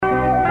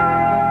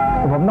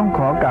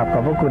อกราบขอ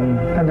บพระคุณ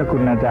ท่านเจ้าคุ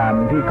ณอาจาร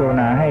ย์ที่กรุ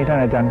ณาให้ท่าน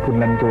อาจารย์คุณ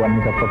ลันจวน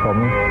กับผม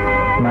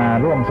มา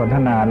ร่วมสนท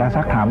นาและ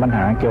ซักถามปัญห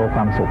าเกี่ยวกับค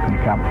วามสุขน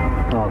ะครับ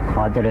ก็ข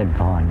อเจริญ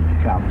พร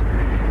ครับ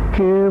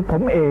คือผ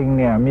มเอง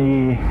เนี่ยมี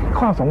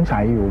ข้อสงสั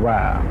ยอยู่ว่า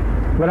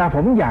เวลาผ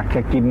มอยากจ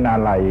ะกินอะ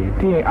ไร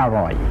ที่อ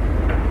ร่อย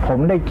ผม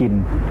ได้กิน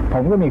ผ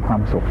มก็มีควา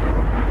มสุข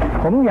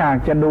ผมอยาก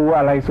จะดูอ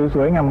ะไรส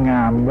วยๆง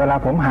ามๆเวลา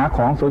ผมหาข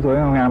องสวย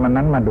ๆงามๆมัน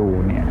นั้นมาดู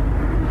เนี่ย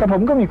แต่ผ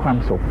มก็มีความ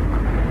สุข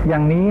อย่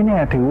างนี้เนี่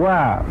ยถือว่า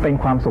เป็น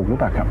ความสุขหรือ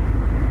เปล่าครับ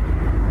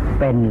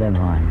เป็นเลย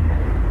พร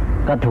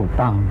ก็ถูก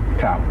ต้อง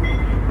ครับ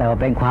แต่ว่า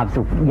เป็นความ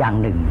สุขอย่าง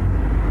หนึ่ง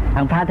ท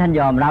างพระท่าน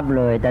ยอมรับ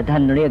เลยแต่ท่า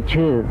นเรียก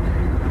ชื่อ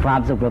ความ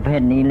สุขประเภ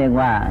ทนี้เรียก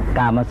ว่าก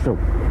ามสุข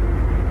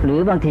หรือ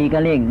บางทีก็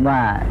เรียกว่า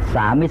ส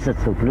ามิส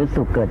สุขหรือ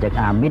สุขเกิดจาก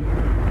อามิส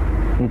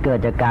คือเกิด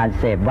จากการ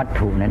เสพวัต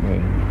ถุนั่นเอ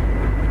ง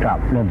ครับ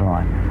เรื่องพ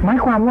รหมาย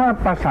ความว่า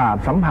ประสาท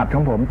สัมผัสข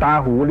องผมตา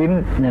หูลิ้น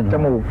จ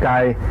มูกกา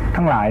ย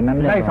ทั้งหลายนั้น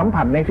ได้สัม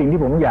ผัสในสิ่ง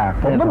ที่ผมอยาก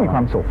ผมก็มีคว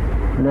ามสุข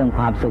เรื่องค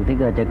วามสุขที่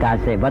เกิดจากการ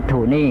เสพวัตถุ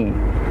นี่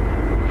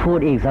พูด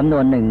อีกสำน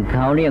วนหนึ่งเข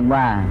าเรียก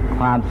ว่า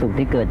ความสุข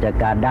ที่เกิดจาก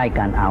การได้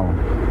การเอา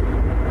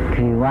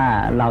คือว่า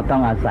เราต้อ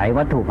งอาศัย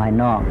วัตถุภาย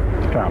นอก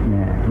เ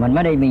นี่ยมันไ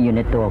ม่ได้มีอยู่ใ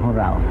นตัวของ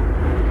เรา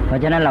เพรา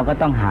ะฉะนั้นเราก็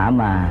ต้องหา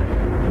มา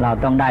เรา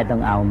ต้องได้ต้อ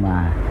งเอามา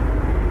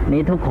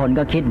นี้ทุกคน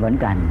ก็คิดเหมือน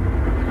กัน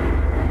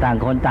ต่าง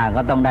คนต่าง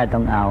ก็ต้องได้ต้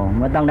องเอาเ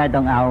มื่อต้องได้ต้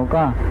องเอา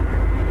ก็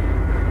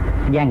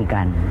แย่ง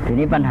กันที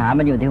นี้ปัญหา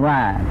มันอยู่ที่ว่า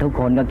ทุก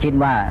คนก็คิด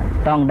ว่า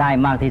ต้องได้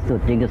มากที่สุด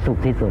จึงจะสุข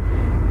ที่สุด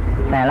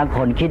แต่ละค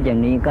นคิดอย่า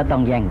งนี้ก็ต้อ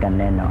งแย่งกัน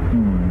แน่นอน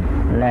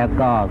แล้ว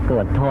ก็เกิ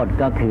ดโทษ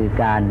ก็คือ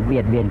การเบี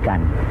ยดเบียนกัน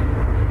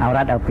เอา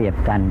รัดเอาเปรียบ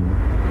กัน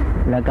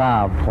แล้วก็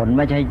ผลไ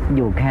ม่ใช่อ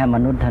ยู่แค่ม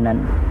นุษย์เท่านั้น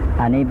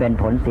อันนี้เป็น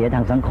ผลเสียท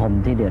างสังคม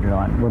ที่เดือดร้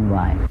อนวุ่นว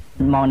าย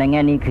มองในแ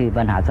ง่นี้คือ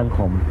ปัญหาสังค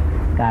ม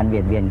การเบี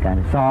ยดเบียนกัน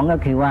สองก็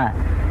คือว่า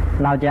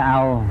เราจะเอา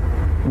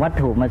วัต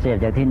ถุมาเสพ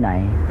จากที่ไหน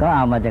ก็เอ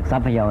ามาจากทรั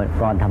พยา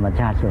กรธรรม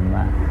ชาติส่วนม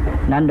าก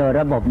นั้นโดย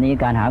ระบบนี้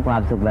การหาควา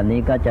มสุขแบบนี้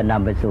ก็จะน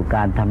ำไปสู่ก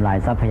ารทำลาย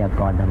ทรัพยา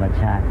กรธรรม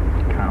ชาติ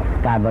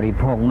การบริ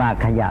โภคมาก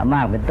ขยะม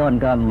ากเป็นต้น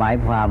ก็หมาย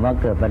ความว่า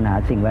เกิดปัญหา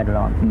สิ่งแวด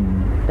ล้อม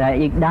แต่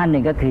อีกด้านห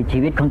นึ่งก็คือชี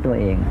วิตของตัว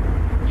เอง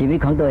ชีวิต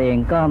ของตัวเอง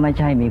ก็ไม่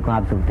ใช่มีควา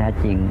มสุขแท้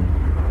จริง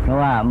เพราะ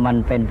ว่ามัน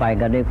เป็นไป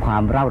ก็ด้วยควา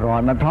มเร่าร้อ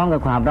นมันพร้อมกั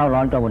บความเร่าร้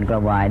อนกระวนกร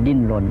ะวายดิ้น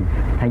รน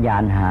ทะยา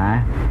นหา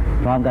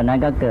พร้อมกันนั้น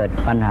ก็เกิด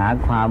ปัญหา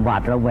ความหวา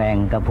ดระแวง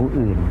กับผู้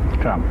อื่น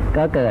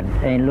ก็เกิด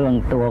เรื่อง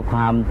ตัวคว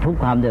ามทุกข์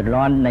ความเดือด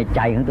ร้อนในใจ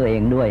ของตัวเอ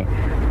งด้วย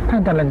ท่าน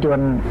อาจารย์จวน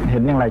เห็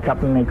นอย่างไรครับ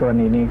ในกร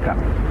ณีนี้ครับ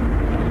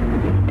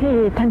ที่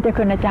ท่านเจ้า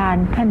คุณอาจาร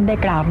ย์ท่านได้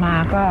กล่าวมา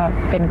ก็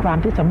เป็นความ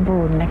ที่สม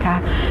บูรณ์นะคะ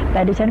แต่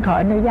ดิฉันขอ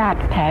อนุญาต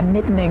แถม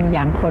นิดนึงอ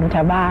ย่างคนช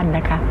าวบ้านน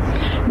ะคะ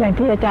อย่าง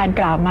ที่อาจารย์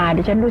กล่าวมา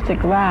ดิฉันรู้สึก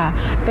ว่า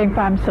เป็นค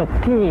วามสุข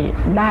ที่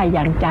ได้อ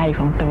ย่างใจข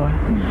องตัว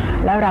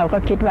แล้วเราก็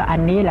คิดว่าอั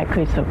นนี้แหละ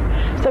คือสุข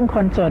ซึ่งค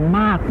นส่วนม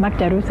ากมัก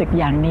จะรู้สึก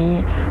อย่างนี้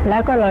แล้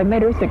วก็เลยไม่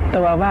รู้สึก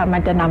ตัวว่ามั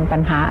นจะนำปั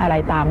ญหาอะไร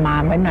ตามมา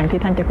เหมือนอย่างที่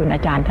ท่านเจ้าคุณอ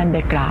าจารย์ท่านไ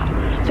ด้กล่าว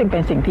ซึ่งเป็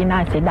นสิ่งที่น่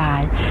าเสียดาย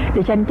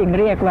ดิฉันจึง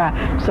เรียกว่า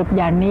สุขอ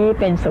ย่างนี้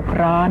เป็นสุข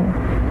ร้อน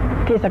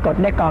ที่สะกด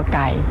ด้วยกอไ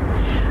ก่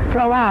เพร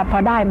าะว่าพอ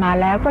ได้มา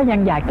แล้วก็ยัง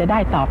อยากจะได้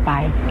ต่อไป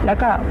แล้ว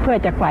ก็เพื่อ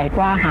จะไขว่ค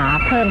ว้าหา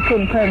เพิ่ม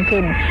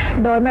ขึ้น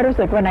โดยไม่รู้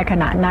สึกว่าในข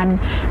ณะนั้น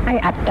ไอ้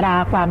อัตรา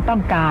ความต้อ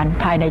งการ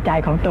ภายในใจ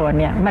ของตัว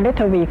เนี่ยมันได้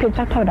ทวีขึ้น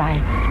สักเท่าใด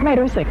ไม่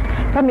รู้สึก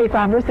เพราะมีคว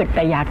ามรู้สึกแ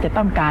ต่อยากจะ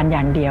ต้องการอ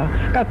ย่างเดียว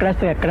ก็กระเ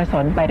สือกกระส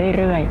นไป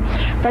เรื่อย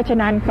ๆเพราะฉะ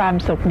นั้นความ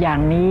สุขอย่า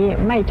งนี้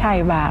ไม่ใช่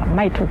ว่าไ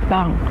ม่ถูก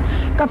ต้อง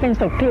ก็เป็น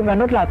สุขที่ม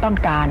นุษย์เราต้อง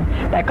การ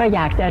แต่ก็อ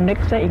ยากจะนึก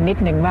ซะอีกนิด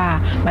หนึ่งว่า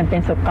มันเป็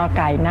นสุขกอไ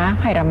ก่นะ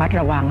ให้ระมัด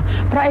ระวัง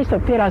เพราะไอ้สุ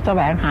ขที่เราแส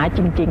วงหาจ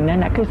ริงๆนั่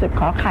นนะคือสุข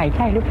ขอไข่ใ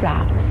ช่หรือเปล่า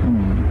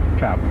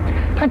ครับ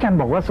ท่านอาจารย์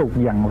บอกว่าสุข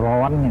อย่างร้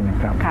อนเนี่ยนะ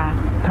ครับ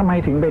ทำไม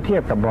ถึงไปเทีย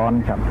บกับร้อน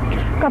ครับ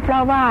ก็เพรา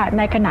ะว่าใ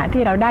นขณะ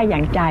ที่เราได้อย่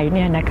างใจเ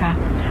นี่ยนะคะ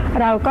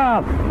เราก็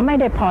ไม่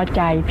ได้พอใ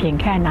จเพียง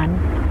แค่นั้น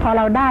พอเ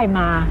ราได้ม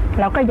า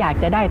เราก็อยาก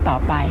จะได้ต่อ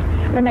ไป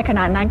และในขณ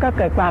ะนั้นก็เ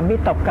กิดความวิ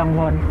ตกกัง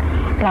วล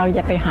เราจ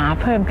ะไปหา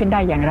เพิ่มขึ้นไ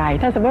ด้อย่างไร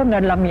ถ้าสมมติเงิ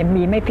นเรา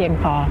มีไม่เพียง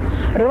พอ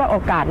หรือว่าโอ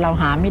กาสเรา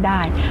หาไม่ไ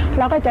ด้เ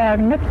ราก็จะ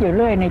นึกอยู่เ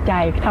รื่อยในใจ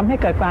ทำให้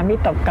เกิดความวิ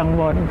ตกกัง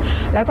วล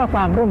แล้วก็คว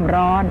ามรุ่ม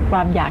ร้อนคว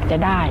ามอยากจะ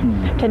ได้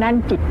ฉะนั้น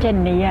จิตเช่น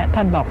นี้ท่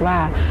านบอกว่า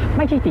ไ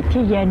ม่ใช่จิต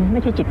ที่เย็นไ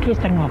ม่ใช่จิตที่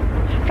สงบ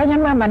เพราะฉะนั้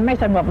นเมื่อมันไม่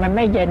สงบมันไ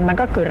ม่เย็นมัน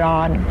ก็คือร้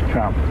อน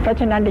เพราะ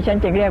ฉะนั้นดิฉัน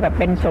จึงเรียกว่า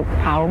เป็นสุข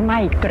เผาไหม้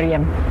เกรีย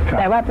มแ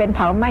ต่ว่าเป็นเผ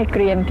าไหม้เก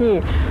รียมที่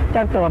เจ้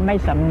าตัวไม่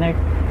สำนึ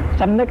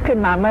กขึ้น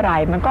มาเมื่อไหร่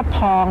มันก็พ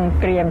อง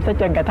เกรียมซะ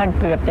จนกระทั่ง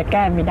เกือบจะแ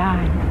ก้ไม่ได้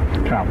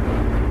ครับ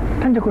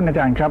ท่านเจ้าคุณอาจ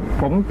ารย์ครับ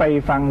ผมไป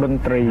ฟังดน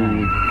ตรี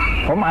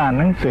ผมอ่าน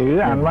หนังสือ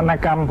อ่านวรรณ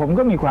กรรมผม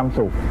ก็มีความ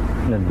สุข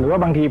หรือว่า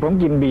บางทีผม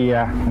กินเบีย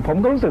ร์ผม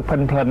ก็รู้สึกเพ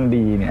ลิน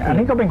ดีเนี่ยอัน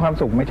นี้ก็เป็นความ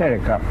สุขไม่ใช่หรื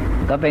อครับ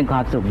ก็เป็นควา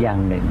มสุขอย่าง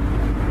หนึ่ง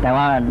แต่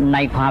ว่าใน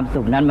ความ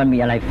สุขนั้นมันมี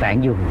อะไรแฝง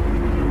อยู่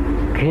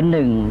คือห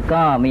นึ่ง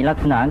ก็มีลัก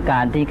ษณะกา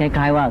รที่ค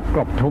ล้ายๆว่าก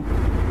ลบทุกข์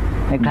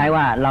คล้ายๆ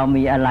ว่าเรา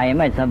มีอะไร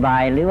ไม่สบา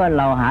ยหรือว่า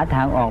เราหาท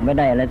างออกไม่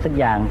ได้อะไรสัก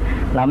อย่าง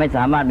เราไม่ส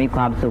ามารถมีค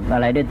วามสุขอะ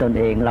ไรด้วยตน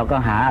เองเราก็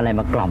หาอะไร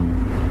มากล่อม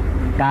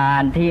กา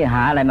รที่ห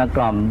าอะไรมาก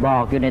ล่อมบอ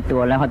กอยู่ในตั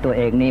วแล้วว่าตัวเ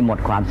องนี่หมด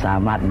ความสา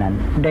มารถนั้น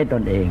ได้ต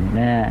นเองน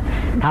ะ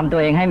ทำตั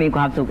วเองให้มีค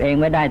วามสุขเอง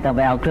ไม่ได้ต้องไ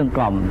ปเอาเครื่องก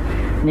ล่อม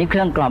นี่เค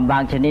รื่องกล่อมบา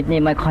งชนิด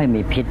นี่ไม่ค่อย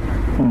มีพิษ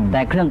แ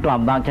ต่เครื่องกล่อ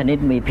มบางชนิด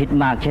มีพิษ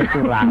มากเช่นสุ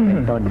ราเป็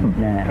นต้น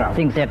นะ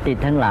สิ่งเสพติด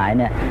ทั้งหลาย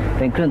เนี่ยเ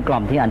ป็นเครื่องกล่อ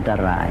มที่อันต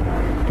ราย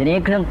ทีนี้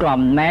เครื่องกล่อม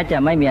แม้จะ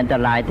ไม่มีอันต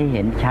รายที่เ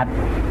ห็นชัด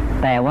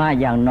แต่ว่า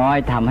อย่างน้อย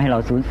ทำให้เรา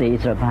สูญเสียอิ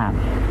สรภาพ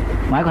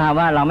หมายความ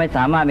ว่าเราไม่ส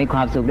ามารถมีคว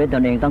ามสุขด้วยต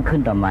นเองต้องขึ้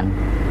นต่อมัน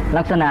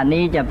ลักษณะ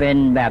นี้จะเป็น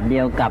แบบเดี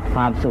ยวกับค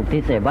วามสุข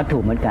ที่เสพวัตถุ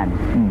เหมือนกัน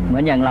เหมื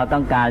อนอย่างเราต้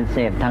องการเส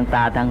พทางต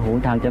าทางหู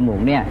ทางจมู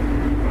กเนี่ย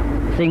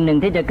สิ่งหนึ่ง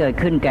ที่จะเกิด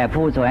ขึ้นแก่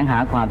ผู้แสวงหา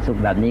ความสุข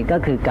แบบนี้ก็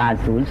คือการ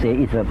สูญเสีย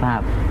อิสรภา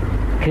พ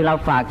คือเรา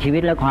ฝากชีวิ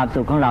ตและความ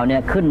สุขของเราเนี่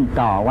ยขึ้น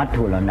ต่อวัต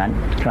ถุเหล่านั้น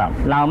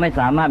เราไม่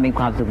สามารถมี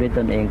ความสุขด้วยต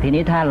นเองที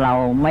นี้ถ้าเรา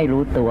ไม่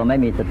รู้ตัวไม่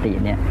มีสติ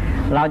เนี่ย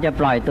เราจะ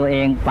ปล่อยตัวเอ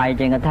งไป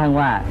จนกระทั่ง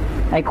ว่า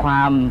ไอ้คว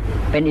าม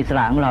เป็นอิสร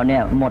ะของเราเนี่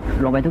ยหมด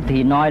ลงไปทุกที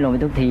น้อยลงไป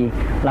ทุกที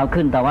เรา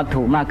ขึ้นต่อวัต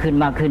ถุมากขึ้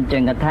นจ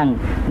นกระทั่ง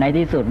ใน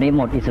ที่สุดนี้ห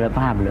มดอิสร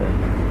ภาพเลย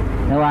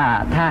เพราะว่า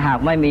ถ้าหาก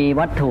ไม่มี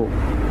วัตถุ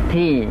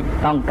ที่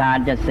ต้องการ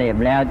จะเสพ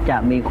แล้วจะ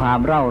มีความ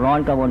เร่าร้อน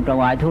กระวนกระ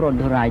วายทุรน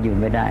ทุรายอยู่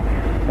ไม่ได้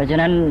เพราะฉะ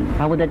นั้นพ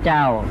ระพุทธเจ้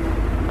า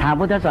ทาง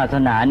พุทธศาส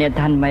นาเนี่ย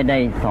ท่านไม่ได้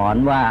สอน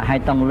ว่าให้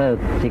ต้องเลิก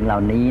สิ่งเหล่า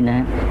นี้น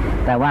ะ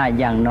แต่ว่า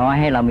อย่างน้อย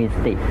ให้เรามีส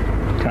ติ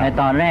ใน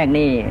ตอนแรก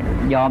นี่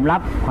ยอมรั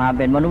บความเ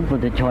ป็นมนุษย์ปุ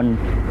ถุชน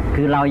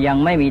คือเรายัง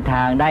ไม่มีท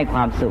างได้คว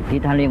ามสุข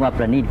ที่ท่านเรียกว่าป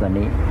ระณีตกว่า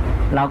นี้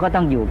เราก็ต้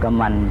องอยู่กับ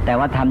มันแต่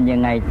ว่าทำยั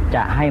งไงจ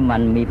ะให้มั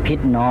นมีพิษ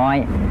น้อย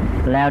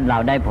แล้วเรา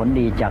ได้ผล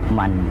ดีจาก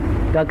มัน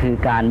ก็คือ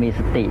การมีส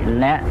ติ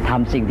และท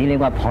ำสิ่งที่เรีย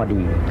กว่าพอ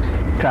ดี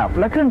ครับ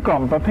และเครื่องกล่อ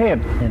มประเภท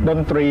ดน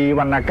ตรี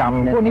วรรณกรรม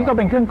พวกนี้ก็เ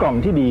ป็นเครื่องกล่อม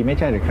ที่ดีไม่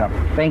ใช่หรือครับ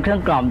เป็นเครื่อ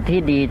งกล่อมที่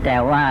ดีแต่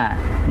ว่า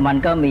มัน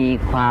ก็มี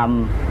ความ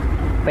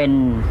เป็น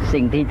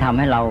สิ่งที่ทำใ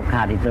ห้เราข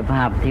าดอิสรภ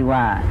าพที่ว่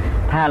า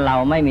ถ้าเรา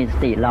ไม่มีส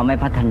ติเราไม่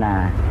พัฒนา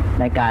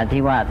ในการ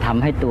ที่ว่าท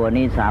ำให้ตัว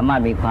นี้สามาร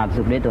ถมีความ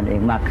สุขด้วยตนเอ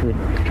งมากขึ้น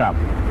ครับ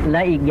แล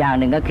ะอีกอย่าง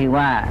หนึ่งก็คือ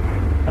ว่า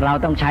เรา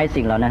ต้องใช้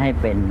สิ่งเหล่านั้นให้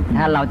เป็น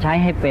ถ้าเราใช้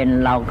ให้เป็น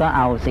เราก็เ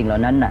อาสิ่งเหล่า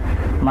นั้นน่ะ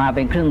มาเ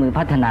ป็นเครื่องมือ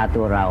พัฒนา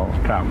ตัวเรา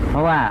เพร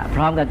าะว่าพ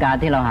ร้อมกับการ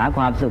ที่เราหาค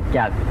วามสุขจ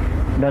าก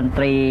ดนต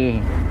รี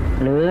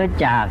หรือ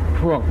จาก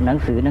พวกหนัง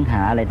สือหนังห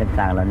าอะไร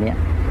ต่างๆเหล่านี้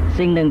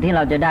สิ่งหนึ่งที่เร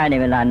าจะได้ใน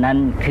เวลานั้น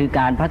คือ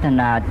การพัฒ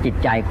นาจิต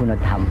ใจคุณ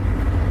ธรรม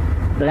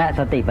และ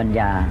สติปัญญ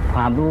าค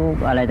วามรู้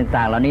อะไร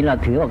ต่างๆเหล่านี้เรา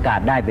ถือโอกาส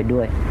ได้ไปด้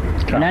วย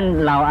ฉะนั้น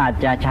เราอาจ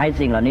จะใช้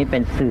สิ่งเหล่านี้เป็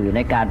นสื่อใน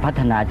การพั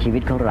ฒนาชีวิ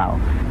ตของเรา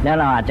แล้ว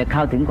เราอาจจะเข้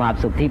าถึงความ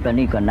สุขที่ประ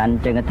ณีตกว่านั้น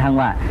จนกระทั่ง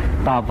ว่า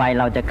ต่อไป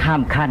เราจะข้า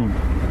มขั้น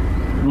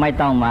ไม่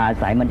ต้องมาอา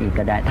ศัยมันอีก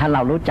ก็ได้ถ้าเร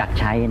ารู้จัก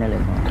ใช้นั่นเล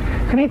ย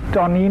คราวนี้ต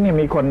อนนี้เนี่ย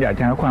มีคนอยากจ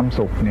ะหาความ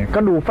สุขเนี่ยก็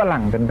ดูฝรั่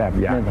งเป็นแบบ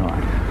อย่าง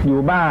อยู่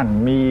บ้าน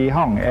มี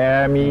ห้องแอ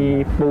ร์มี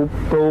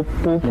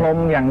ปูพรม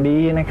อย่างดี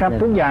นะครับ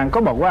ทุกอย่างก็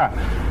บอกว่า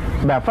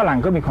แบบฝรั่ง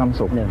ก็มีความ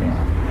สุข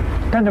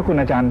ท่านเจ้าคุณ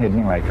อาจารย์เห็นอ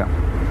ย่างไรครับ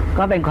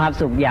ก็เป็นความ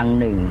สุขอย่าง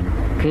หนึ่ง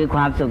คือค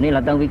วามสุขนี้เร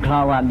าต้องวิเครา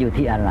ะห์ว่าอยู่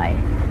ที่อะไร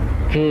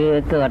คือ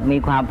เกิดมี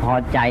ความพอ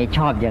ใจช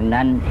อบอย่าง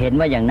นั้นเห็น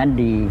ว่าอย่างนั้น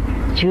ดี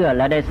เชื่อแ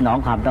ละได้สนอง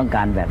ความต้องก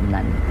ารแบบ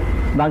นั้น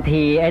บาง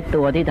ทีไอ้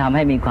ตัวที่ทำใ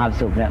ห้มีความ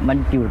สุขเนี่ยมัน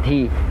อยู่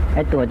ที่ไ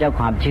อ้ตัวเจ้า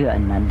ความเชื่ออั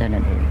นนั้นเท่า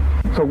นั้นเอง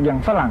สุขอย่าง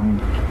ฝรั่ง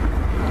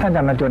ท่านอาจ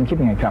ารย์นจนคิด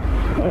ไงครับ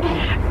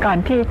ก่อน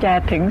ที่จะ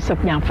ถึงสุ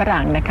ขอย่างฝ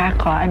รั่งนะคะ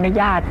ขออนุ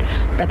ญาต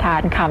ประทา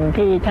นคำ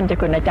ที่ท่านเจ้า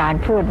คุณอาจารย์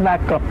พูดว่า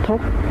กลบทุก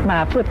ข์มา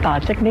พูดต่อ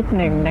สักนิด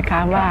หนึ่งนะคะ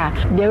ว่า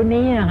เดี๋ยว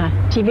นี้นะคะ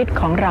ชีวิต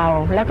ของเรา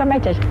แล้วก็ไม่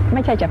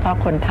ใช่เฉพาะ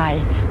คนไทย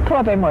ทั่ว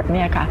ไปหมดเ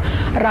นี่ยค่ะ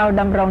เรา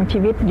ดำรงชี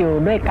วิตอยู่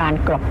ด้วยการ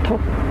กลบทุก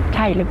ข์ใ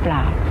ช่หรือเป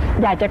ล่า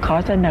อยากจะขอ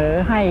เสนอ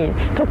ให้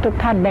ทุก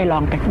ท่านได้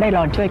ล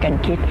องช่วยกัน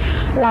คิด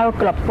เรา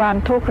กลบความ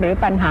ทุกข์หรือ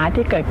ปัญหา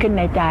ที่เกิดขึ้น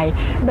ในใจ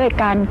ด้วย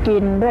การกิ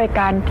นด้วย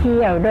การเ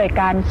ที่ยวด้วย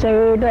การซื้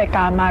อด้วยก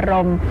ามาร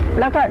มณ์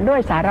แล้วก็ด้วย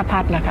สารพั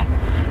ดนะคะ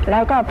แล้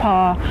วก็พอ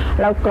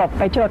เรากลบไ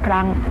ปชั่วค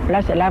รั้งแล้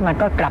วเสร็จแล้วมัน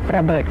ก็กลับร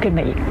ะเบิดขึ้นม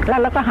าอีกแล้ว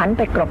เราก็หันไ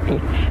ปกลบอี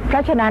กเพรา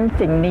ะฉะนั้น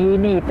สิ่งนี้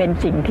นี่เป็น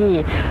สิ่งที่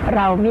เ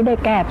ราไม่ได้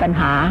แก้ปัญ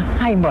หา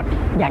ให้หมด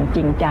อย่างจ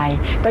ริงใจ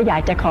ก็อยา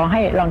กจะขอใ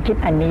ห้ลองคิด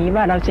อันนี้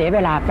ว่าเราเสียเว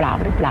ลาเปล่า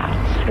หรือเปล่า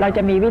เราจ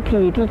ะมีวิ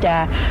ธีที่จะ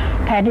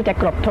แทนที่จะ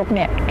กลบทุกข์เ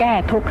นี่ยแก้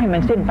ทุกข์ให้มั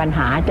นสิ้นปัญห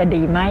าจะ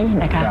ดีไหม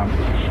นะคะ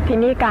ที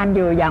นี้การอ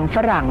ยู่อย่างฝ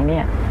รั่งเนี่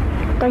ย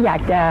ก็อยาก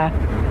จะ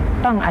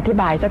ต้องอธิ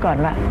บายซะก่อน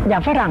ว่าอย่า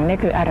งฝรั่งนี่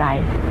คืออะไร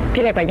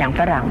ที่เรียกว่าอย่าง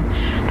ฝรั่ง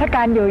ถ้าก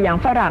ารอยู่อย่าง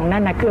ฝรั่งนั่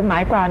นนะคือหมา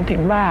ยความถึ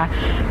งว่า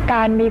ก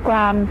ารมีคว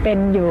ามเป็น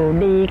อยู่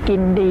ดีกิ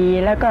นดี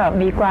แล้วก็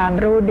มีความ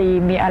รู้ดี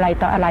มีอะไร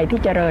ต่ออะไรที่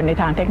เจริญใน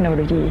ทางเทคโนโล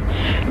ยี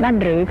นั่น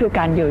หรือคือ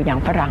การอยู่อย่าง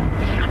ฝรั่ง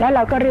แล้วเร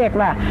าก็เรียก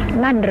ว่า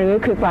นั่นหรือ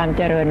คือความเ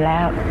จริญแล้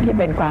วที่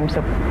เป็นความ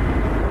สุข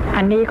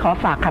อันนี้ขอ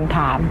ฝากคำถ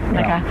ามน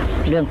ะคะ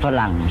เรื่องฝ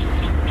รั่ง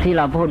ที่เ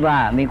ราพูดว่า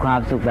มีความ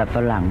สุขแบบฝ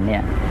รั่งเนี่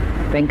ย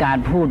เป็นการ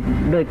พูด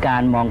ด้วยกา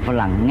รมองฝ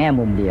รั่งแง่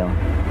มุมเดียว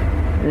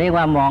เรียก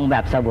ว่ามองแบ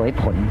บเสวย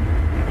ผล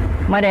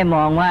ไม่ได้ม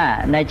องว่า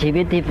ในชี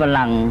วิตที่ฝ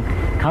รั่ง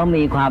เขา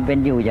มีความเป็น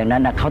อยู่อย่างนั้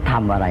นนะเขาท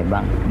ำอะไรบ้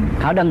าง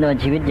เขาดำเนิน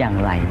ชีวิตอย่าง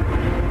ไร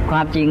คว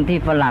ามจริงที่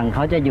ฝรั่งเข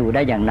าจะอยู่ไ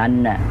ด้อย่างนั้น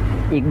น่ะ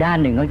อีกด้าน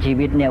หนึ่งของชี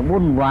วิตเนี่ย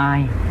วุ่นวาย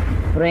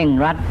เร่ง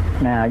รัด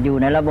อยู่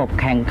ในระบบ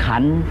แข่งขั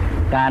น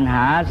การห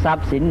าทรัพ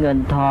ย์สินเงิน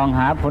ทอง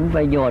หาผลป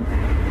ระโยชน์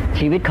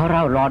ชีวิตเขาเ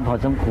ร่าร้อนพอ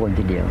สมควร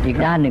ทีเดียวอีก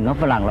ด้านหนึ่งของ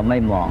ฝรั่งเราไม่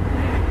มอง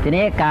ที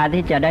นี้การ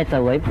ที่จะได้เส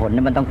วยผล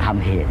มันต้องท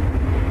ำเหตุ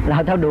เรา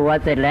ถ้าดูว่า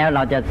เสร็จแล้วเร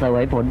าจะเสว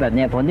ยผลแบบ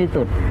นี้ผลที่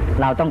สุด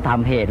เราต้องท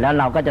ำเหตุแล้ว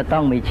เราก็จะต้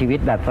องมีชีวิต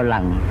แบบฝ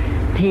รั่ง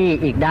ท ที่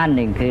อีกด้านห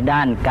นึ่งคือด้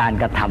านการ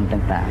กระทำ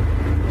ต่าง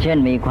ๆเช่น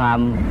มีความ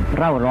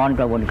เร่าร้อนก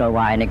ระวนกระว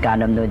ายในการ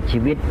ดำเนินชี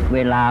วิตเว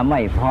ลาไม่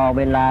พอเ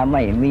วลาไ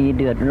ม่มี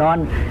เดือดร้อน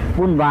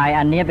วุ่นวาย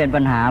อันนี้เป็น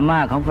ปัญหาม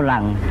ากของฝ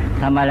รั่ง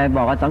ทำไมเราบ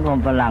อกว่าสังคม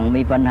ฝรั่ง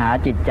มีปัญหา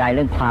จิตใจเ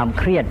รื่องความ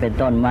เครียดเป็น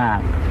ต้นมาก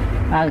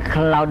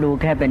เราดู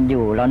แค่เป็นอ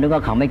ยู่เรานึกว่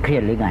าเขาไม่เครีย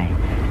ดหรือไง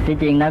ที่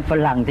จริงนั้นฝ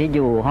รั่งที่อ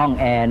ยู่ห้อง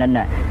แอร์นั่น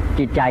น่ะ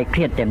จิตใจเค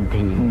รียดเต็ม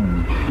ที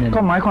ก็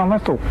หมายความว่า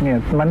สุขเนี่ย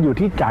มันอยู่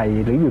ที่ใจ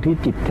หรืออยู่ที่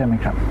จิตใช่ไหม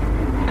ครับ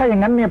ถ้าอย่า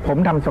งนั้นเนี่ยผม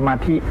ทำสมา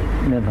ธิ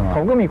ผ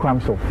มก็มีความ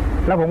สุข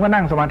แล้วผมก็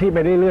นั่งสมาธิไป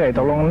เรื่อยๆต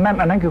กลงนั่น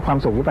อันนั้นคือความ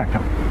สุขหรือเปล่าค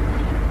รับ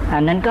อั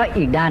นนั้นก็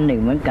อีกด้านหนึ่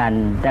งเหมือนกัน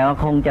แต่ว่า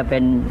คงจะเป็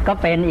นก็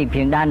เป็นอีกเ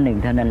พียงด้านหนึ่ง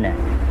เท่านั้นแหละ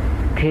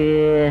คือ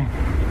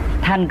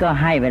ท่านก็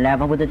ให้ไปแล้ว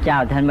พระพุทธเจ้า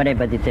ท่านไม่ได้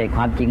ปฏิเสธค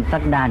วามจริงสั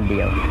กด้านเดี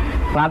ยว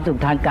ความสุข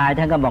ทางกาย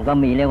ท่านก็บอกก็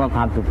มีเรียกว่าค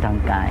วามสุขทาง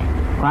กาย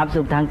ความ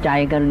สุขทางใจ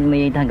ก็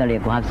มีท่านก็เรีย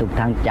กความสุข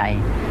ทางใจ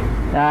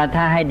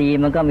ถ้าให้ดี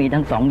มันก็มี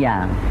ทั้งสองอย่า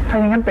งถ้า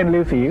อย่างนั้นเป็น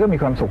ฤาษีก็มี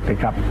ความสุขสิ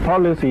ครับเพราะ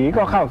ฤาษี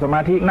ก็เข้าสม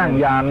าธินั่ง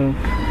ยาน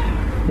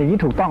อย่างนี้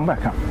ถูกต้องป่ะ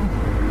ครับ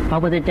พระ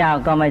พุทธเจ้า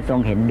ก็ไม่ทรง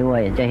เห็นด้วย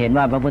จะเห็น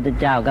ว่าพระพุทธ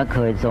เจ้าก็เค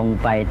ยทรง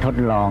ไปทด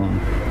ลอง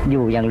อ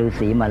ยู่อย่างฤา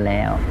ษีมาแ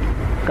ล้ว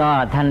ก็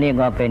ท่านเรียก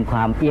ว่าเป็นคว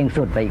ามเอียง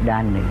สุดไปอีกด้า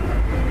นหนึ่ง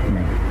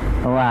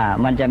เพราะว่า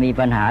มันจะมี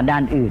ปัญหาด้า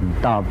นอื่น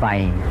ต่อไป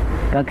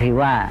ก็คือ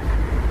ว่า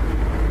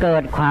เกิ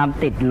ดความ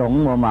ติดหลง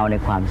มัวเมาใน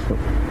ความสุ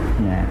ข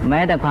แม้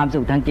แต่ความสุ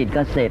ขทางจิต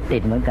ก็เสพติ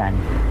ดเหมือนกัน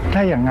ถ้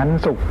าอย่างนั้น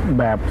สุข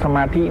แบบสม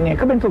าธิเนี่ย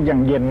ก็เป็นสุขอย่า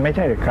งเย็นไม่ใ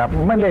ช่หรือครับ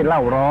ไม่ได้เล่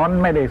าร้อน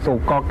ไม่ได้สุ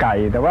ขกอไก่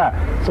แต่ว่า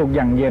สุขอ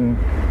ย่างเย็น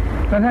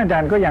แล้วท่านอาจา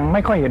รย์ก็ยังไ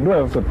ม่ค่อยเห็นด้วย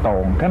สุดโต่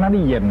งท่านั้น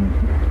ที่เย็น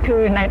คื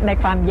อใน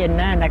ความเย็น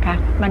นะคะ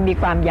มันมี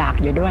ความอยาก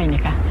อยู่ด้วยน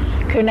ะคะ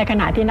คือในข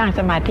ณะที่นั่ง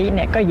สมาธิเ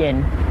นี่ยก็เย็น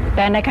แ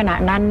ต่ในขณะ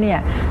นั้นเนี่ย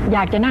อย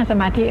ากจะนั่งส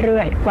มาธิเรื่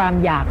อยความ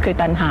อยากคือ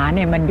ตัณหาเ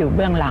นี่ยมันอยู่เ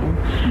บื้องหลัง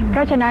เพร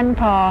าะฉะนั้น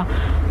พอ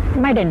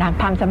ไม่ได้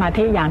ทำสมา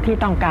ธิอย่างที่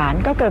ต้องการ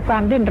ก็เกิดควา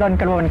มดิ้นรน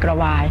กระวนกระ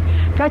วาย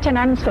เพราะฉะ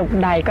นั้นสุข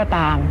ใดก็ต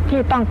ามที่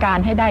ต้องการ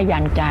ให้ได้อย่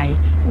างใจ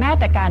แม้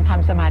แต่การท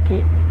ำสมาธิ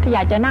ที่อย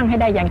ากจะนั่งให้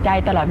ได้อย่างใจ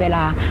ตลอดเวล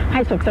าใ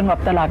ห้สุขสงบ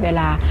ตลอดเว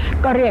ลา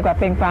ก็เรียกว่า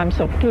เป็นความ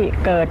สุขที่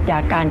เกิดจา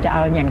กการจะเอ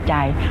าอย่างใจ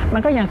มั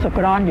นก็ยังสุข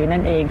ร้อนอยู่นั่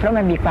นเองเพราะ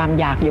มันมีความ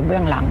อยากอยู่เบื้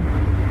องหลัง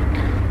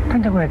ท่าน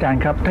อาจาร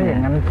ย์ครับถ้าอย่า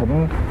งนั้น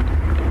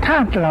ถ้า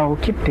เรา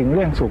คิดถึงเ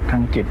รื่องสุขทา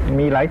งจิต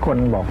มีหลายคน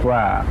บอกว่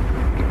า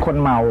คน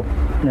เมา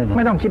ไ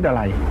ม่ต้องคิดอะไ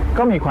ร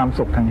ก็มีความ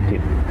สุขทางจิ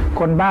ต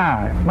คนบ้า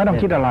ไม่ต้อง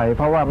คิดอะไรเ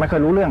พราะว่าไม่เค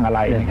ยรู้เรื่องอะไร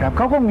นะครับเ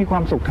ขาก็มีควา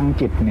มสุขทาง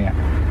จิตเนี่ย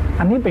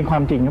อันนี้เป็นควา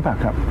มจริงหรือเปล่า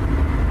ครับ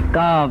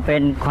ก็เป็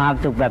นความ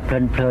สุขแบบเ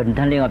พลินๆ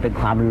ท่านเรียกว่าเป็น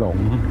ความหลง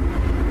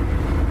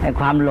ไอ้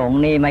ความหลง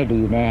นี่ไม่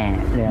ดีแน่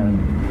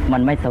มั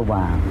นไม่ส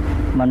ว่าง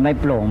มันไม่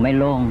โปร่งไม่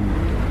โล่ง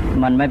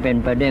มันไม่เป็น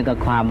ไปด้วยกับ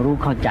ความรู้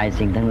เข้าใจ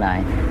สิ่งทั้งหลาย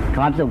ค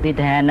วามสุขที่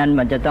แท้นั้น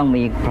มันจะต้อง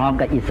มีพร้อม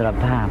กับอิสร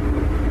ภาพ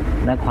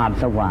และความ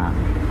สว่าง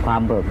ควา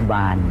มเบิกบ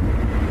าน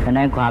ฉะ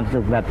นั้นความสุ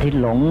ขแบบที่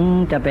หลง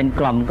จะเป็น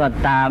กล่อมก็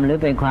ตามหรือ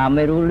เป็นความไ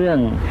ม่รู้เรื่อง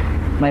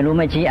ไม่รู้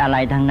ไม่ชี้อะไร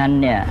ทั้งนั้น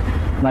เนี่ย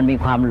มันมี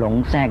ความหลง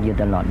แทรกอยู่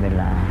ตลอดเว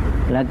ลา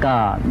แล้วก็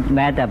แ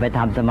ม้แต่ไปท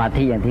ำสมา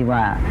ธิอย่างที่ว่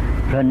า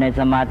เพลินใน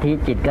สมาธิ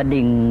จิตก็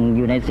ดิ่งอ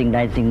ยู่ในสิ่งใด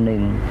สิ่งหนึ่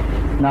ง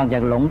นอกจา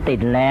กหลงติด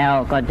แล้ว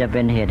ก็จะเ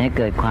ป็นเหตุให้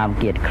เกิดความ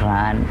เกียจคร้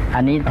านอั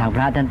นนี้ทางพ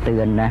ระท่านเตื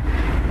อนนะ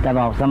แต่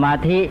บอกสมา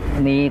ธิ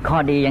มีข้อ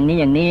ดีอย่างนี้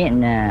อย่างนี้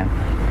นะ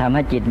ทำใ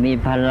ห้จิตมี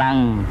พลัง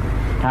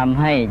ทำ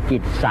ให้จิ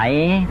ตใส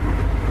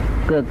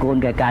เกื้อกูล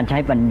แก่การใช้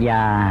ปัญญ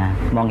า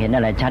มองเห็นอ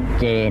ะไรชัด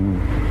เจน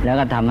แล้ว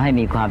ก็ทำให้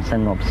มีความส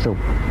งบสุข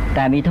แ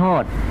ต่มีโท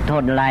ษ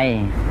อะไร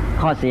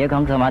ข้อเสียขอ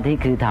งสมาธิ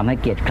คือทำให้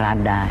เกียจคร้าน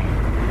ได้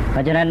เพร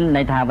าะฉะนั้นใน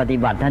ทางปฏิ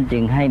บัติท่านจึ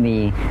งให้มี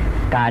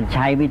การใ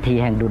ช้วิธี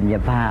แห่งดุลย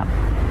ภาพ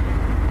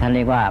ท่านเ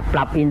รียกว่าป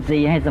รับอินทรี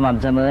ย์ให้สม่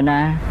ำเสมอน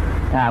ะ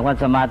ถ้าหากว่า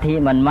สมาธิ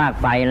มันมาก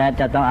ไปแล้ว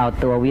จะต้องเอา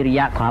ตัววิริ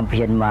ยะความเ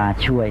พียรมา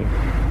ช่วย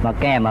มา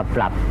แก้มาป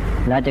รับ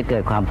แล้วจะเกิ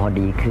ดความพอ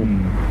ดีขึ้น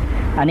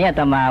อันนี้อา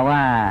ตมาว่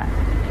า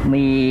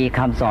มีค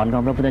ำสอนขอ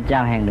งพระพุทธเจ้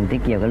าแห่งหนึ่ง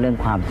ที่เกี่ยวกับเรื่อง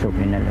ความสุข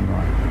นี่นั่นแหละ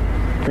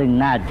ซึ่ง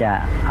น่าจะ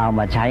เอาม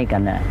าใช้กั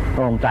นนะพ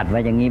ระองค์ตรัสไว้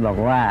อย่างนี้บอก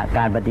ว่าก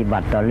ารปฏิบั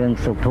ติต่อเรื่อง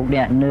สุขทุกข์เ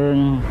นี่ยหนึ่ง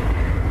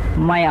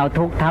ไม่เอา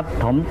ทุกข์ทับ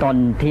ถมตน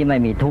ที่ไม่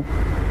มีทุกข์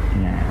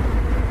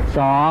ส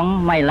อง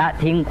ไม่ละ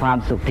ทิ้งความ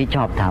สุขที่ช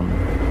อบท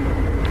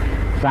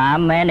ำสาม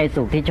แม้ใน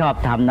สุขที่ชอบ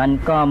ทำนั้น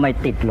ก็ไม่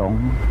ติดหลง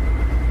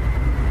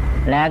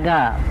และก็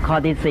ข้อ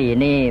ที่สี่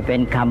นี่เป็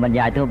นคำบรรย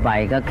ายทั่วไป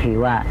ก็คือ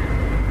ว่า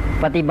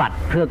ปฏิบัติ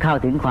เพื่อเข้า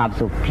ถึงความ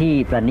สุขที่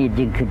ประณีต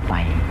ยิ่งขึ้นไป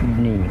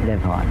นี่เลย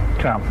พร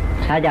ครับ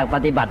ถ้าอยากป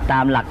ฏิบัติตา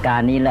มหลักการ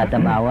นี้แหละอาต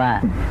มาว่า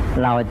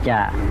เราจะ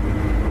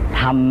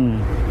ท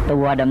ำตั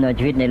วดำเนิน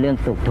ชีวิตในเรื่อง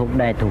สุขทุกข์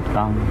ได้ถูก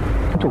ต้อง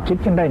ถูกคิด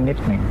ขึ้นได้นิด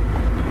หนึ่ง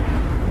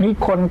มี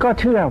คนก็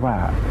เชื่อว่า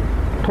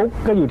ทุกข์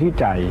ก็อยู่ที่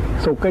ใจ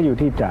สุขก็อยู่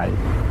ที่ใจ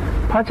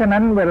เพราะฉะนั้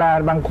นเวลา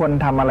บางคน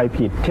ทำอะไร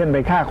ผิดเช่นไป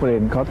ฆ่าคน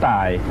อื่นเขาต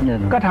าย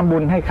ก็ทำบุ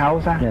ญให้เขา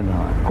ซะ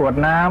กรวด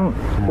น้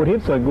ำอุทิศ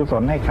ส่วนกุศ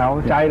ลให้เขา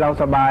ใจเรา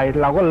สบาย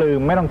เราก็ลืม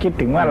ไม่ต้องคิด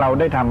ถึงว่าเรา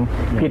ได้ท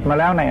ำผิดมา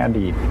แล้วในอ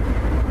ดีต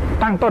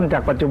ตั้งต้นจา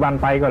กปัจจุบัน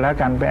ไปก็แล้ว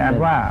กันแปล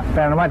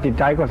ว่าจิต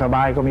ใจก็สบ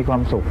ายก็มีควา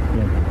มสุข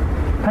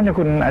ท่านเจ้า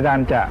คุณอาจาร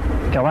ย์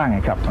จะว่าไง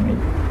ครับตรงนี้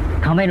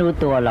เขาไม่รู้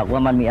ตัวหรอกว่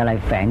ามันมีอะไร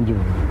แฝงอยู่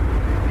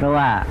เพราะ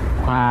ว่า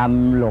ความ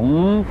หลง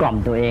กล่อม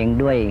ตัวเอง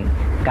ด้วย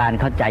การ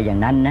เข้าใจอย่า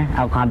งนั้นนะเ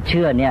อาความเ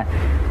ชื่อเนี่ย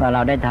ว่าเร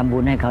าได้ทำบุ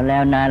ญให้เขาแล้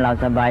วนะเรา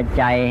สบายใ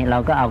จเรา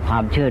ก็เอาควา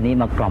มเชื่อนี้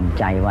มากล่อม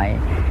ใจไว้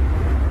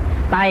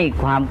ใต้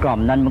ความกล่อม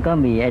นั้นมันก็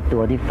มีไอ้ตั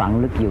วที่ฝัง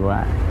ลึกอยู่ว่า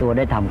ตัวไ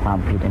ด้ทำความ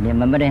ผิดอันนี้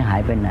มันไม่ได้หา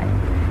ยไปไหน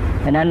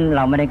ฉะนั้นเร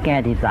าไม่ได้แก้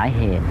ที่สาเ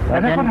หตุแต่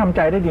ถ้าเขาทำใ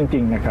จได้จริ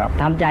งๆนะครับ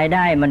ทำใจไ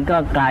ด้มันก็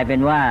กลายเป็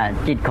นว่า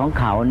จิตของ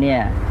เขาเนี่ย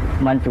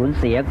มันสูญ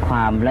เสียคว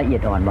ามละเอีย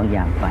ดอ่อนบางอ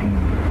ย่างไป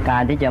กา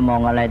รที่จะมอ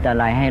งอะไรแต่อะ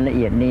ไรให้ละเ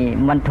อียดนี่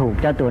มันถูก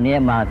เจ้าตัวนี้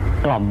มา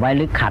กล่อมไว้ห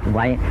รือขัดไ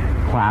ว้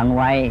ขวาง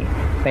ไว้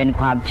เป็น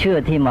ความเชื่อ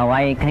ที่มาไว้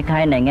คล้า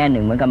ยๆในแง่ห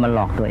นึ่งเหมือนกับมันหล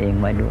อกตัวเอง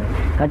ไว้ด้วย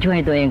ก็ช่วยใ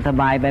ห้ตัวเองส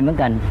บายไปเหมือน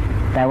กัน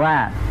แต่ว่า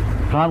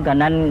พร้อมกัน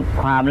นั้น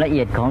ความละเ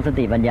อียดของส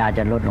ติปัญญาจ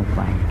ะลดลงไ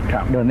ป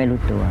โดยไม่รู้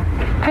ตัว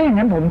ถ้าอย่าง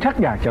นั้นผมชัก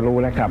อยากจะรู้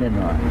แล้วครับ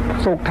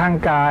สุขทาง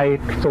กาย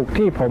สุข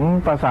ที่ผม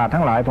ประสาท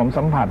ทั้งหลายผม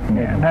สัมผัสเ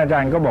นี่ยท่านอาจา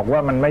รย์ก็บอกว่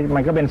ามั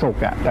นก็เป็นสุข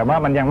อะแต่ว่า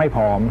มันยังไม่พ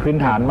อพื้น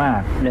ฐานมาก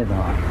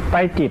ไป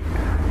จิต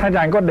ท่านอาจ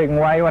ารย์ก็ดึง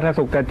ไว้ว่าถ้า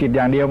สุขแต่จิตอ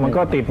ย่างเดียวมัน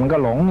ก็ติดมันก็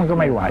หลงมันก็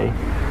ไม่ไหว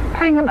ถ้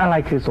าอย่างนั้นอะไร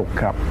คือสุข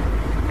ครับ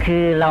คื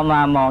อเราม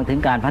ามองถึง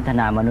การพัฒ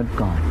นามนุษย์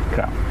ก่อนค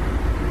รับ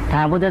ท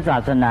างพุทธศา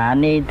สนา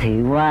นี่ถือ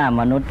ว่า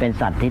มนุษย์เป็น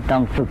สัตว์ที่ต้อ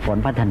งฝึกฝน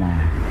พัฒนา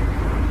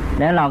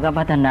แล้วเราก็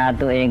พัฒนา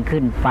ตัวเอง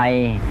ขึ้นไป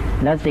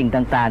แล้วสิ่ง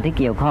ต่างๆที่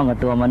เกี่ยวข้องกับ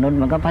ตัวมนุษย์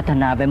มันก็พัฒ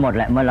นาไปหมดแ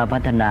หละเมื่อเราพั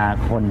ฒนา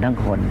คนทั้ง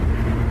คน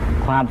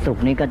ความสุข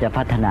นี้ก็จะ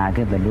พัฒนา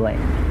ขึ้นไปด้วย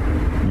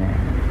นะ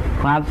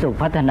ความสุข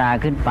พัฒนา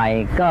ขึ้นไป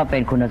ก็เป็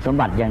นคุณสม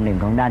บัติอย่างหนึ่ง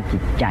ของด้านจิ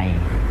ตใจ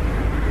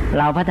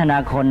เราพัฒนา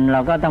คนเร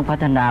าก็ต้องพั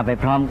ฒนาไป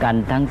พร้อมกัน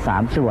ทั้ง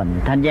3ส่วน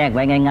ท่านแยกไ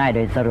ว้ง่ายๆโด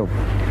ยสรุป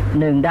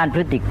1ด้านพ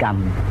ฤติกรรม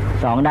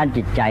2ด้าน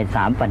จิตใจ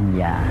3ปัญ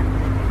ญา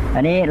อั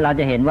นนี้เรา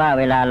จะเห็นว่า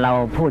เวลาเรา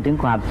พูดถึง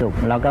ความสุข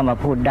เราก็มา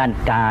พูดด้าน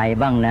กาย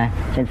บ้างนะ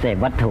เช่นเสพ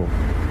วัตถุ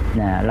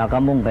นะเราก็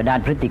มุ่งไปด้าน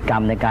พฤติกรร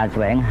มในการแส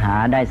วงหา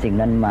ได้สิ่ง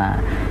นั้นมา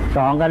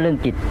2ก็เรื่อง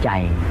จิตใจ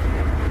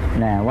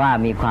นะว่า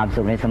มีความ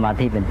สุขในสมา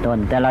ธิเป็นต้น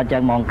แต่เราจะ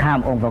มองข้าม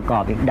องค์ประกอ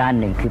บอีกด้าน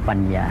หนึ่งคือปัญ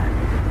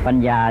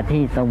ญา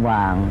ที่ส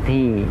ว่าง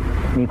ที่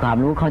มีความ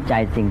รู้เข้าใจ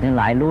สิ่งทั้งห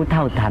ลายรู้เ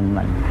ท่าทัน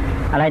มัน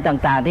อะไร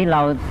ต่างๆที่เร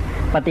า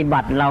ปฏิบั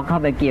ติเราเข้า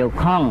ไปเกี่ยว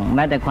ข้องแ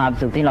ม้แต่ความ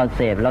สุขที่เราเ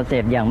ส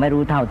พอย่างไม่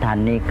รู้เท่าทัน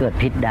นี้เกิด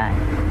พิษได้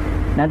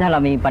นั้นถ้าเรา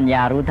มีปัญญ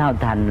ารู้เท่า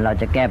ทันเรา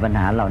จะแก้ปัญ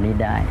หาเหล่านี้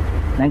ได้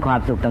นั้นความ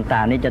สุขต่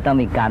างๆนี้จะต้อง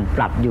มีการป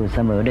รับอยู่เส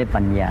มอด้วย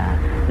ปัญญา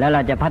แล้วเร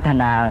าจะพัฒ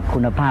นาคุ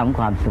ณภาพของ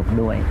ความสุข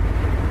ด้วย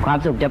ความ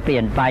สุขจะเปลี่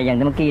ยนไปอย่าง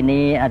เมื่อกี้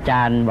นี้อาจ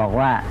ารย์บอก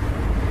ว่า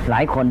หลา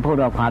ยคนพูด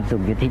ว่าความสุ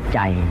ขอยู่ที่ใจ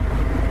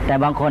แต่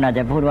บางคนอาจ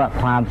จะพูดว่า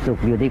ความสุข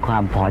อยู่ที่ควา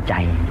มพอใจ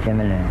ใช่ไหม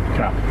เลยค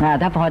รับ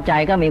ถ้าพอใจ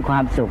ก็มีควา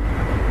มสุข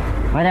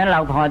เพราะฉะนั้นเร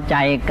าพอใจ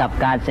กับ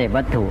การเสพ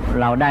วัตถุ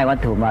เราได้วัต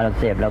ถุมาเรา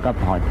เสพเราก็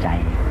พอใจ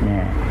เนี่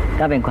ย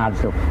ก็เป็นความ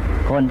สุข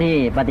คนที่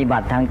ปฏิบั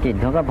ติทางจิต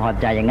เขาก็พอ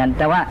ใจอย่างนั้น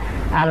แต่ว่า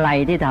อะไร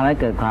ที่ทำให้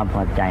เกิดความพ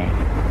อใจ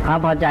ความ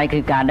พอใจคื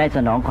อการได้ส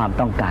นองความ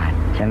ต้องการ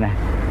ใช่ไหม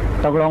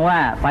ตกลงว่า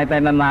ไป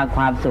มาค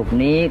วามสุข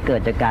นี้เกิ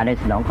ดจากการได้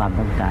สนองความ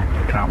ต้องการ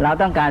เรา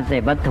ต้องการเส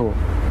พวัตถุ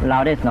เรา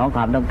ได้สนองค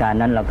วามต้องการ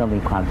นั้นเราก็มี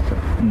ความสุ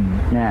ข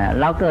นะ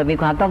เราเกิดมี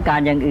ความต้องการ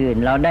อย่างอื่น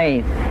เราได้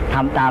ท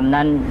ำตาม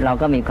นั้นเรา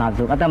ก็มีความ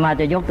สุขอาตมา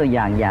จะยกตัวอ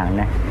ย่าง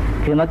นะ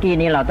คือเมื่อกี้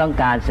นี้เราต้อง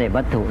การเสพ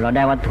วัตถุเราไ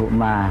ด้วัตถุ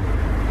มา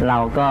เรา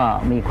ก็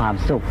มีความ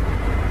สุข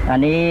อัน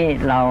นี้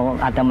เรา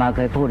อาตมาเค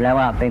ยพูดแล้ว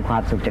ว่าเป็นควา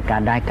มสุขจากกา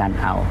รได้การ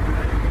เอา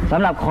ส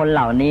ำหรับคนเห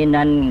ล่านี้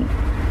นั้น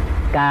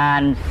กา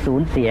รสู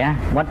ญเสีย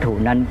วัตถุ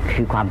นั้น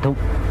คือความทุกข์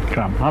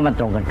เพราะมัน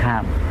ตรงกันข้า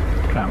ม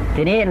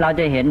ทีนี้เรา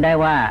จะเห็นได้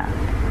ว่า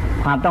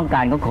ความต้องก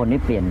ารของคนนี้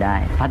เปลี่ยนได้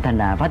พัฒ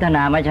น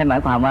าไม่ใช่หมา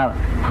ยความว่า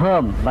เพิ่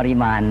มปริ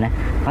มาณนะ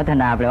พัฒ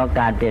นาแปลว่า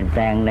การเปลี่ยนแป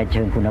ลงในเ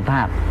ชิงคุณภ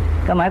าพ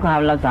ก็หมายความ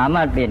เราสาม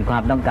ารถเปลี่ยนควา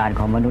มต้องการข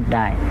องมนุษย์ไ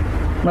ด้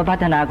เมื่อพั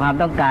ฒนาความ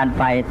ต้องการ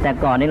ไปแต่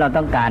ก่อนนี้เรา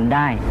ต้องการไ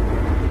ด้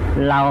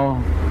เรา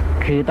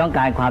คือต้องก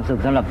ารความสุข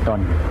สำหรับตน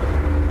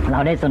เรา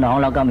ได้สนอง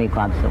เราก็มีค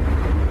วามสุข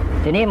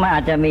ทีนี้มันอ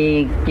าจจะมี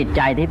จิตใ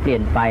จที่เปลี่ย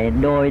นไป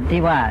โดย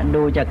ที่ว่า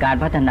ดูจากการ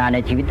พัฒนาใน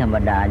ชีวิตธรรม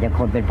ดาอย่าง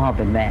คนเป็นพ่อเ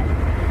ป็นแม่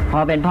พอ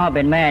เป็นพ่อเ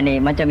ป็นแม่นี่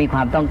มันจะมีคว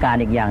ามต้องการ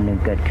อีกอย่างหนึ่ง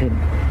เกิดขึ้น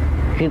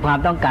คือความ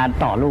ต้องการ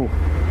ต่อลูก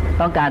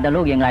ต้องการต่อ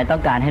ลูกอย่างไรต้อ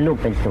งการให้ลูก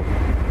เป็นสุข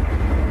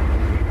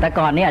แต่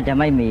ก่อนนี้อาจจะ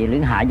ไม่มีหรื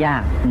อหายา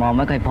กมองไ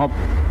ม่ค่อยพบ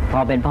พอ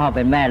เป็นพ่อเ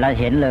ป็นแม่แล้ว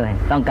เห็นเลย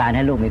ต้องการใ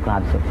ห้ลูกมีควา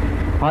มสุข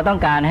พอต้อง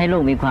การให้ลู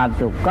กมีความ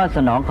สุขก็ส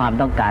นองความ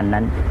ต้องการ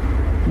นั้น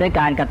ด้วย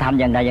การกระทำ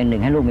อย่างใดอย่างหนึ่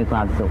งให้ลูกมีคว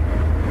ามสุข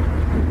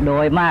โด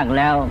ยมากแ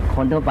ล้วค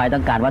นทั่วไปต้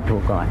องการวัตถุ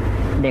ก่อน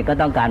เด็กก็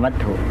ต้องการวัต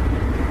ถุ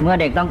เมื่อ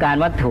เด็กต้องการ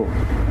วัตถุ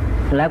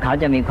แล้วเขา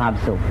จะมีความ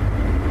สุข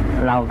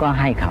เราก็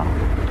ให้เขา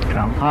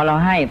พอเรา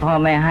ให้พ่อ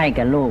แม่ให้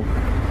กับลูก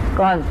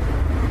ก็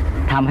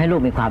ทำให้ลู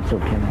กมีความสุ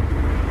ขใช่ไหม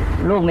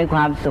ลูกมีคว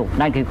ามสุข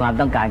นั่นคือความ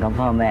ต้องการของ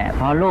พ่อแม่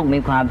พอลูกมี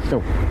ความสุ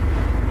ข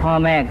พ่อ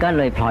แม่ก็เ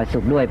ลยพลอยสุ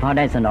ขด้วยเพราะไ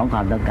ด้สนองคว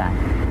ามต้องการ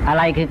อะไ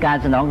รคือการ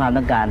สนองความ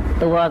ต้องการ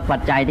ตัวปั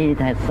จจัยที่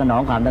สนอ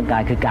งความต้องกา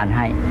รคือการใ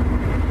ห้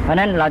เพราะ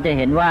นั้นเราจะเ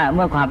ห็นว่าเ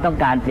มื่อความต้อง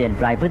การเปลี่ยน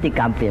ไปพฤติก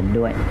รรมเปลี่ยน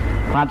ด้วย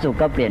ความสุข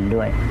ก็เปลี่ยน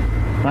ด้วย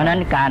เพราะนั้น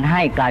การใ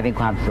ห้กลายเป็น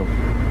ความสุข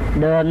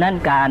เดิมนั้น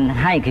การ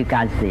ให้คือก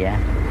ารเสีย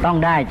ต้อง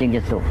ได้จึงจ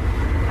ะสุข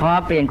พอ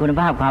เปลี่ยนคุณ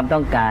ภาพความต้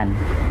องการ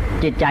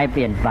จิตใจเป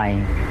ลี่ยนไป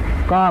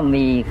ก็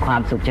มีควา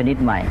มสุขชนิด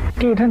ใหม่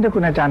ที่ท่านเจ้าคุ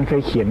ณอาจารย์เค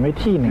ยเขียนไว้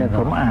ที่หนึ่ง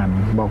ผมอ่าน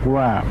บอก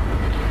ว่า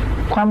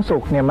ความสุ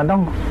ขเนี่ยมันต้อ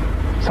ง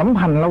สัม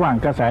พันธ์ระหว่าง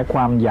กระแสคว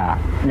ามอยาก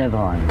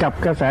กับ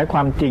กระแสคว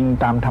ามจริง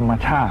ตามธรรม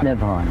ชาติ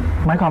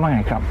หมายความว่าไ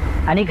งครับ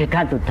อันนี้คือ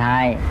ขั้นสุดท้า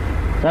ย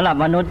สำหรับ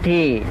มนุษย์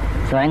ที่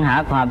แสวงหา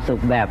ความสุ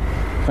ขแบบ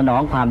สนอ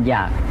งความอย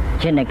าก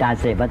เช่นในการ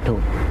เสพวัตถุ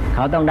เข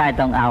าต้องได้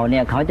ต้องเอาเนี่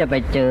ยเขาจะไป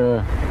เจอ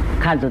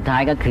ขั้นสุดท้า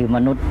ยก็คือม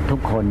นุษย์ทุ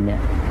กคนเนี่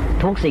ย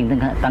ทุกสิ่งเนี่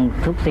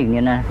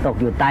ยนะตก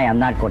อยู่ใต้อ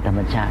ำนาจกฎธรร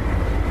มชาติ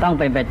ต้อง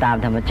เป็นไปตาม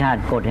ธรรมชาติ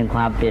กฎแห่งค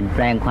วามเปลี่ยนแป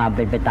ลงความเ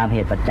ป็นไปตามเห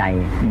ตุปัจจัย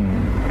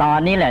ตอน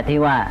นี้แหละที่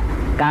ว่า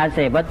การเส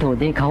พวัตถุ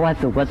ที่เขาว่า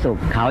สุข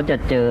เขาจะ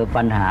เจอ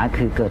ปัญหา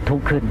คือเกิดทุก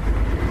ข์ขึ้น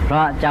เพร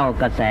าะเจ้า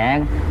กระแส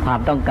ความ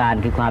ต้องการ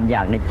คือความอย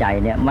ากในใจ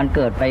เนี่ยมันเ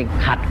กิดไป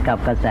ขัดกับ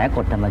กระแสก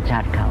ฎธรรมชา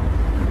ติเขา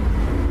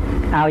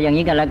เอาอย่าง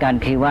นี้กันแล้วกัน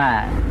คือว่า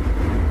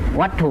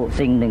วัตถุ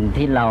สิ่งหนึ่ง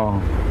ที่เรา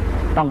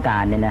ต้องกา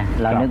รเนี่ยนะ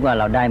เรานึกว่า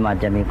เราได้มา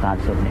จะมีความ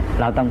สุขเนี่ย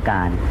เราต้องก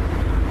าร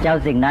เจ้า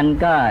สิ่งนั้น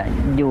ก็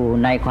อยู่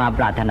ในความ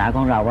ปรารถนาข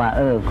องเราว่า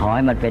ขอใ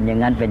ห้มันเป็นอย่าง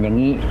นั้นเป็นอย่าง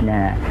นี้นะ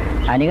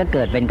อันนี้ก็เ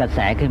กิดเป็นกระแส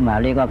ขึ้นมา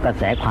เรียกว่ากระ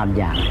แสความ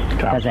อยาก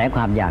กระแสค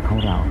วามอยากของ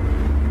เรา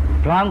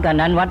พร้อมกัน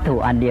นั้นวัตถุ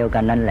อันเดียวกั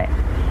นนั่นแหละ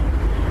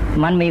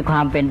มันมีคว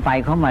ามเป็นไป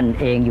ของมัน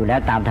เองอยู่แล้ว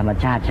ตามธรรม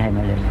ชาติใช่ไหม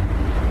เลย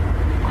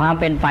ความ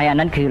เป็นไปอัน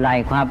นั้นคืออะไร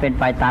ความเป็น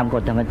ไปตามก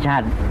ฎธรรมชา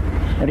ติ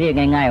เรียก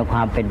ง่ายๆว่าคว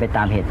ามเป็นไปต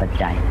ามเหตุปัจ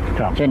จัย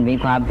เช่นมี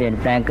ความเปลี่ยน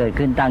แปลงเกิด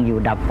ขึ้นตั้งอยู่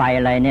ดับไป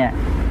อะไรเนี่ย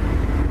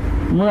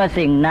เมื่อ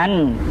สิ่งนั้น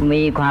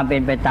มีความเป็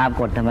นไปตาม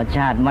กฎธรรมช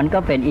าติมันก็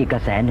เป็นอีกกร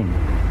ะแสหนึ่ง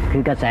คื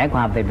อกระแสค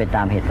วามเป็นไปต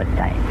ามเหตุปัจ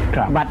จัย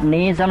บัด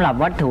นี้สำหรับ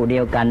วัตถุเดี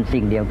ยวกัน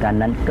สิ่งเดียวกัน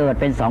นั้นเกิด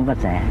เป็น2กระ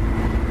แส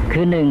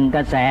คือ1ก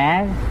ระแส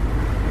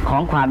ขอ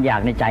งความอยา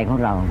กในใจของ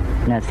เรา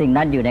สิ่ง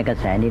นั้นอยู่ในกระ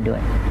แสนี้ด้ว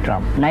ย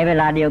ในเว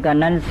ลาเดียวกัน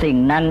นั้นสิ่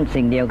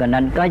งเดียวกัน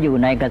นั้นก็อยู่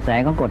ในกระแส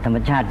ของกฎธรรม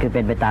ชาติคือเ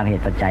ป็นไปตามเห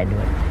ตุปัจจัยด้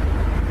วย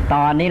ต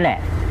อนนี้แหละ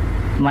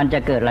มันจะ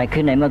เกิดอะไร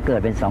ขึ้นในเมื่อเกิด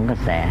เป็น2กระ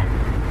แส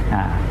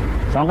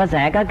2กระแส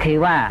ก็คือ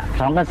ว่า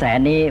2กระแส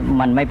นี้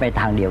มันไม่ไป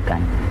ทางเดียวกัน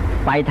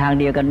ไปทาง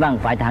เดียวกันบ้าง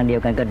ไปทางเดีย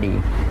วกันก็ดี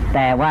แ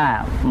ต่ว่า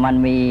มัน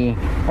มี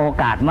โอ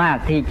กาสมาก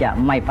ที่จะ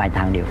ไม่ไปท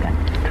างเดียวกัน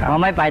พอ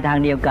ไม่ไปทาง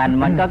เดียวกัน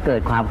มันก็เกิ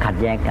ดความขัด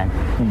แย้งกัน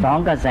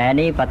2กระแส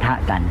นี้ปะทะ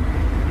กัน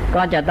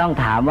ก็จะต้อง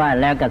ถามว่า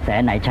แล้วกระแส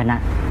ไหนชนะ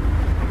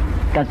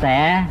กระแส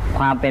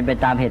ความเป็นไป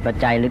ตามเหตุปัจ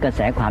จัยหรือกระแ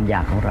สความอย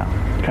ากของเรา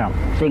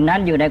สิ่งนั้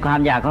นอยู่ในความ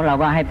อยากของเรา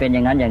ว่าให้เป็นอย่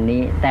างนั้นอย่าง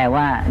นี้แต่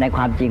ว่าในค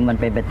วามจริงมัน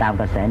เป็นไปตาม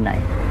กระแสไหน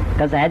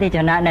กระแสที่ช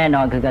นะแน่น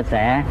อนคือกระแส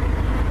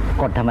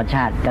กฎธรรมช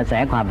าติกระแส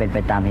ความเป็นไป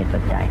ตามเหตุปั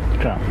จจัย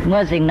เมื่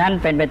อสิ่งนั้น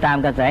เป็นไปตาม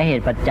กระแสเห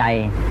ตุปัจจัย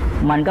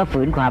มันก็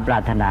ฝืนความปรา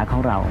รถนาขอ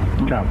งเรา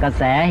กระ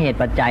แสเหตุ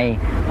ปัจจัย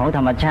ของธ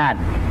รรมชาติ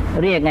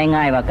เรียก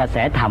ง่ายๆว่ากระแส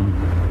ธรรม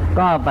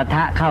ก็ปะท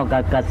ะเข้ากั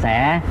บกระแส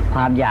ค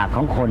วามอยากข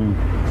องคน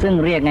ซึ่ง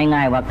เรียก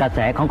ง่ายๆว่ากระแส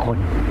ของคน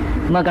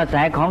เมื่อกระแส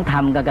ของธรร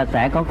มกับกระแส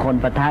ของคน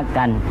ปะทะ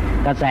กัน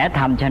กระแสธ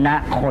รรมชนะ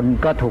คน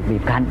ก็ถูกบี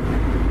บคั้น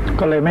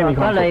ก็เลยไม่มีค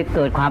วามก็เลยเ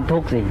กิดความทุ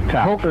กข์สิ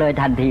ทุกข์เลย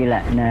ทันทีแหล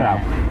ะนะ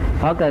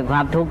เพราะเกิดคว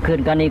ามทุกข์ขึ้น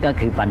ก็นี่ก็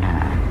คือปัญหา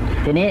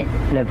ทีนี้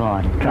เลยพ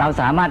รเรา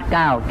สามารถ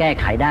แก้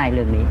ไขได้เ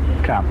รื่องนี้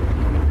ครับ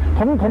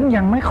ผม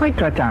ยังไม่ค่อย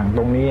กระจ่างต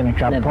รงนี้นะ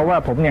ครับเพราะว่า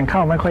ผมยังเข้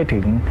าไม่ค่อยถึ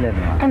ง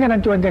ท่านอาจาร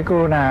ย์จวนจะก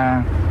รุณา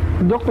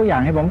ยกตัวอย่า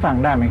งให้ผมฟัง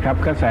ได้ไหมครับ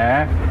กระแส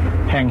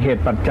แห่งเห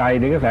ตุปัจจัย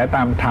หรือกระแสต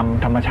าม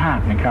ธรรมชา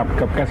ตินะครับ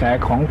กับกระแส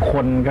ของค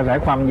นกระแส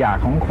ความอยาก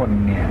ของคน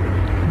เนี่ย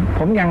ผ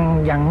ม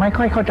ยังไม่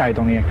ค่อยเข้าใจต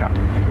รงนี้ครับ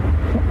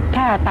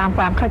ถ้าตามค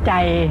วามเข้าใจ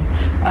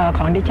ข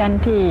องดิฉัน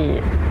ที่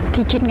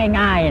คิด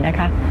ง่ายๆนะ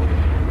คะ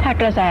ถ้า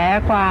กระแส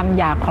ความ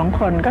อยากของ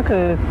คนก็คื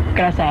อ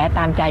กระแสต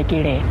ามใจกิ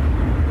เลส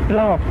โล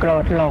ภโกร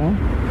ธหลง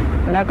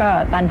แล้วก็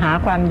ตัณหา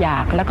ความอยา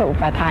กแล้วก็อุ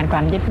ปาทานคว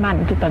ามยึดมั่น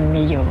ที่ตน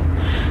มีอยู่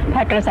ถ้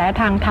ากระแส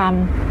ทางธรรม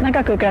นั่น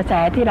ก็คือกระแส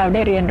ที่เราไ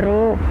ด้เรียน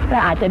รู้และ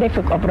อาจจะได้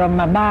ฝึกอบรม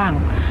มาบ้าง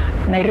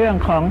ในเรื่อง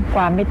ของค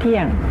วามไม่เที่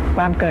ยงค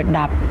วามเกิด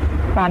ดับ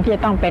ความที่จ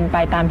ะต้องเป็นไป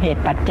ตามเห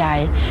ตุปัจจัย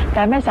แ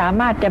ต่ไม่สา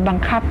มารถจะบัง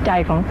คับใจ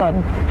ของตน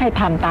ให้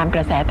ทำตามก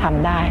ระแสธรรม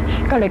ได้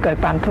ก็เลยเกิด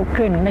ความทุกข์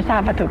ขึ้นไม่ทรา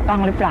บว่าถูกต้อ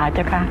งหรือเปล่าเ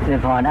จ้าค่ะเดี๋ย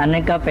วพรอันนั้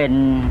นก็เป็น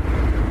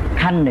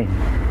ขั้นหนึ่ง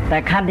แต่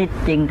ขั้นที่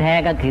จริงแท้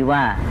ก็คือว่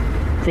า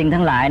สิ่ง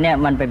ทั้งหลายเนี่ย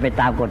มันเป็นไป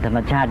ตามกฎธรรม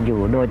ชาติอยู่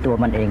โดยตัว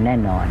มันเองแน่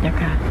นอน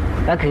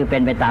ก็คือเป็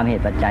นไปตามเห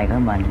ตุปัจจัยขอ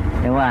งมัน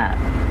ไม่ว่า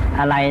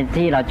อะไร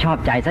ที่เราชอบ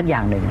ใจสักอย่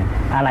างหนึ่ง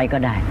อะไรก็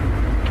ได้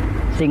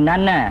สิ่งนั้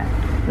นน่ะ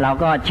เรา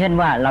ก็เช่น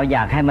ว่าเราอย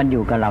ากให้มันอ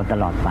ยู่กับเราต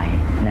ลอดไป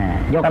นะ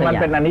ยกตัวอย่างแต่มั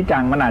นเป็นอนิจจั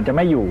งมันอาจจะไ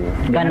ม่อยู่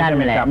ก็นั่น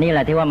แหละนี่แหล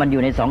ะที่ว่ามันอ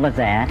ยู่ใน2กระแ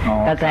ส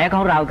กระแสข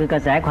องเราคือกร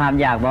ะแสความ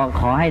อยากบอก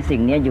ขอให้สิ่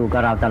งนี้อยู่กั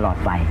บเราตลอด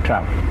ไปครั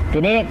บที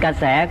นี้กระ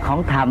แสของ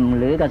ธรรม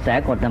หรือกระแส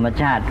กฎธรรม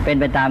ชาติเป็น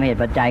ไปตามเหตุ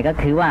ปัจจัยก็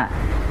คือว่า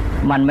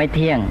มันไม่เ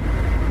ที่ยง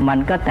มัน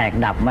ก็แตก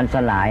ดับมันส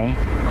ลาย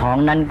ของ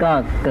นั้นก็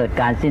เกิด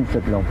การสิ้นสุ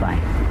ดลงไป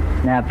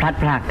นะพลัด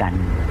พรากกัน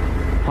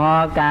พอ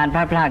การพ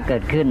ลัดพรากเกิ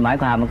ดขึ้นหมาย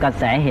ความมันกระ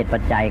แสเหตุปั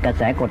จจัยกระแ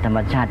สกฎธรรม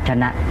ชาติช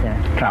นะใช่ไหม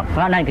ครับเพ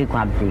ราะนั่นคือคว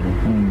ามจริง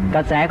ก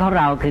ระแสของเ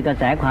ราคือกระ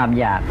แสความ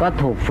อยากก็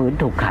ถูกฝืน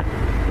ถูกขัด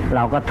เร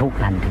าก็ทุกข์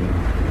ทันที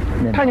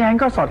ถ้าอย่างนั้น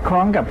ก็สอดคล้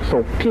องกับสุ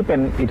ขที่เป็น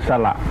อิส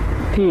ระ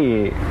ที่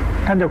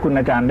ท่านเจ้าคุณ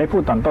อาจารย์ได้พู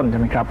ดตอนต้นใช่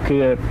ไหมครับคื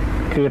อ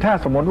คือถ้า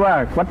สมมติว่า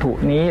วัตถุ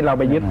นี้เรา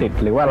ไปยึดติด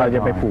หรือว่าเราจะ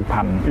ไปผูก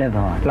พัน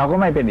เราก็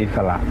ไม่เป็นอิส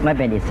ระ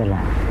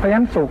เพราะฉะ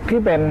นั้นสุข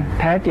ที่เป็น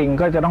แท้จริง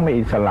ก็จะต้องเป็น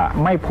อิสระ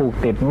ไม่ผูก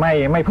ติดไ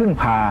ม่พึ่ง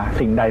พา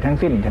สิ่งใดทั้ง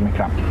สิ้นใช่ไหมค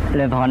รับเ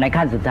ลยพอใน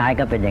ขั้นสุดท้าย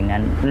ก็เป็นอย่างนั้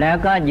นแล้ว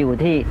ก็อยู่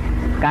ที่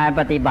การ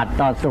ปฏิบัติ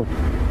ต่อสุข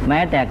แม้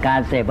แต่การ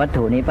เสพวัต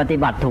ถุนี้ปฏิ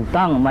บัติถูก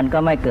ต้องมันก็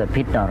ไม่เกิด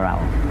พิษต่อเรา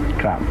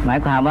ครับหมาย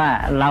ความว่า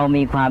เรา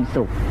มีความ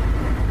สุข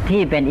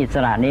ที่เป็นอิส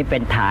ระนี้เป็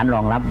นฐานร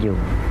องรับอยู่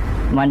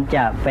มันจ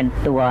ะเป็น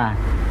ตัว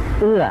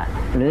เอื้อ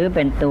หรือเ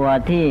ป็นตัว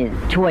ที่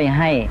ช่วยใ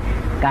ห้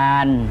กา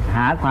รห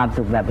าความ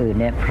สุขแบบอื่น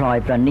เนี่ยพลอย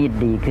ประณีต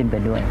ดีขึ้นไป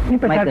ด้วยนี่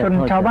ประชาชน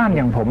ชาวบ้านอ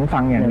ย่างผมฟั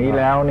งอย่างนี้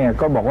แล้วเนี่ย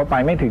ก็บอกว่าไป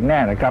ไม่ถึงแน่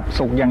นะครับ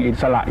สุขอย่างอิ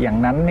สระอย่าง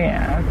นั้นเนี่ย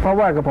เพราะ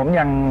ว่ากับผม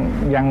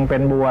ยังเป็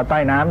นบัวใต้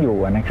น้ำอยู่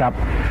นะครับ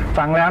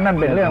ฟังแล้วนั่น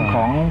เป็นเรื่องข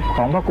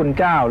องพระคุณ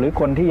เจ้าหรือ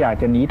คนที่อยาก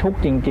จะหนีทุกข์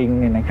จริงๆ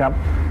เนี่ยนะครับ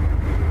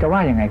จะว่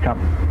าอย่างไงครับ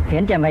เห็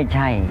นจะไม่ใ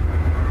ช่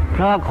เพ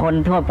ราะคน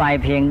ทั่วไป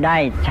เพียงได้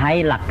ใช้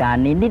หลักการ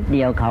นี้นิดเ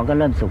ดียวเขาก็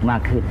เริ่มสุขมา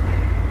กขึ้น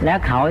และ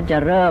เขาจะ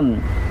เริ่ม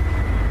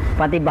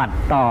ปฏิบัติ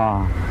ต่อ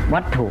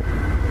วัตถุ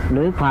ห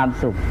รือความ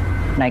สุข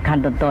ในขั้น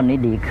ต้นๆนี้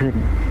ดีขึ้น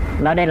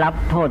แล้วได้รับ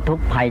โทษทุก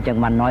ข์ภัยจาก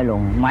มันน้อยล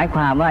งหมายค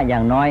วามว่าอย่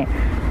างน้อย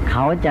เข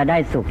าจะได้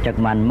สุขจาก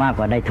มันมากก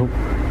ว่าได้ทุกข์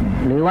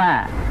หรือว่า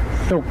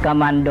สุขกับ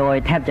มันโดย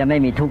แทบจะไม่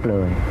มีทุกข์เล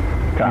ย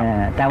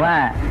แต่ว่า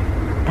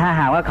ถ้า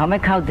หากว่าเขาไม่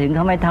เข้าถึงเข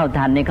าไม่เท่า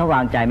ทันนี่เขาว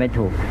างใจไม่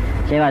ถูก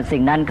ใช่ว่าสิ่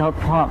งนั้นเ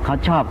ขา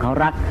ชอบเขา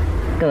รัก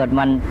เกิด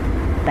มัน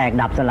แตก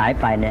ดับสลาย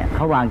ไปเนี่ยเข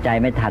าวางใจ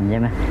ไม่ทันใช่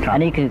ไหมอั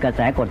นนี้คือกระแส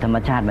กฎธรรม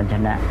ชาติมันช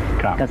นะ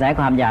กระแส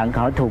ความอยากเ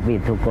ขาถูกบี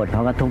บถูกกดเข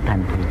าก็ทุกทัน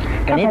ที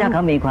อันนี้ถ้าเข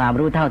ามีความ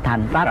รู้เท่าทัน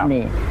ปั๊บ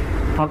นี่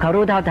พอเขา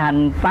รู้เท่าทัน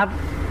ปั๊บ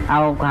เอ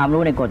าความ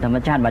รู้ในกฎธรรม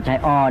ชาติมาใช้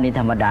นี่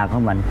ธรรมดาขอ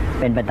งมัน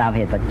เป็นไปตามเห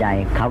ตุปัจจัย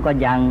เขา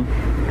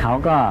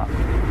ก็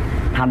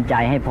ทำใจ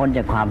ให้พ้นจ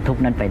ากความทุก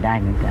ข์นั้นไปได้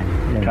เหมือนกัน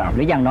ห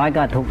รืออย่างน้อย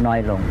ก็ทุกข์น้อย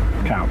ลง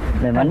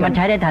เลยมันใ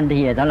ช้ได้ทัน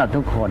ทีสำหรับ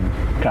ทุกคน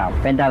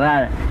เป็นแต่ว่า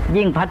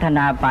ยิ่งพัฒน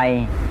าไป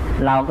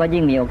เราก็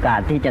ยิ่งมีโอกาส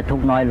ที่จะทุก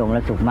ข์น้อยลงแล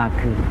ะสุขมาก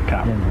ขึ้น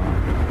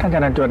ท่านอาจา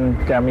รย์จวน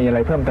จะมีอะไร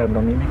เพิ่มเติมต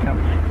รงนี้ไหมครับ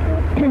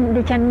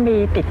ดิฉันมี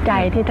ติดใจ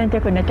ที่ท่านเจ้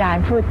าคุณอาจาร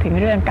ย์พูดถึง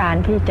เรื่องการ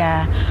ที่จะ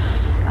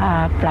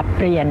ปรับเ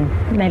ปลี่ยน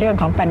ในเรื่อง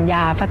ของปัญญ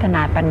าพัฒน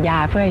าปัญญา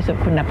เพื่อให้สุข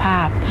คุณภา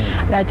พ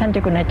และท่านเจ้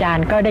าคุณอาจาร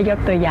ย์ก็ได้ยก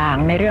ตัวอย่าง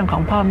ในเรื่องขอ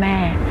งพ่อแม่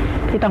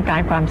ที่ต้องกา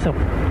รความสุข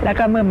แล้ว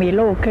ก็เมื่อมี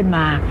ลูกขึ้นม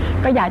า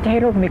ก็อยากจะให้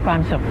ลูกมีควา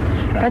มสุข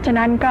เพราะฉะ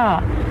นั้นก็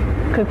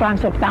คือความ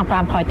สุขตามคว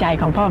ามพอใจ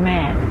ของพ่อแม่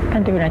ท่า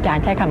นเจ้าคุณอาจาร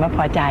ย์ใช้คำว่าพ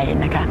อใจ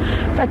นะคะ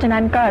เพราะฉะนั้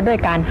นก็ด้วย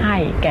การให้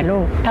แก่ลู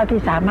กเท่าที่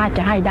สามารถจ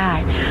ะให้ได้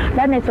แล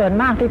ะในส่วน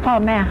มากที่พ่อ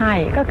แม่ให้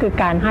ก็คือ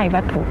การให้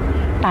วัตถุ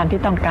ตาม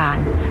ที่ต้องการ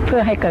เพื่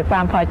อให้เกิดคว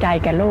ามพอใจ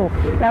แก่ลูก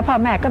แล้วพ่อ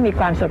แม่ก็มี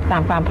ความสุขตา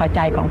มความพอใจ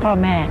ของพ่อ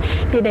แม่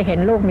ที่ได้เห็น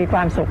ลูกมีคว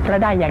ามสุขเพราะ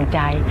ได้อย่างใจ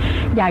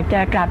อยากจะ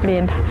กราบเรีย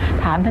น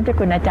ถามท่านเจ้า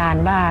คุณอาจาร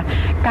ย์ว่า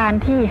การ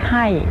ที่ใ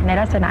ห้ใน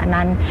ลักษณะ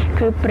นั้น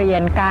คือเปลี่ย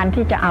นการ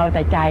ที่จะเอาแ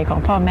ต่ใจของ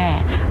พ่อแม่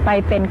ไป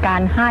เป็นกา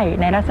รให้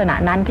ในลักษณะ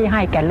นั้นที่ใ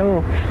ห้แก่ลู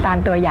กตาม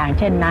ตัวอย่าง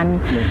เช่นนั้น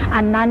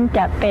อันนั้นจ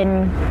ะเป็น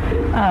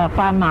ค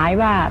วามหมาย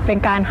ว่าเป็น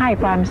การให้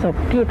ความสุข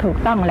ที่ถูก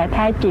ต้องและแ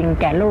ท้จริง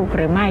แก่ลูกห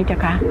รือไม่เจ้า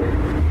คะ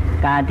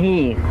การที่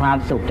ความ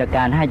สุขจากก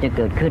ารให้จะเ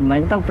กิดขึ้นมัน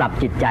ต้องปรับ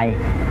จิตใจ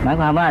หมาย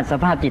ความว่าส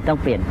ภาพจิตต้อง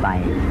เปลี่ยนไป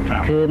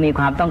คือมี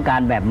ความต้องการ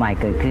แบบใหม่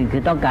เกิดขึ้นคื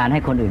อต้องการให้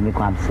คนอื่นมี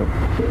ความสุข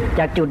จ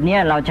ากจุดนี้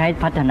เราใช้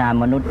พัฒนา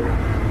มนุษย์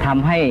ท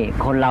ำให้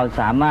คนเรา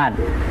สามารถ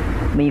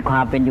มีคว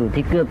ามเป็นอยู่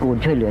ที่เกื้อกูล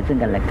ช่วยเหลือซึ่ง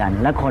กันและกัน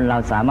และคนเรา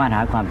สามารถห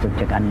าความสุข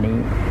จากอันนี้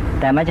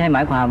แต่ไม่ใช่หม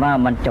ายความว่า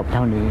มันจบเ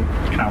ท่านี้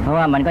เพราะ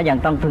ว่ามันก็ยัง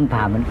ต้องพึ่งพ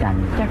าเหมือนกัน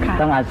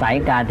ต้องอาศัย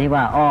การที่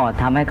ว่า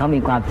ทำให้เขามี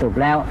ความสุข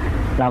แล้ว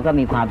เราก็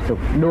มีความสุข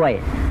ด้วย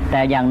แ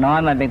ต่อย่างน้อย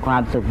มันเป็นควา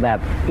มสุขแบบ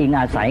อิง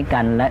อาศัยกั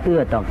นและเอื้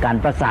อต่อกัน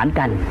ประสาน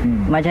กัน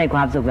ไม่ใช่คว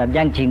ามสุขแบบแ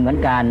ย่งชิงเหมือน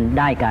การ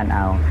ได้การเอ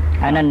า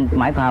อันนั้น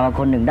หมายความว่า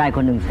คนหนึ่งได้ค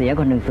นหนึ่งเสีย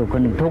คนหนึ่งสุขค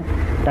นหนึ่งทุกข์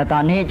แต่ตอ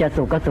นนี้จะ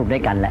สุขก็สุขด้ว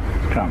ยกันแหละ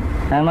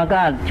แล้วมัน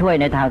ก็ช่วย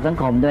ในทางสัง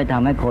คมด้วยท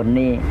ำให้คน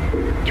นี้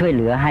ช่วยเห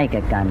ลือให้แ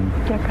ก่กัน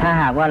ถ้า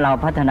หากว่าเรา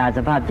พัฒนาส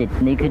ภาพจิต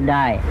นี้ขึ้นไ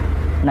ด้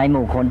ในห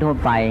มู่คนทั่ว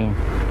ไป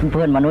เ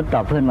พื่อนมนุษย์ต่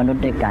อเพื่อนมนุษ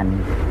ย์ด้วยกัน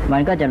มั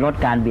นก็จะลด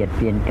การเบียดเ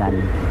บียนกัน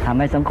ทำใ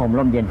ห้สังคม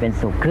ร่มเย็นเป็น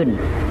สุขขึ้น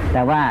แ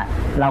ต่ว่า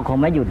เราคง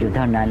ไม่หยุดอยู่เ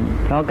ท่านั้น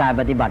เพราะการ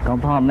ปฏิบัติของ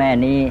พ่อแม่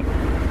นี้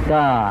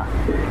ก็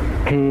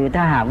คือ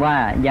ถ้าหากว่า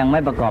ยังไม่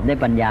ประกอบด้วย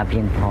ปัญญาเพี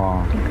ยงพอ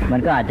มัน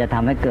ก็อาจจะท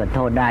ำให้เกิดโท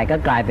ษได้ก็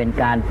กลายเป็น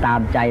การตา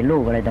มใจลู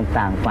กอะไร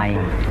ต่างๆไป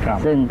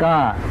ซึ่งก็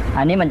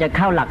อันนี้มันจะเ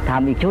ข้าหลักธรร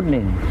มอีกชุดห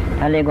นึ่ง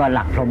ถ้าเรียกว่าห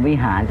ลักพรหมวิ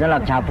หารสำหรั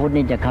บชาวพุทธ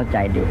นี่จะเข้าใจ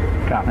ดี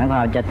หมายความ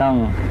จะต้อง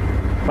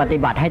ปฏิ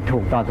บัติให้ถู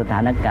กต่อสถา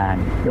นการ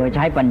ณ์โดยใ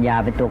ช้ปัญญา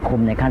เป็นตัวคุ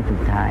มในขั้นสุ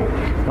ดท้าย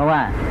เพราะว่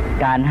า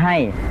การให้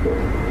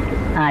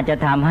อาจจะ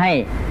ทำให้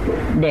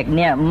เด็กเ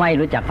นี่ยไม่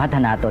รู้จักพัฒ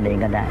นาตนเอง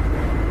ก็ได้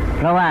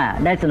เพราะว่า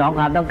ได้สนองค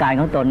วามต้องการ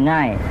ของตนง่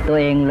ายตัว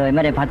เองเลยไ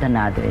ม่ได้พัฒน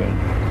าตัวเอง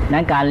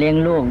นั้นการเลี้ยง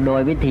ลูกโด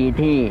ยวิธี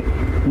ที่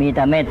มีแ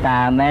ต่เมตตา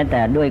แม้แ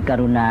ต่ด้วยก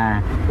รุณา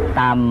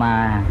ตามมา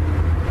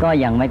ก็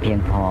ยังไม่เพียง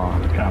พอ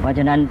เพราะฉ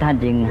ะนั้นท่าน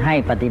จึงให้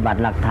ปฏิบัติ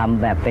หลักธรรม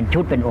แบบเป็นชุ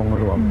ดเป็นองค์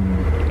รวม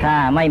ถ้า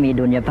ไม่มี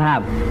ดุลยภาพ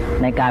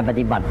ในการป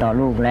ฏิบัติต่อ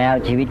ลูกแล้ว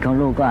ชีวิตของ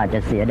ลูกก็อาจจะ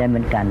เสียได้เหมื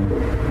อนกัน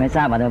ไม่ท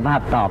ราบอาจารย์ภา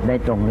พตอบได้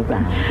ตรงหรือเปล่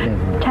า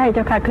ใช่เ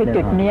จ้าค่ะคือ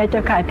จุดนี้เจ้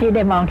าค่ะที่ไ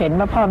ด้มองเห็น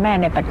ว่าพ่อแม่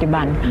ในปัจจุ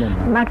บัน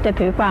มักจะ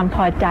ถือความพ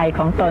อใจข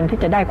องตนที่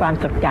จะได้ความ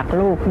สุขจาก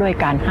ลูกด้วย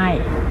การให้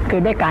คื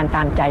อด้วยการต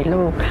ามใจ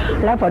ลูก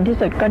แล้วผลที่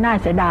สุดก็น่า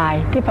เสียดาย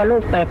ที่พอลู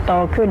กเติบโต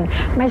ขึ้น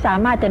ไม่สา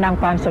มารถจะน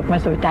ำความสุขมา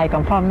สู่ใจขอ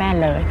งพ่อแม่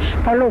เลย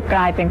เพราะลูกก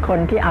ลายเป็นคน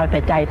ที่เอาแต่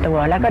ใจตัว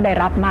แล้วก็ได้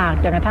รับมาก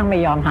จนกระทั่งไม่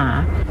ยอมหา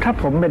ถ้า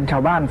ผมเป็นชา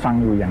วบ้านฟัง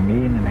อยู่อย่าง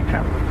นี้นะค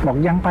รับบอก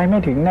ยังไปไม่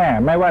ถึงแน่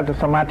ไม่ว่าจะ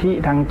สมาธิ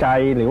ทางใจ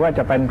หรือว่าจ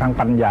ะเป็นทาง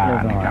ปัญญา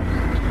นะครับ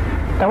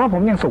แต่ว่าผ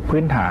มยังสุข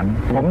พื้นฐาน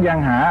ผมยัง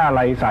หาอะไร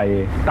ใส่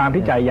ตาม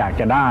ที่ใจอยาก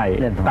จะได้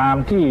ตาม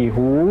ที่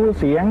หู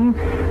เสียง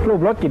รูป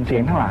รสกลิ่นเสีย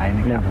งทั้งหลายน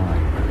ะครับ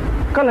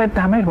ก็เลย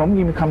ทำให้ผม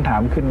มีคำถา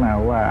มขึ้นมา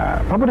ว่า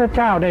พระพุทธเ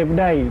จ้า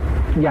ได้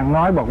อย่าง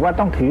น้อยบอกว่า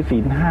ต้องถือศี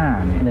ล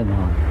 5เนี่ย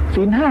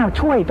ศีล 5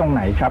ช่วยตรงไห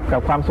นครับกั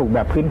บความสุขแบ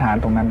บพื้นฐาน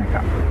ตรงนั้นนะค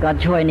รับก็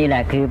ช่วยนี่แหล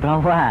ะคือเพราะ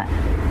ว่า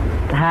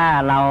ถ้า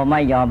เราไ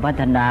ม่ยอมพั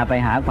ฒนาไป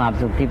หาความ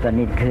สุขที่ประ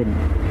ณีตขึ้น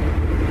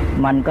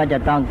มันก็จะ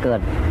ต้องเกิ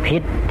ดพิ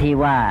ษที่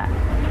ว่า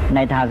ใน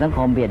ทางสังค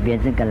มเบียดเบียน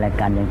ซึ่งกันและ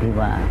กันอย่างที่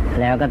ว่า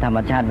แล้วก็ธรรม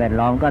ชาติแวด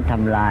ล้อมก็ท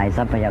ำลายท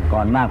รัพยาก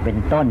รมากเป็น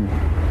ต้น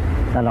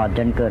ตลอดจ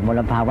นเกิดม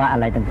ลภาวะอะ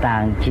ไรต่า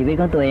งๆชีวิต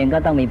ของตัวเองก็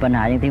ต้องมีปัญห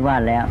าอย่างที่ว่า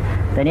แล้ว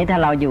แต่นี้ถ้า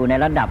เราอยู่ใน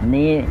ระดับ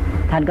นี้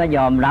ท่านก็ย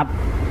อมรับ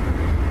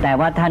แต่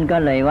ว่าท่านก็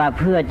เลยว่า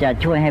เพื่อจะ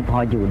ช่วยให้พอ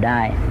อยู่ไ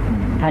ด้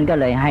ท่านก็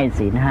เลยให้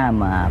ศีล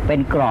 5มาเป็น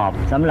กรอบ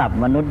สำหรับ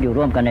มนุษย์อยู่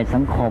ร่วมกันในสั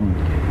งคม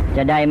จ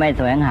ะได้ไม่แ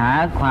สวงหา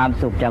ความ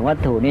สุขจากวัต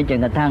ถุนี้จน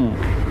กระทั่ง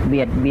เ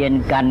บียดเบียน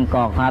กัน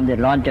ก่อความเดือ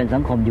ดร้อนจนสั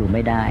งคมอยู่ไ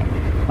ม่ได้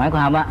หมายค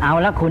วามว่าเอา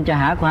ละคุณจะ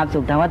หาความสุ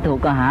ขทางวัตถุ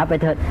ก็หาไป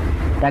เถิด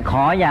แต่ข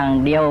ออย่าง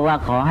เดียวว่า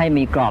ขอให้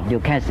มีกรอบอ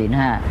ยู่แค่ศีล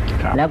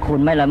 5แล้วคุณ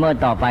ไม่ละเมิด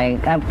ต่อไป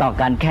ต่อ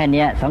กันแค่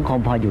นี้สังคม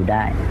พออยู่ไ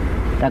ด้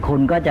แต่คุณ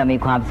ก็จะมี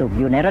ความสุข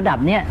อยู่ในระดับ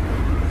เนี้ย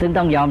ซึ่ง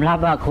ต้องยอมรับ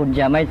ว่าคุณ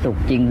จะไม่สุข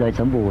จริงโดย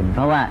สมบูรณ์เพ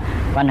ราะว่า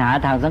ปัญหา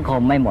ทางสังค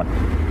มไม่หมด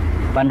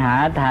ปัญหา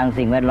ทาง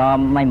สิ่งแวดล้อม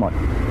ไม่หมด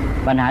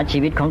ปัญหาชี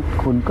วิตของ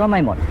คุณก็ไ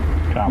ม่หมด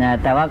นะ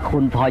แต่ว่าคุ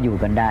ณพออยู่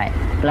กันได้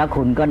แล้ว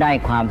คุณก็ได้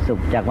ความสุ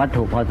ขจากวัต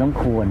ถุพอสม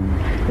ควร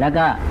แล้ว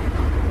ก็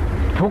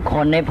ทุกค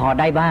นได้พอ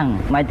ได้บ้าง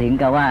ไม่ถึง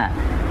กับว่า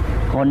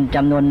คนจ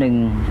ำนวนหนึ่ง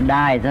ไ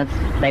ด้ถ้า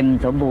เต็ม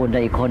สมบูรณ์แต่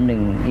อีกคนหนึ่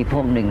งอีกพ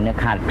วกหนึ่งเนี่ย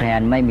ขาดแคล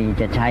นไม่มี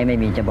จะใช้ไม่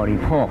มีจะบริ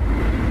โภค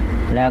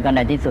แล้วก็ใน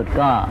ที่สุด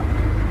ก็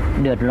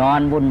เดือดร้อน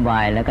วุ่นวา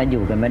ยแล้วก็อ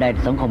ยู่กันไม่ได้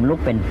สังคมลุก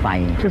เป็นไฟ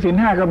คือศีล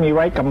 5ก็มีไ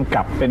ว้กำ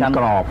กับเป็นก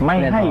รอบไม่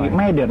ใ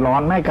ห้เดือดร้อ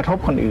นไม่กระทบ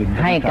คนอื่น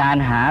ให้การ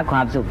หาคว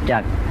ามสุขจา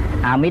ก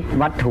อามิตร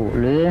วัตถุ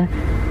หรือ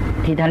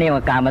ที่ท่านเรียก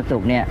ว่าการมาสุ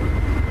ขเนี่ย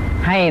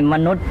ให้ม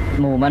นุษย์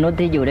หมู่มนุษย์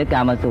ที่อยู่ด้วยก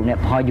ารมาสุขเนี่ย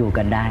พออยู่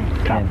กันได้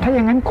ถ้าอ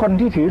ย่างนั้นคน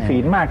ที่ถือศี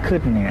ลมากขึ้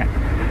นเนี่ย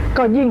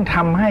ก็ยิ่งท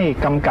ำให้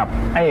กำกับ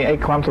ไอ้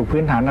ความสุข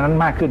พื้นฐานนั้น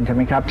มากขึ้นใช่ไห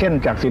มครับเช่น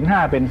จากศีล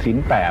 5เป็นศีล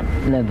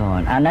 8เลยพอ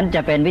อันนั้นจ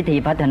ะเป็นวิธี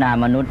พัฒนา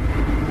มนุษย์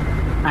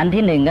อัน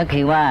ที่หนึ่งก็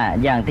คือว่า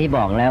อย่างที่บ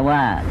อกแล้วว่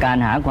าการ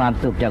หาความ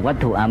สุขจากวัต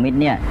ถุอามิตร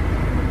เนี่ย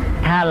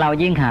ถ้าเรา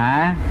ยิ่งหา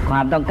คว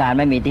ามต้องการ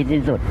ไม่มีที่สิ้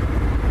นสุด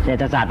เศรษ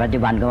ฐศาสตร์ปัจจุ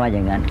บันก็ว่าอ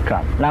ย่างนั้น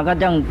เราก็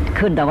ต้อง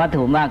ขึ้นแต่วัต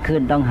ถุมากขึ้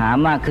นต้องหา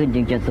มากขึ้น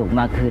จึงจะสุข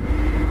มากขึ้น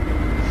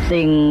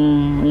สิ่ง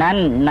นั้น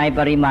ในป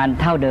ริมาณ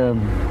เท่าเดิม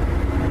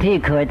ที่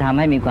เคยทำ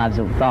ให้มีความ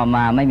สุขต่อม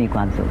าไม่มีคว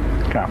ามสุข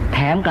แถ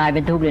มกลายเ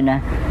ป็นทุกข์เลยนะ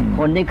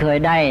คนที่เคย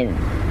ได้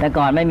แต่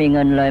ก่อนไม่มีเ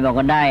งินเลยบอก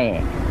ว่าได้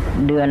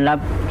เดือนละ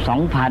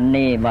 2,000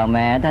 นี่บอกแหม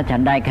ถ้าฉั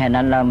นได้แค่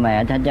นั้นแล้วแหม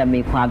ฉันจะมี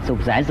ความสุ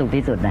ขแสนสุข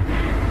ที่สุดนะ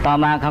ต่อ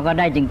มาเขาก็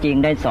ได้จริง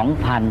ๆได้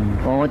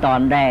 2,000 โอ้ตอ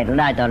นแรกเ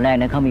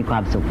นี่ยเขามีควา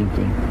มสุขจ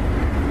ริง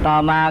ๆต่อ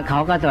มาเขา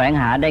ก็แสวง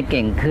หาได้เ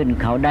ก่งขึ้น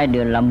เขาได้เดื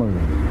อนละหมื่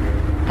น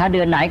ถ้าเดื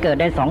อนไหนเกิด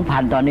ได้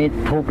 2,000 ตอนนี้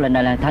ทุกข์เลยน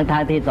ะทั้ง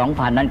ที่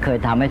 2,000 นั้นเคย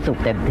ทำให้สุข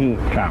เต็มที่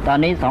ตอน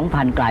นี้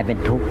 2,000 กลายเป็น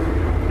ทุกข์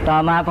ต่อ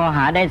มาพอห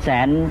าได้แส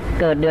น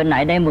เกิดเดือนไหน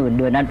ได้หมื่นเ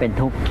ดือนนั้นเป็น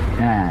ทุกข์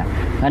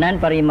เพราะนั้น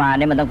ปริมาณ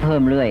นี้มันต้องเพิ่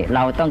มเรื่อยเร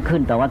าต้องขึ้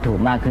นต่อวัตถุ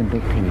มากขึ้นทุ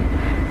กที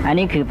อัน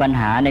นี้คือปัญ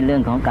หาในเรื่อ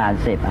งของการ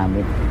เสพอา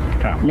มิตร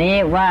นี้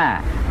ว่า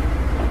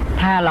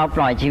ถ้าเราป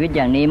ล่อยชีวิตอ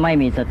ย่างนี้ไม่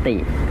มีสติ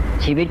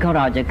ชีวิตของเ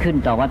ราจะขึ้น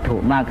ต่อวัตถุ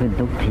มากขึ้น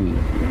ทุกที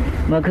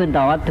เมื่อขึ้น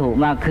ต่อวัตถุ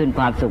มากขึ้นค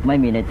วามสุขไม่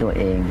มีในตัว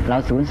เองเรา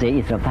สูญเสีย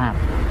อิสรภาพ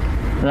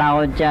เรา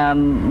จะ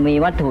มี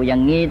วัตถุอย่า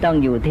งนี้ต้อง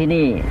อยู่ที่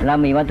นี่แล้ว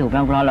มีวัตถุเพ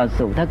ราะเรา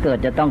สุขถ้าเกิด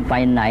จะต้องไป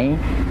ไหน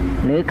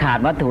หรือขาด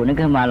วัตถุนั้น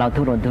ขึ้นมาเรา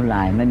ทุรนทุร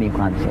ายไม่มีค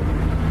วามสุข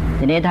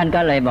ทีนี้ท่าน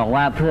ก็เลยบอก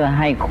ว่าเพื่อ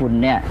ให้คุณ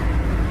เนี่ย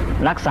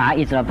รักษา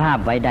อิสรภาพ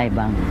ไว้ได้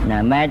บ้างน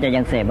ะแม้จะ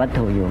ยังเสพวัต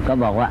ถุอยู่ก็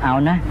บอกว่าเอา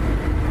นะ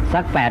สั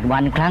ก8 วั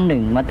นครั้งหนึ่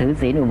งมาถือ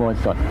ศีลอุโบ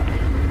สถ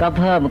ก็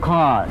เพิ่มข้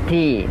อ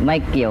ที่ไม่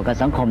เกี่ยวกับ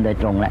สังคมโดย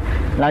ตรงแหละ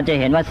เราจะ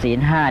เห็นว่าศีล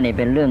 5นี่เ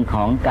ป็นเรื่องข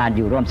องการอ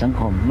ยู่ร่วมสัง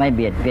คมไม่เ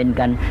บียดเบียน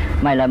กัน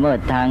ไม่ละเมิด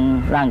ทาง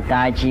ร่างก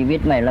ายชีวิต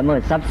ไม่ละเมิ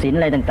ดทรัพย์สินอ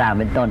ะไรต่างๆ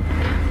เป็นต้น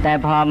แต่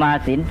พอมา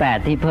ศีล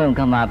 8ที่เพิ่มเ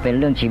ข้ามาเป็น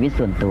เรื่องชีวิต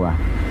ส่วนตัว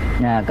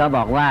นะก็บ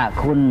อกว่า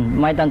คุณ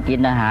ไม่ต้องกิน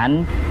อาหาร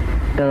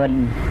เกิน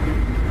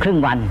ครึ่ง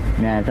วัน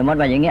นะสมมติ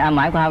ว่าอย่างนี้ห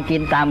มายความกิ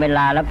นตามเวล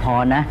าแล้วพอ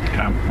นะ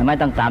ไม่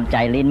ต้องตามใจ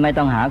ลิ้นไม่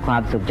ต้องหาควา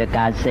มสุขจากก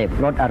ารเสพ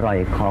รสอร่อย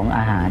ของอ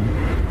าหาร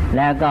แ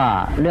ล้วก็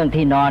เรื่อง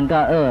ที่นอนก็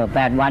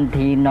8 วัน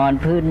ทีนอน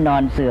พื้นนอ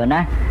นเสื่อน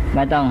ะไ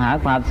ม่ต้องหา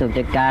ความสุขจ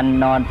ากการ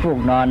นอนฟูก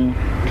นอน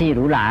ที่ห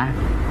รูหรา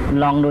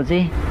ลองดูสิ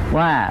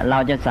ว่าเรา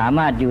จะสาม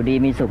ารถอยู่ดี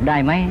มีสุขได้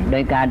ไหมโด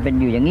ยการเป็น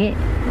อยู่อย่างนี้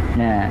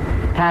นะ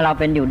ถ้า ถ้าเรา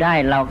เป็นอยู่ได้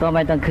เราก็ไ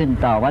ม่ต้องขึ้น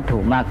ต่อวัตถุ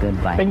มากเกิน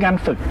ไปเป็นการ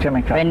ฝึกใช่ไหม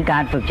ครับเป็นกา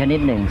รฝึกชนิด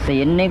หนึ่งศี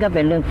ลนี่ก็เ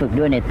ป็นเรื่องฝึก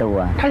ด้วยในตัว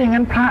ถ้าอย่าง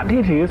นั้นพระ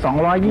ที่ถือ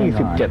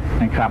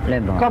227นะครับ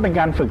ก็เป็น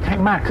การฝึกให้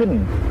มากขึ้น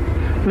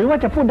หรือว่า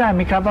จะพูดได้ไห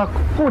มครับว่า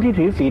ผู้ที่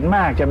ถือศีลม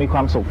ากจะมีคว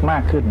ามสุขมา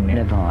กขึ้นเนี่ย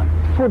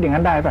พูดอย่าง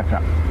นั้นได้ป่ะครั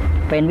บ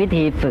เป็นวิ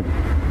ธีฝึก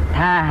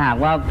ถ้าหาก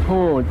ว่า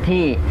ผู้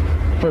ที่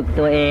ฝึก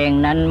ตัวเอง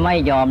นั้นไม่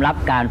ยอมรับ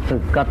การฝึ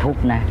กก็ทุก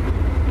ข์นะ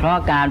เพราะ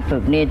การฝึ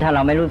กนี่ถ้าเร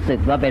าไม่รู้สึก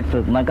ว่าเป็นฝึ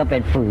กมันก็เป็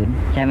นฝืน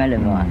ใช่ไหมเล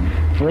ยว่า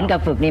ฝืนกับ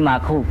ฝึกนี่มา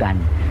คู่กัน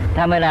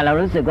ถ้าเวลาเรา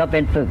รู้สึกว่าเป็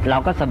นฝึกเรา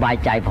ก็สบาย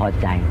ใจพอ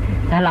ใจ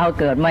ถ้าเรา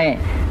เกิด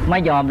ไม่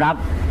ยอมรับ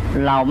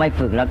เราไม่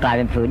ฝึกแล้วกลายเ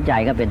ป็นฝืนใจ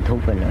ก็เป็นทุก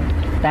ข์ไปเลย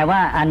แต่ว่า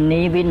อัน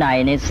นี้วินัย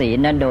ในศีล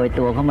นั้นโดย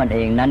ตัวของมันเอ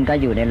งนั้นก็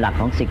อยู่ในหลัก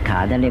ของสิกขา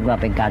ที่เรียกว่า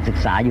เป็นการศึก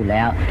ษาอยู่แ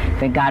ล้ว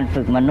เป็นการ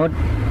ฝึกมนุษย์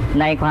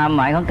ในความห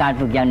มายของการ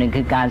ฝึกอย่างหนึ่ง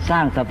คือการสร้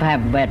างสภาพ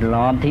แวด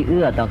ล้อมที่เ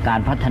อื้อต่อการ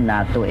พัฒนา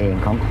ตัวเอง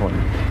ของคน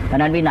เพรา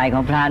ะนั้นวินัยข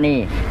องพระนี่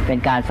เป็น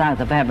การสร้าง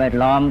สภาพแวด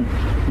ล้อม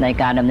ใน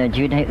การดำเนิน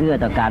ชีวิตให้เอื้อ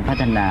ต่อการพั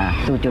ฒนา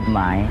สู่จุดหม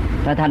าย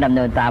ถ้าท่านดำเ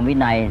นินตามวิ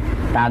นัย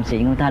ตามศี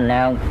ลของท่านแล้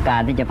วกา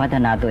รที่จะพัฒ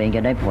นาตัวเองจ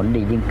ะได้ผล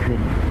ดียิ่งขึ้น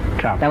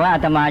แต่ว่าอา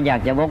ตมาอยา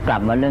กจะวกกลั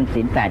บมาเรื่อง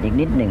ศีล 8อีก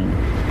นิดหนึ่ง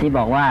ที่บ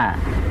อกว่า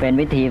เป็น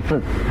วิธีฝึ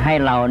กให้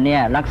เราเนี่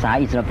ยรักษา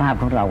อิสรภาพ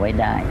ของเราไว้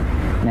ได้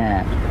นะ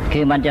คื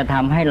อมันจะท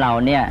ำให้เรา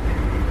เนี่ย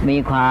มี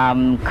ความ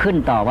ขึ้น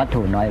ต่อวัต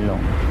ถุน้อยลง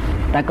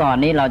แต่ก่อน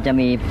นี้เราจะ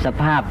มีส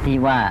ภาพที่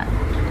ว่า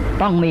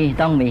ต้องมี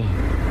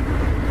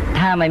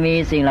ถ้าไม่มี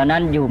สิ่งเหล่านั้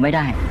นอยู่ไม่ไ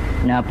ด้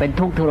นะเป็น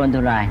ทุกข์ทุรน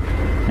ทุราย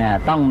นะ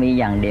ต้องมี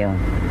อย่างเดียว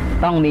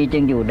ต้องมีจึ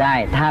งอยู่ได้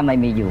ถ้าไม่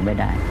มีอยู่ไม่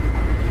ได้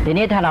ที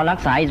นี้ถ้าเรารัก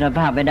ษาอิสร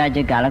ภาพไม่ได้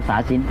จึงการรักษา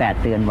ศีล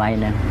 8เตือนไว้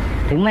นะ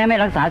ถึงแม้ไม่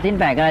รักษาศีล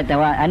 8ก็ได้แต่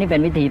ว่าอันนี้เป็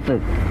นวิธีฝึ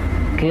ก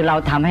คือเรา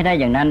ทำให้ได้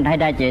อย่างนั้นให้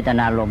ได้เจตน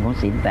ารมณ์ของ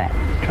ศีล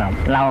 8ครับ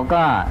เรา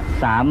ก็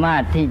สามาร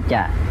ถที่จ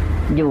ะ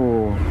อยู่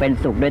เป็น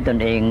สุขด้วยตน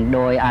เองโด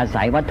ยอา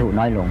ศัยวัตถุ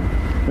น้อยลง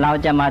เรา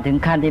จะมาถึง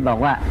ขั้นที่บอก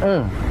ว่า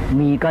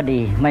มีก็ดี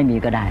ไม่มี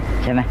ก็ได้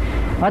ใช่ไหม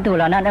วัตถุเ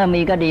หล่านั้น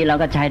มีก็ดีเรา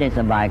ก็ใช้ได้ส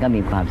บายก็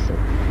มีความสุข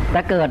แ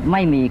ต่เกิดไ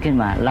ม่มีขึ้น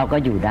มาเราก็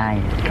อยู่ได้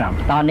ครับ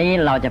ตอนนี้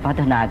เราจะพั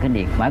ฒนาขึ้น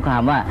อีกหมายควา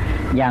มว่า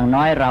อย่าง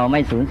น้อยเราไ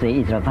ม่สูญเสีย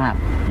อิสรภาพ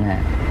น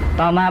ะ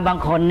ต่อมาบาง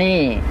คนนี่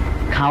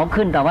เขา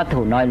ขึ้นต่อวัต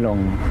ถุน้อยลง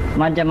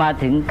มันจะมา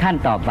ถึงขั้น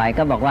ต่อไป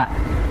ก็บอกว่า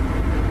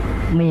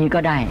มีก็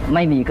ได้ไ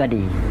ม่มีก็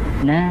ดี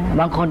นะ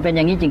บางคนเป็นอ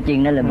ย่างนี้จริง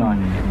ๆนั่นเลยบอล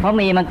เพราะ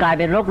มีมันกลาย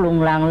เป็นรกรุง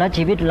รังแล้ว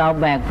ชีวิตเรา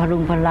แบกพลุ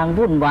งพลัง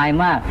วุ่นวาย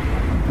มาก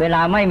เวล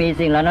าไม่มี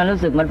สิ่งเหล่านั้น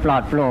รู้สึกมันปลอ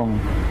ดโปร่ง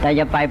แต่อ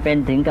ย่าไปเป็น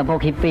ถึงกับพวก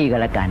ฮิปปี้ก็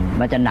แล้วกัน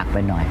มันจะหนักไป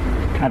หน่อย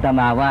อาต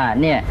มาว่า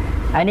เนี่ย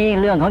อันนี้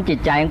เรื่องของจิต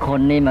ใจของค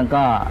นนี่มัน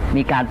ก็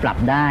มีการปรับ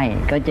ได้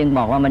ก็จึงบ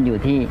อกว่ามันอยู่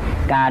ที่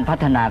การพั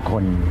ฒนาค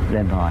นเ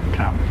รื่อยๆ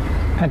ครับ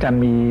อาจาร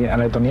ย์มีอะ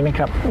ไรตรงนี้ไหมค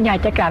รับอยาก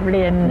จะกลับเ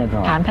รียน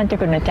ถามท่านเจ้า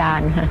คุณอาจาร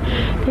ย์ค่ะ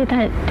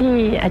ที่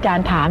อาจาร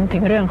ย์ถามถึ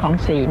งเรื่องของ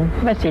ศีล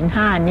ว่าศีล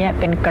 5เนี่ย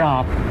เป็นกรอ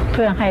บเ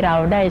พื่อให้เรา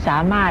ได้สา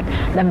มารถ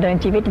ดำเนิน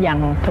ชีวิตอย่าง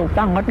ถูก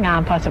ต้องงดงาม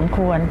พอสมค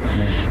วร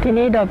ที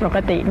นี้โดยปก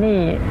ตินี่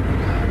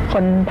ค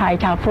นไทย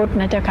ชาวพุทธ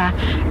นะเจ้าค่ะ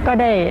ก็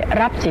ได้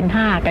รับศีล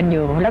 5กันอ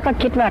ยู่แล้วก็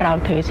คิดว่าเรา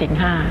ถือศีล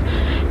 5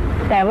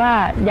แต่ว่า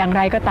อย่างไ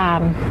รก็ตาม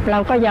เรา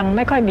ก็ยังไ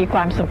ม่ค่อยมีคว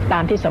ามสุขตา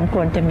มที่สมค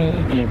วรจะมี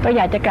ก็อ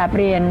ยากจะกราบ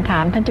เรียนถา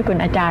มท่านเจ้าคุณ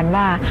อาจารย์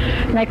ว่า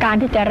ในการ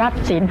ที่จะรับ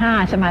ศีล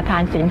 5สมาทา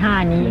นศีล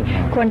 5นี้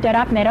ควรจะ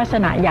รับในลักษ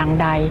ณะอย่าง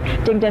ใด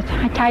จึงจะ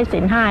ใช้ศี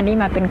ล 5นี้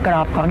มาเป็นกร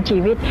อบของชี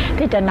วิต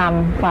ที่จะน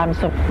ำความ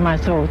สุขมา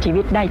สู่ชี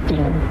วิตได้จริ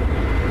ง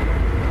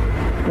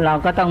เรา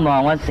ก็ต้องมอ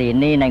งว่าศีล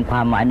นี้ในคว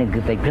ามหมายหนึ่งคื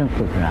อเป็นเครื่อง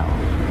ฝึกเรา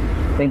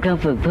เป็นเครื่อง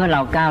ฝึกเพื่อเร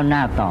าก้าวหน้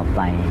าต่อไ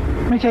ป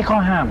ไม่ใช่ข้อ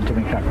ห้ามใช่ไห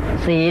มครับ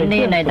ศีล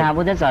นี่ในทาง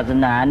พุทธศาส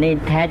นานี่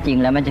แท้จริง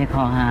แล้วไม่ใช่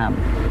ข้อห้าม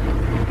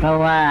เพราะ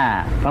ว่า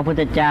พระพุท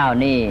ธเจ้า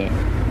นี่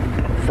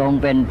ทรง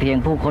เป็นเพียง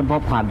ผู้ค้นพ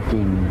บความจ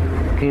ริง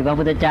คือพระ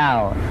พุทธเจ้า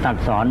ตรัส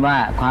สอนว่า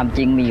ความจ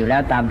ริงมีอยู่แล้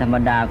วตามธรรม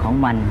ดาของ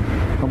มัน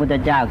พระพุทธ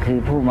เจ้าคือ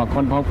ผู้มา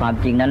ค้นพบความ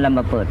จริงนั้นแล้ว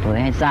มาเปิดเผย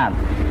ให้ทราบ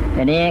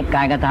ทีนี้ก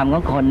ารกระทำข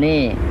องคน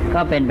นี่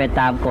ก็เป็นไป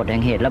ตามกฎแห่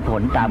งเหตุและผ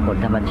ลตามกฎ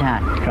ธรรมชา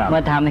ติเมื่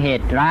อทำเห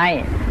ตุร้าย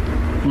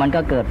มัน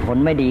ก็เกิดผล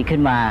ไม่ดีขึ้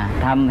นมา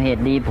ทำเห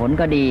ตุดีผล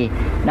ก็ดี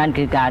นั่น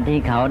คือการที่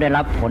เขาได้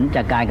รับผลจ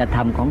ากการกระท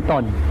ำของต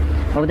น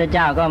พระพุทธเ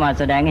จ้าก็มา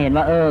แสดงให้เห็น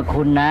ว่า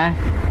คุณนะ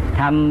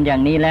ทำอย่า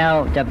งนี้แล้ว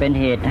จะเป็น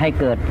เหตุให้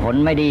เกิดผล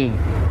ไม่ดี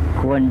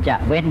ควรจะ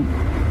เว้น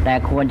แต่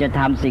ควรจะ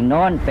ทำสิ่งโ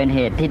น้นเป็นเห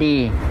ตุที่ดี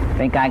เ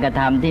ป็นการกระ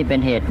ทำที่เป็น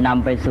เหตุน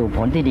ำไปสู่ผ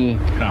ลที่ดี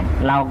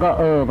เราก็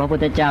พระพุท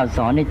ธเจ้าส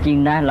อนนี่จริง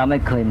นะเราไม่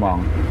เคยมอง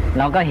เ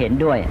ราก็เห็น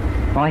ด้วย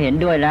พอเห็น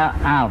ด้วยแล้ว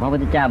พระพุท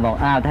ธเจ้าบอก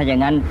ถ้าอย่า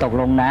งนั้นตก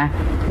ลงนะ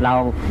เรา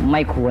ไ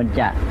ม่ควร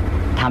จะ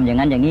ทำอย่าง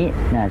นั้นอย่างนี้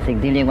นะสิ่ง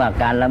ที่เรียกว่า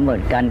การละเมิด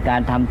กา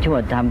รทำชั่ว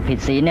ทำผิด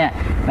ศีลเนี่ย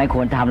ไม่ค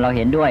วรทำเราเ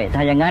ห็นด้วยถ้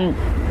าอย่างนั้น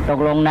ตก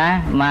ลงนะ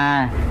มา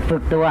ฝึ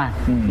กตัว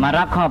มา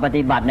รับข้อป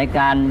ฏิบัติใน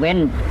การเว้น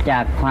จา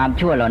กความ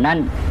ชั่วเหล่านั้น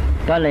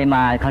ก็เลยม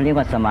าเขาเรียก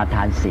ว่าสมาท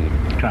านศีล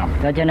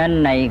เพราะฉะนั้น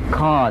ใน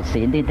ข้อ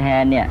ศีลที่แท้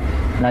เนี่ย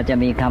เราจะ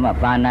มีคำว่า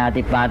ปานา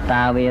ติปาต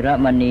าเวร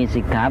มณี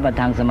สิกขาปะ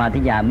ทังสมา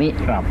ธิยามิ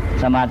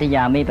สมาธิย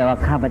ามิแปลว่า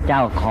ข้าพเจ้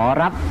าขอ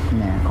รับ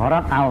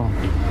เอา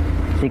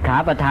สิกขา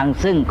ปะทัง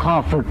ซึ่งข้อ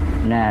ฝึก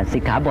สิ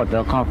กขาบทแปล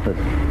ว่าข้อฝึก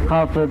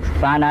ข้อฝึก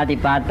ปาณาติ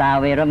ปาตา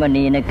เวรม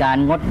ณีในการ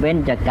งดเว้น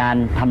จากการ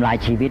ทำลาย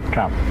ชีวิตค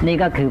รับนี่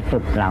ก็คือฝึ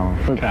ก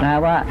นะ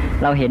ว่า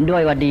เราเห็นด้ว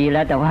ยว่าดีแ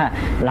ล้วแต่ว่า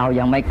เรา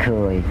ยังไม่เค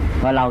ย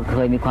เพราะเราเค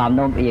ยมีความโ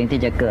น้มเอียง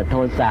ที่จะเกิดโท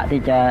สะ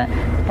ที่จะ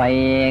ไป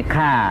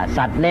ฆ่า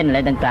สัตว์เล่นอะไร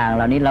ต่างๆเห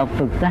ล่านี้เรา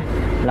ฝึกนะ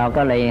เรา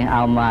ก็เลยเอ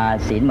ามา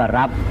ศีลมา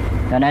รับ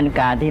ดังนั้น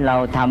การที่เรา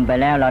ทำไป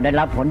แล้วเราได้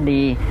รับผล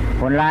ดี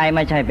ผลร้ายไ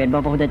ม่ใช่เป็นพร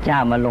ะพุทธเจ้า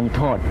มาลงโ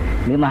ทษ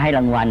หรือมาให้ร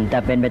างวัลแต่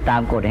เป็นไปตา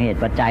มกฎเหตุ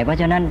ปัจจัยเพราะ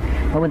ฉะนั้น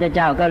พระพุทธเ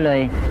จ้าก็เลย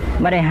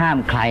ไม่ได้ห้าม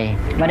ใคร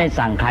ไม่ได้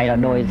สั่งใครเรา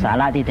โดยสา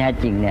ระที่แท้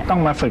จริงเนี่ยต้อ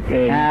งมาฝึกเอ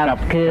ง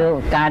คือ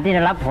การที่ไ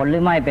ด้รับผลหรื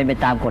อไม่เป็นไป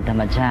ตามกฎธร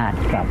รมชาติ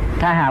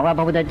ถ้าหากว่าพ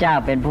ระพุทธเจ้า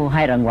เป็นผู้ใ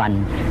ห้รางวัล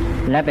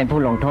และเป็นผู้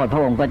ลงโทษพร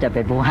ะองค์ก็จะเ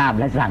ป็นผู้ห้าม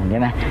และสั่งใช่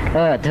ไหม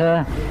เธอ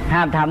ห้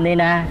ามทำนี้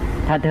นะ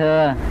ถ้าเธอ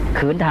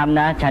ขืนทำ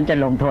นะฉันจะ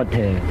ลงโทษเธ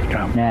อ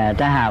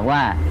ถ้าหากว่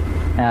า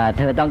เ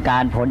ธอต้องกา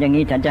รผลอย่าง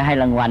นี้ฉันจะให้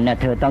รางวัลเนี่ย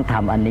เธอต้องท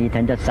ำอันนี้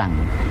ฉันจะสั่ง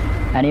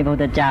อันนี้พระพุ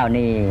ทธเจ้า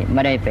นี่ไ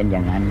ม่ได้เป็นอย่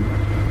างนั้น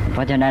เพ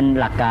ราะฉะนั้น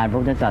หลักการพุ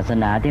ทธศาส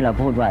นาที่เรา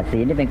พูดว่าศี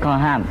ลนี่เป็นข้อ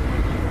ห้าม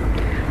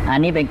อัน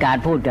นี้เป็นการ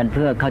พูดกันเ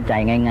พื่อเข้าใจ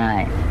ง่า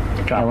ย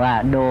ๆแต่ว่า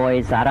โดย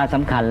สาระส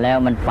ำคัญแล้ว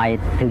มันไป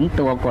ถึง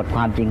ตัวกฎค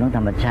วามจริงของธ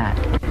รรมชาติ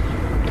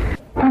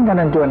ท่านก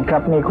นันจวนครั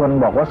บมีคน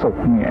บอกว่าสุข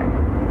เนี่ย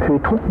คือ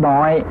ทุกข์น้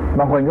อยบ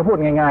างคนก็พูด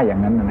ง่ายๆอย่า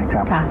งนั้นนะค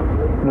รับ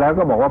แล้ว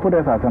ก็บอกว่าพุทธ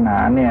ศาสนา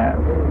เนี่ย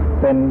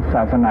เป็นศ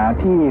าสนา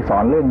ที่สอ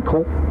นเรื่อง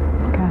ทุกข์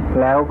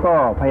แล้วก็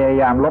พยา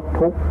ยามลด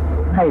ทุกข์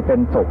ให้เป็น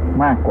สุข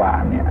มากกว่า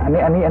เนี่ยอัน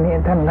นี้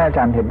ท่านอาจ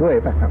ารย์เห็นด้วย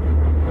ป่ะครับ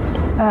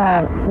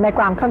ในค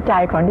วามเข้าใจ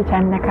ของดิฉั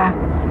นนะคะ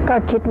ก็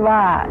คิดว่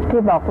า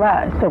ที่บอกว่า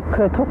สุข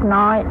คือทุกข์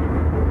น้อย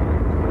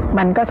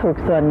มันก็ถูก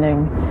ส่วนหนึ่ง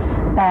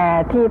แต่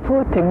ที่พู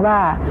ดถึงว่า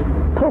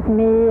ทุกข์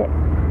นี้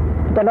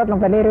จะลดลง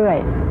ไปเรื่อย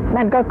ๆ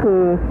นั่นก็คือ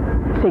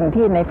สิ่ง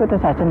ที่ในพุทธ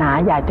ศาสนา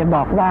อยากจะบ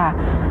อกว่า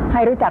ใ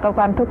ห้รู้จักกับ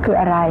ความทุกข์คือ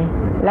อะไร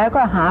แล้ว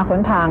ก็หาห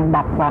นทาง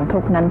ดับความทุ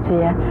กข์นั้นเสี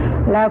ย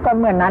แล้วก็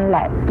เมื่อนั้นแหล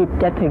ะจิต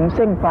จะถึง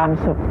ซึ่งความ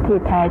สุขที่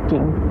แท้จริ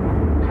ง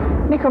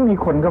นี่ก็มี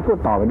คนก็พูด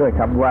ต่อไปด้วยค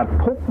รับว่า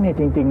ทุกเนี่ย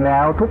จริงๆแล้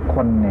วทุกค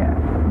นเนี่ย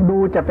ดู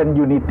จะเป็น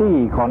ยูนิตี้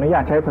ขออนุญา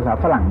ตใช้ภาษา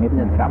ฝรั่งนิด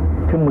นึงครับ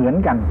คือเหมือน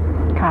กัน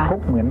ทุ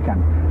กเหมือนกัน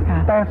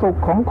แต่สุข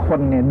ของคน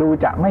เนี่ยดู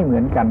จะไม่เหมื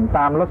อนกันต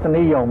ามรส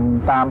นิยม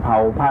ตามเผ่า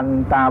พัน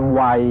ธุ์ตาม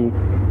วัย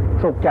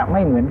สุขจะไ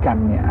ม่เหมือนกัน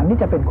เนี่ยอันนี้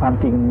จะเป็นความ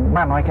จริงม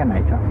ากน้อยแค่ไหน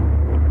ครับ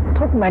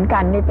ทุกเหมือนกั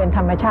นนี่เป็นธ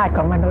รรมชาติข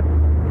องมนุษย์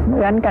เห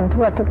มือนกัน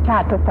ทั่วทุกชา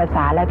ติทุกภาษ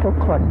าและทุก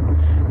คน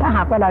ถ้าห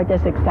ากว่าเราจะ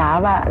ศึกษา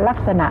ว่าลัก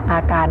ษณะอ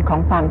าการของ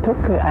ความทุก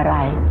ข์คืออะไร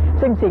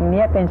ซึ่งสิ่ง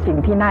นี้เป็นสิ่ง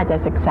ที่น่าจะ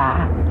ศึกษา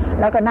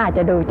แล้วก็น่าจ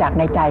ะดูจาก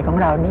ในใจของ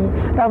เรานี้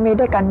เรามี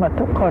ด้วยกันหมด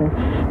ทุกคน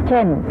เ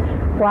ช่น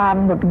ความ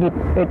หงุดหงิด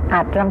อึด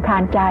อัดรำคา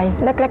ญใจ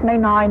เล็ก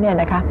ๆน้อยๆเนี่ย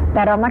นะคะแ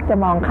ต่เรามักจะ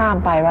มองข้าม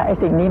ไปว่าไอ้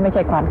สิ่งนี้ไม่ใ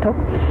ช่ความทุกข์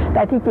แ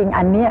ต่ที่จริง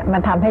อันนี้มั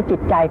นทำให้จิ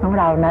ตใจของ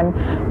เรานั้น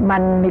มั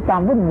นมีควา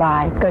มวุ่นวา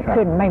ยเกิด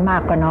ขึ้นไม่มา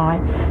กก็น้อย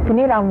ที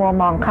นี้เรามัว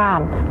มองข้า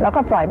มแล้ว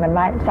ก็ปล่อยมันไ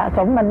ว้สะส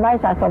มมันไ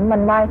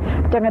ว้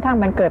จนกระทั่ง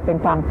มันเกิดเป็น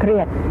ความเครี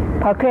ยด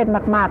พอเครียด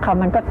มากๆเขา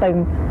มันก็ตึ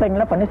งแ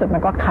ล้วผลที่สุดมั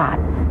นก็ขาด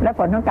และผ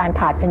ลของการ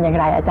ขาดเป็นอย่าง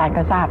ไรอาจารย์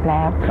ก็ทราบแ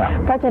ล้ว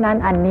เพราะฉะนั้น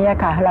อันนี้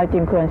ค่ะเราจึ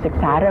งควรศึก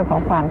ษาเรื่องขอ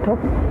งความทุก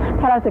ข์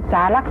ถ้าเราศึกษ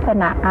าลักษ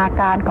ณะอา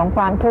การของค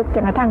วามทุกข์จ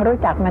นกระทั่งรู้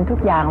จักมันทุก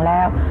อย่างแล้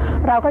ว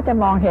เราก็จะ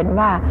มองเห็น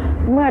ว่า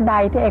เมื่อใด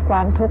ที่ไอ้คว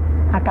ามทุกข์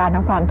อาการข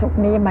องความทุกข์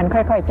นี้มัน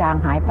ค่อยๆจาง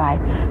หายไป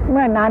เ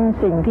มื่อนั้น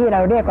สิ่งที่เร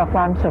าเรียกว่าค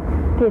วามสุข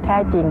ที่แท้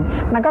จริง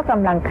มันก็ก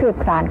ำลังคืบ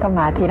คลานเข้า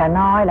มาทีละ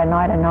น้อย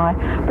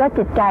เพราะ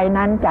จิตใจ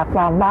นั้นจากค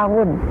วามว้า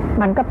วุ่น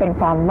มันก็เป็น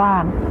ความว่า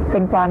งเป็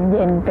นความเ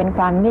ย็นเป็นค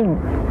วามนิ่ง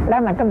และ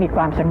มันก็มีค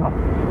วามสงบ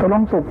ตกล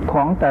งสุขข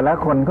องแต่ละ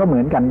คนก็เหมื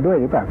อนกันด้วย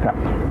หรือเปล่าครับ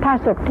ถ้า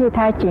สุขที่แ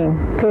ท้จริง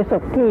คือสุ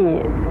ขที่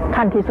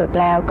ขั้นที่สุด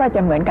แล้วก็จ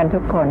ะเหมือนกันทุ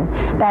กคน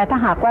แต่ถ้า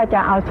หากว่าจะ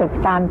เอาสุข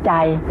ตามใจ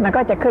มัน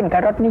ก็จะขึ้นกั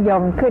บรสนิย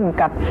มขึ้น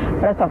กับ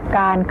ประสบก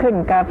ารณ์ขึ้น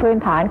กับพื้น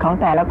ฐานของ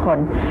แต่ละคน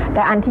แ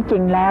ต่อันที่จริ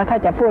งแล้วถ้า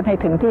จะพูดให้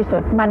ถึงที่สุ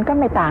ดมันก็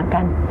ไม่ต่างกั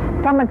น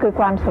เพราะมันคือ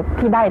ความสุข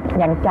ที่ได้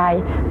อย่างใจ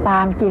ตา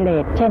มกิเล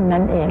สเช่น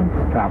นั้นเอง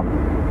ครับ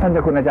ท่านเจ้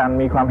าคุณอาจารย์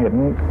มีความเห็น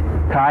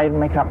คล้าย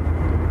ไหมครับ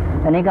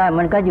อันนี้ก็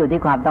มันก็อยู่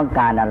ที่ความต้องก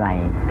ารอะไร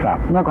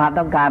เมื่อความ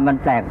ต้องการมัน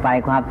แปลกไป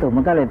ความสุข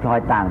มันก็เลยพลอย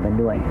ต่างกัน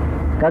ด้วย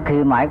ก็คื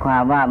อหมายควา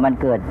มว่ามัน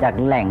เกิดจาก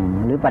แหล่ง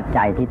หรือปัจ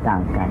จัยที่ต่า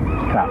งกัน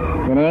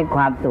ทีนี้ค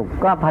วามสุข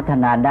ก็พัฒ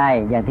นาได้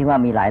อย่างที่ว่า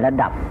มีหลายระ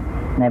ดับ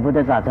ในพุทธ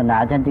ศาสนา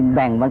ฉันจึง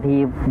บางที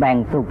แบ่ง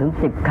สุขถึง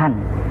10 ขั้น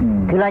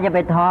คือเราจะไป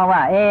ท้อว่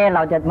าเร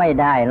าจะไม่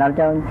ได้เรา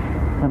จะ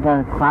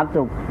ความ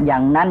สุขอย่า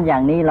งนั้นอย่า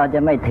งนี้เราจะ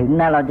ไม่ถึง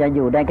นะเราจะอ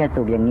ยู่ได้แค่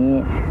สุขอย่างนี้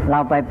เรา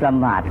ไปประ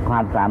มาทควา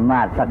มสามา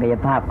รถศักย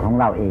ภาพของ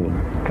เราเอง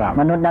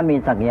มนุษย์นั้นมี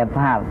ศักยภ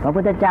าพพระพุ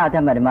ทธเจ้าท่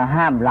านไม่ได้มา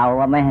ห้ามเรา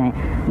ว่าไ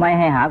ม่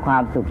ให้หาควา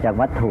มสุขจาก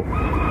วัตถุ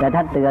แต่ท่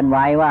านเตือนไ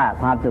ว้ว่า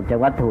ความสุขจาก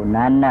วัตถุ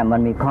นั้นน่ะมั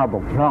นมีข้อบ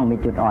กพร่องมี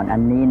จุดอ่อนอั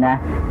นนี้นะ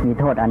มี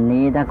โทษอัน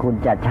นี้ถ้าคุณ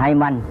จะใช้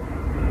มัน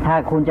ถ้า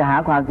คุณจะหา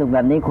ความสุขแบ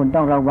บนี้คุณต้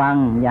องระวัง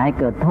อย่าให้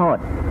เกิดโทษ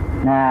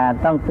นะ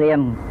ต้องเตรียม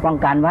ป้อง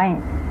กันไว้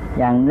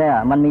อย่างเรื่อง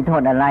มันมีโท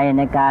ษอะไรใ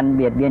นการเ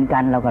บียดเบียนกั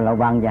นเราก็ระ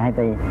วังอย่าให้ไ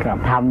ป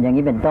ทำอย่าง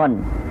นี้เป็นต้น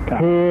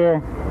คือ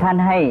ท่าน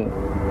ให้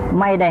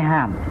ไม่ได้ห้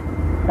าม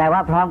แต่ว่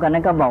าพร้อมกัน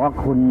นั้นก็บอกว่า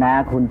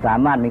คุณสา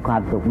มารถมีควา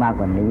มสุขมาก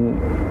กว่านี้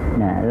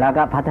นะแล้ว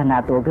ก็พัฒนา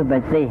ตัวขึ้นไป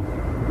สิ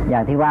อย่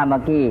างที่ว่าเมื่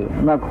อกี้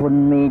เมื่อคุณ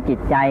มีจิต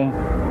ใจ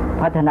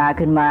พัฒนา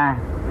ขึ้นมา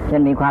จะ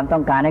มีความต้อ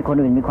งการให้คน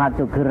อื่นมีความ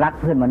สุขคือรัก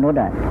เพื่อนมนุษย์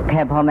แค่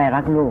พ่อแม่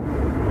รักลูก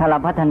ถ้าเรา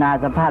พัฒนา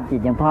สภาพจิต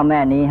อย่างพ่อแม่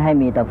นี้ให้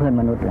มีต่อเพื่อน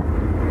มนุษย์ล่ะ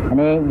อัน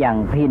นี้อย่าง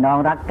พี่น้อง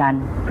รักกัน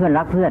เพื่อน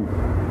รักเพื่อน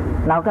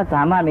เราก็ส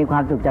ามารถมีควา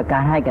มสุขจากกา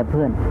รให้แก่เ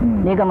พื่อน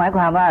นี่ก็หมายค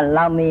วามว่าเร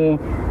ามี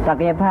ศั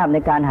กยภาพใน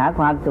การหา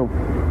ความสุข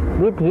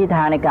วิถีท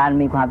างในการ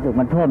มีความสุข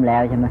มันเพิ่มแล้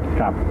วใช่ไหม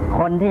ครับ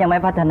คนที่ยังไ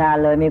ม่พัฒนา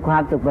เลยมีควา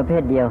มสุขประเภ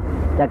ทเดียว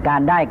จากกา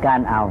รได้การ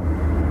เอา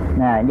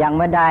ยัง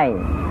ไม่ได้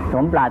ส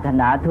มปรารถ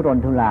นาทุรน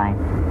ทุราย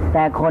แ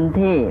ต่คน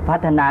ที่พั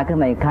ฒนาขึ้น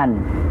มาอีกขั้น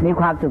มี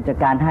ความสุขจาก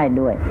การให้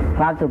ด้วย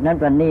ความสุขนั้น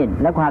ประณีต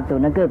และความสุข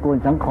นั้นเกื้อกูล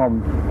สังคม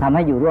ทำใ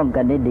ห้อยู่ร่วม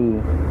กันได้ดี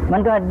มั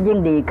นก็ยิ่ง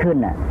ดีขึ้น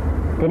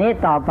ทีนี้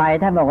ต่อไป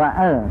ถ้าบอกว่า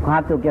ควา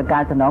มสุขจากกา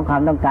รสนองควา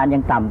มต้องการยั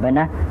งต่ำไป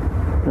นะ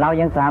เรา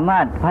ยังสามา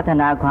รถพัฒ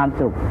นาความ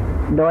สุข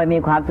โดยมี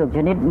ความสุขช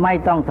นิดไม่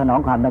ต้องสนอง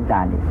ความต้องก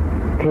าร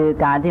คือ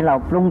การที่เรา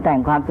ปรุงแต่ง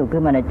ความสุขขึ้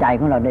นมาในใจ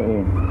ของเราได้เอ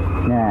ง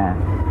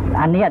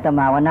อันนี้อาตม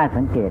าว่าน่า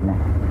สังเกตนะ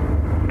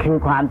คือ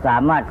ความสา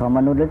มารถของม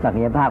นุษย์หรือศัก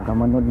ยภาพของ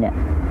มนุษย์เนี่ย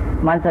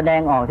มันแสด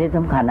งออกที่ส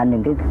ำคัญอันหนึ่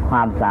งคือคว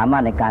ามสามาร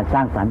ถในการสร้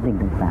างสรรค์สิ่ง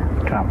ต่าง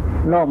ๆครับ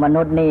โลกม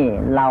นุษย์นี่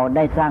เราไ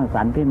ด้สร้างส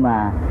รรค์ขึ้นมา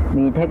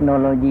มีเทคโน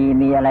โลยี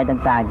มีอะไร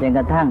ต่างๆจนก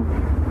ระทั่ง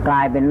กล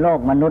ายเป็นโลก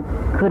มนุษย์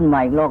ขึ้นมา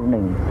อีกโลกห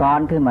นึ่งซ้อน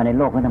ขึ้นมาใน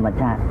โลกของธรรม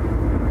ชาติ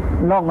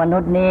โลกมนุ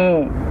ษย์นี่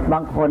บา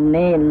งคน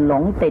นี่หล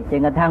งติดจ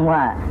นกระทั่งว่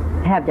า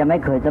แทบจะไม่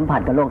เคยสัมผัส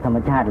กับโลกธรรม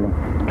ชาติเลย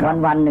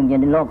วันๆหนึ่งอยู่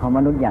ในโลกของม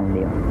นุษย์อย่างเ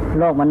ดียว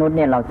โลกมนุษย์เ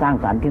นี่ยเราสร้าง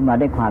สรรค์ขึ้นมา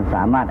ด้วยความส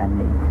ามารถอัน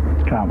นี้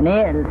นี้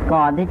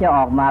ก่อนที่จะอ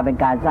อกมาเป็น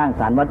การสร้าง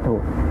สรรค์วัตถุ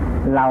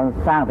เรา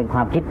สร้างเป็นคว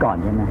ามคิดก่อน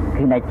ใช่ไหม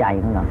คือในใจ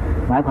ของเรา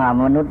หมายความ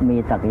มนุษย์มี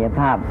ศักย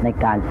ภาพใน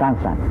การสร้าง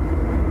สรรค์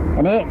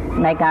อันนี้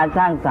ในการส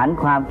ร้างสรรค์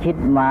ความคิด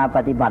มาป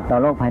ฏิบัติต่อ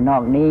โลกภายนอ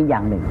กนี้อย่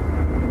างหนึ่ง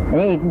อัน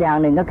นี้อีกอย่าง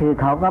หนึ่งก็คือ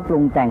เขาก็ปรุ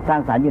งแต่งสร้า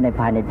งสรรค์อยู่ใน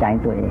ภายในใจ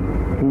ตัวเอง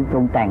คือปรุ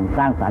งแต่งส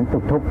ร้างสรรค์สุ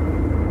ขทุกข์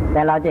แ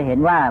ต่เราจะเห็น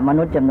ว่าม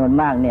นุษย์จำนวน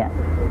มากเนี่ย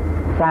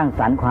สร้าง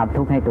สรรค์ความ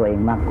ทุกข์ให้ตัวเอง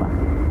มากกว่า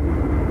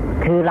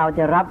คือเราจ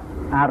ะรับ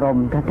อารม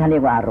ณ์ท่านเรี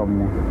ยกว่าอารมณ์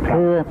นะ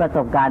คือประส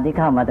บการณ์ที่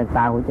เข้ามาจากต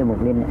าหูจมูก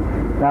ลิ้นเนี่ย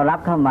เรารับ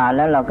เข้ามาแ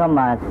ล้วเราก็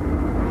มา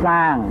ส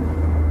ร้าง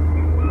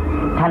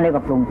ท่านเรียก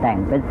ว่าปรุงแต่ง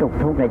เป็นสุข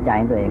ทุกข์ในใจ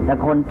ของตัวเองแต่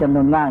คนจำน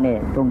วนมากเนี่ย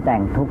ปรุงแต่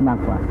งทุกข์มาก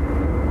กว่า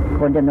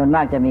คนจำนวนม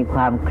ากจะมีค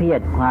วามเครีย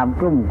ดความ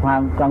กลุ้มควา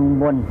มกัง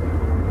วล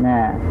นะ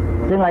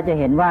ซึ่งเราจะ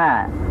เห็นว่า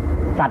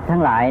สัตว์ทั้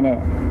งหลายเนี่ย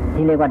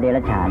ที่เรียกว่าเด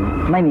รัจฉาน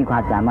ไม่มีควา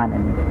มสามารถอั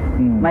นนี้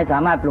ไม่สา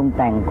มารถปรุงแ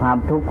ต่งความ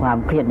ทุกข์ความ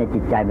เครียดในจิ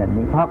ตใจแบบ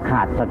นี้เพราะข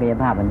าดศักย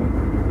ภาพอันนี้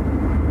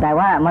แต่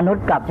ว่ามนุษ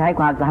ย์กลับใช้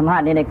ความสามาร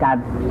ถนี้ในการ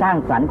สร้าง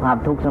สรรค์ความ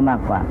ทุกข์ซะมา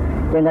กกว่า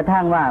จนกระ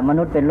ทั่งว่าม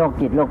นุษย์เป็นโรค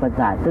จิตโรคประ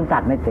สาทซึ่งสั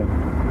ตว์ไม่เป็น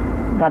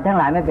สัตว์ทั้ง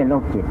หลายไม่เป็นโร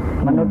คจิต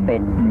มนุษย์เป็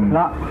นเพร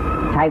าะ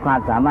ใช้ความ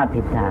สามารถ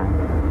ผิดทาง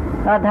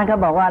แล้วท่านก็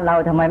บอกว่าเรา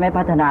ทำไมไม่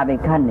พัฒนาไป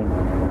ขั้นหนึ่ง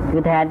คื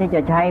อแทนที่จ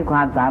ะใช้คว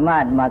ามสามา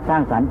รถมาสร้า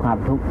งสรรค์ความ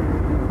ทุกข์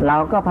เรา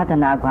ก็พัฒ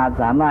นาความ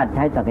สามารถใ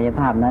ช้ศักย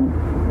ภาพนั้น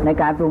ใน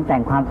การปรุงแต่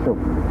งความสุข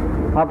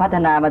พอพัฒ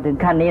นามาถึง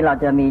ขั้นนี้เรา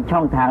จะมีช่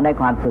องทางได้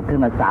ความสุขขึ้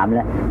นมา3แ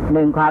ล้ว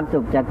1ความสุ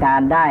ขจากกา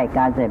รได้ก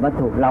ารเสพวัต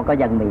ถุเราก็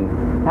ยังมี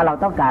ถ้าเรา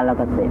ต้องการเรา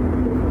ก็เสพ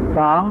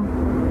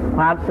2ค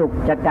วามสุข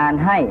จากการ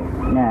ให้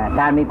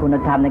การมีคุณ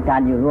ธรรมในกา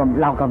รอยู่ร่วม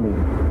เราก็มี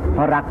เพ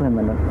ราะรักเพื่อน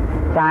มนุษย์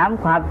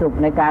3ความสุข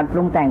ในการป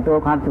รุงแต่งตัว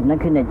ความสุขนั้น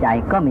ขึ้นในใจ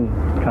ก็มี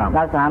เร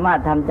าสามารถ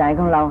ทำใจข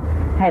องเรา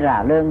ให้ร่า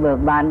เริงเบิก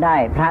บานได้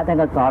พระท่าน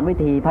ก็สอนวิ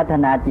ธีพัฒ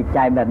นาจิตใจ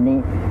แบบนี้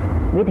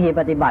วิธี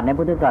ปฏิบัติใน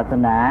พุทธศาส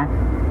นา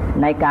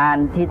ในการ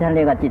ที่ท่านเ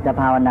รียกว่าจิต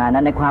ภาวนา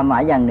นั้นในความหมา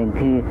ยอย่างหนึ่ง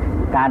คือ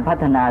การพั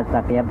ฒนา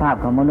ศักยภาพ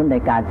ของมนุษย์ใน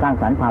การสร้าง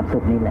สรรค์ความสุ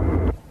ขนี้แหละ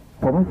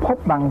ผมพบ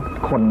บาง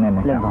คนเนี่ยน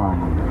ะครับ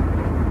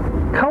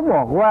เขาบ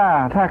อกว่า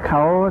ถ้าเข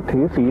าถื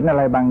อศีลอะไ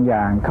รบางอ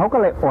ย่างเขาก็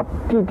เลยอด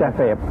ที่จะเ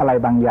สพอะไร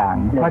บางอย่าง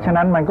เพราะฉะ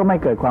นั้นมันก็ไม่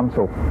เกิดความ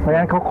สุขเพราะฉะ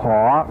นั้นเขาข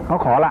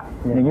อละ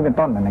อย่างนี้เป็น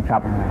ต้นนะครั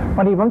บบ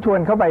างทีผมชวน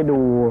เขาไปดู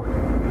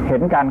เห็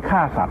นการฆ่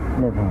าสัตว์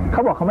เข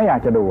าบอกเขาไม่อยา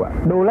กจะดู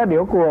ดูแล้วเดี๋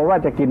ยวกลัวว่า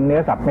จะกินเนื้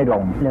อสัตว์ไม่ล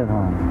ง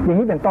อย่าง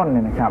นี้เป็นต้นเ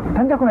นี่ยนะครับท่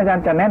านเจ้าคุณอาจาร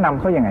ย์จะแนะนำ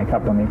เขาอย่างไงครั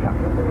บตรงนี้ครับ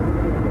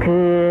คื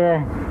อ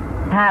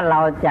ถ้าเรา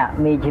จะ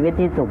มีชีวิต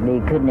ที่สุขดี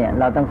ขึ้นเนี่ย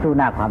เราต้องสู้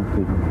หน้าความจ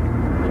ริง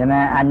ใช่ไหม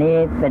อันนี้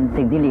เป็น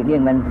สิ่งที่หลีกเลี่ย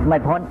งมันไม่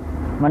พ้น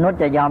มนุษย์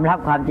จะยอมรับ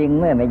ความจริง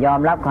เมื่อไม่ยอม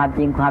รับความจ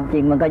ริงความจริ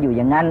งมันก็อยู่อ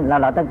ย่างนั้นแล้ว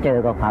เราต้องเจอ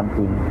กับความจ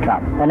ริง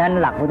ดังนั้น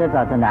หลักพุทธศ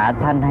าสนา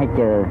ท่านให้เ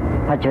จอ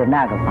เผชิญหน้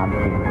ากับความ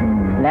จริง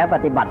แล้วป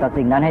ฏิบัติต่อ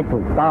สิ่งนั้นให้ถู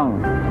กต้อง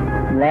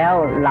แล้ว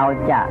เรา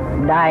จะ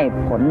ได้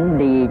ผล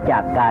ดีจา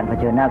กการเผ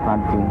ชิญหน้าความ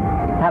จริง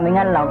ถ้าไม่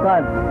งั้นเราก็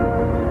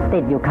ติ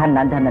ดอยู่ขั้น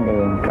นั้นเท่านั้นเอ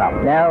ง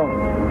แล้ว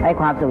ไอ้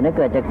ความสุขนี้เ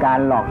กิดจากการ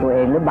หลอกตัวเอ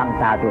งหรือบัง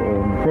ตาตัวเอ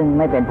งซึ่งไ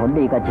ม่เป็นผล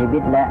ดีกับชีวิ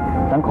ตและ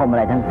สังคมอะ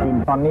ไรทั้งสิ้น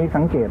ตอนนี้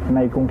สังเกตใน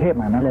กรุงเทพ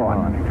มหานคร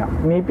นะครับ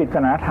มีปริศ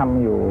นาธรรม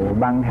อยู่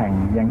บางแห่ง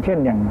อย่างเช่น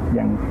อ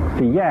ย่าง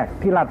สี่แยก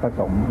ที่ลาดประ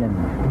สงค์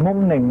มุม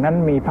หนึ่งนั้น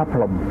มีพระพ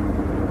รหม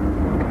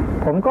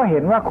ผมก็เห็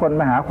นว่าคน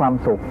มาหาความ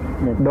สุข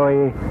โ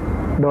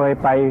ดย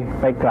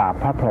ไปกราบ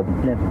พระพรหม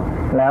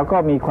แล้วก็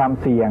มีความ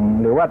เสี่ยง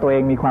หรือว่าตัวเอ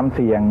งมีความเ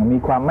สี่ยงมี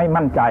ความไม่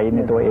มั่นใจใน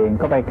ตัวเอง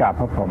ก็ไปกราบ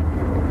พระพรหม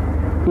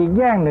อีก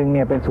แยกหนึ่งเ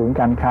นี่ยเป็นศูนย์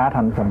การค้า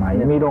ทันสมัย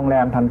มีโรงแร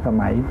มทันส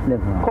มัย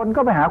คน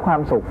ก็ไปหาควา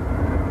มสุข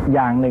อ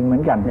ย่างหนึ่งเหมื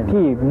อนกัน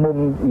ที่มุม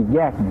อีกแย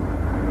กหนึ่ง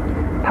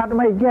ถัดม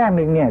าอีกแยกห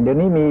นึ่งเนี่ยเดี๋ยว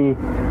นี้มี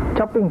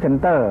ช้อปปิ้งเซ็น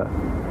เตอร์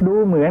ดู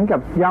เหมือนกับ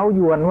เย้าย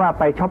วนว่า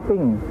ไปช้อปปิ้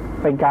ง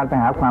เป็นการไป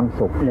หาความ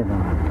สุข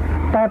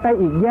แต่ไป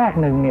อีกแยก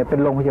หนึ่งเนี่ยเป็น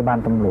โรงพยาบาล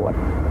ตำรวจ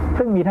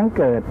ซึ่งมีทั้ง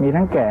เกิดมี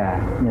ทั้งแก่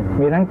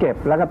มีทั้งเก็บ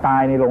แล้วก็ตา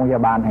ยในโรงพย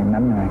าบาลแห่ง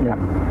นั้นนะครับ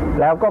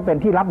แล้วก็เป็น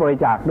ที่รับบริ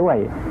จาคด้วย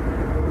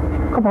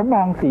ก็ผมม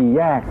องสี่แ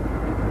ยก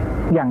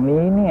อย่าง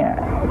นี้เนี่ย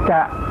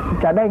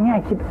จะได้แง่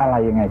คิดอะไร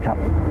ยังไงครับ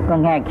ก็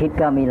แง่คิด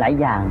ก็มีหลาย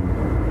อย่าง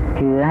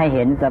คือให้เ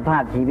ห็นสภา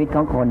พชีวิตข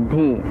องคน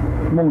ที่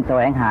มุ่งแส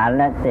วงหาแ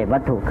ละเสพวั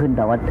ตถุขึ้น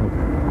ต่อวัตถุ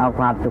เอา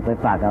ความสุขไป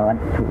ฝากกับวัต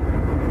ถุ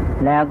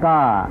แล้วก็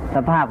ส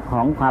ภาพข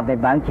องความเป็น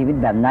บ้างชีวิต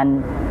แบบนั้น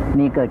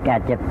มีเกิดแก่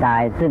เจ็บตา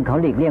ยซึ่งเขา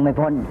หลีกเลี่ยงไม่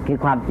พ้นคือ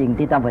ความจริง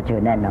ที่ต้องเผชิ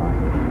ญแน่นอน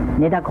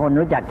นี่ถ้าคน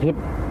รู้จักคิด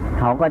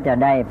เขาก็จะ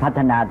ได้พัฒ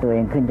นาตัวเอ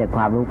งขึ้นจากค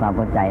วามรู้ความเ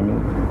ข้าใจนี้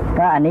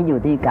ก็อันนี้อยู่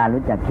ที่การ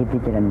รู้จักคิดพิ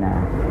จารณา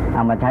เอ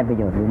ามาใช้ประ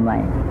โยชน์หรือไม่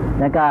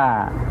แล้วก็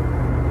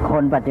ค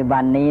นปัจจุบั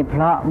นนี้เพ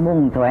ราะมุ่ง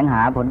แสวงห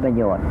าผลประ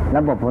โยชน์ร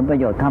ะบบผลประ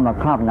โยชน์เข้ามา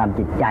ครอบงำ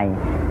จิตใจ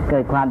เกิ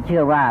ดความเชื่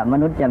อว่าม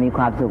นุษย์จะมีค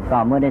วามสุขต่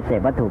อเมื่อได้เส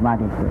พวัตถุมาก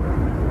ที่สุด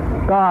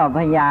ก็พ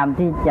ยายาม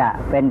ที่จะ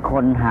เป็นค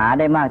นหา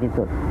ได้มากที่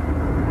สุด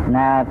น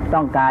ะต้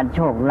องการโช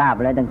คลาภ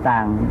อะไรต่า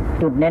ง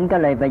ๆจุดเน้นก็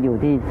เลยไปอยู่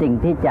ที่สิ่ง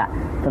ที่จะ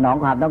สนอง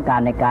ความต้องการ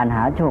ในการห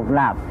าโชคล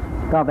าภ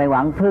ก็ไปห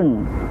วังพึ่ง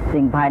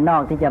สิ่งภายนอ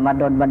กที่จะมา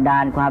ดลบันดา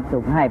ลความสุ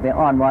ขให้ไป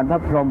อ้อนวอนพร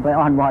ะพรหมไป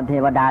อ้อนวอนเท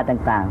วดา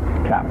ต่าง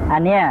ๆครับอั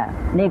นเนี้ย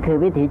นี่คือ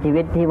วิถีชี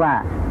วิตที่ว่า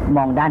ม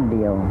องด้านเ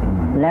ดียว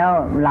แล้ว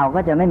เราก็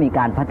จะไม่มีก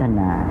ารพัฒ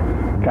นา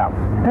ครับ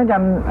ท่าน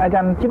อาจ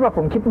ารย์คิดว่าผ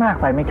มคิดมาก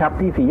ไปไหมครับ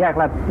ที่สี่แยก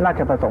รา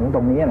ชประสงค์ต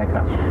รงนี้นะค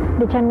รับ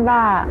ดิฉันว่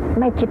า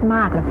ไม่คิดม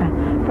ากหรอกค่ะ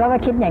เพราะว่า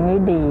คิดอย่างนี้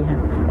ดี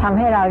ทำใ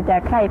ห้เราจะ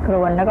ใคร่คร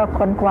วญแล้วก็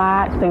ค้นคว้า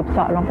สืบเส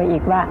าะลงไปอี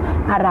กว่า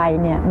อะไร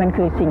เนี่ยมัน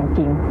คือสิ่งจ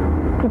ริง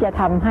ที่จะ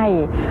ทำให้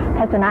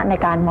ทัศนะใน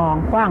การมอง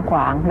กว้างขว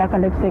างแล้วก็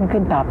ลึกซึ้ง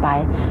ขึ้นต่อไป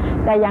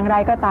แต่อย่างไร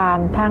ก็ตาม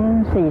ทั้ง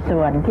4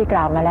ส่วนที่ก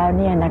ล่าวมาแล้ว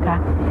เนี่ยนะคะ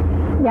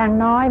อย่าง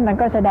น้อยมัน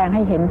ก็แสดงใ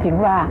ห้เห็นถึง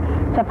ว่า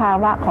สภา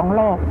วะของโ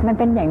ลกมัน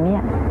เป็นอย่างนี้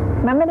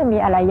มันไม่ได้มี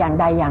อะไรอย่าง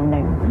ใดอย่างห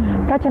นึ่ง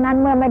เพราะฉะนั้น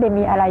เมื่อไม่ได้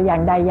มีอะไรอย่า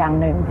งใดอย่าง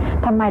หนึ่ง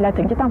ทำไมเรา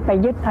ถึงจะต้องไป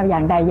ยึดเอาอย่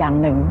างใดอย่าง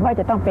หนึ่งว่า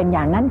จะต้องเป็นอ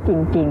ย่างนั้นจ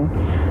ริง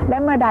ๆและ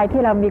เมื่อใด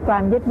ที่เรามีควา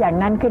มยึดอย่าง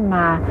นั้นขึ้นม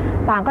า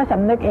ต่างก็ส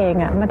ำนึกเอง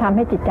มันทำใ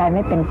ห้จิตใจไ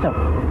ม่เป็นสุข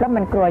แล้ว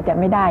มันกลัวจะ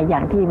ไม่ได้อย่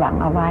างที่หวัง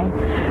เอาไว้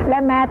และ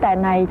แม้แต่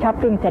ในช้อป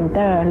ปิ้งเซ็นเต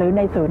อร์หรือใ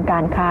นศูนย์กา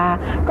รค้า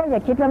ก็อย่า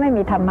คิดว่าไม่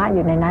มีธรรมะอ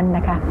ยู่ในนั้นน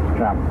ะคะ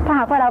ถ้า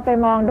หากว่าเราไป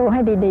มองดูใ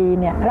ห้ดีๆ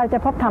เนี่ยเราจะ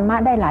พบธรรมะ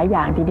ได้หลายอ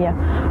ย่างทีเดียว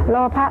โล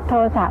ภะโท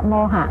สะโม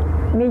หะ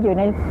มีอยู่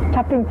ในช้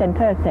อปปิ้งเซ็นเ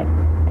ตอร์เสร็จ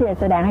ที่จะ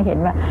แสดงให้เห็น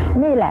ว่า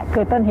นี่แหละคื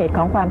อต้นเหตุข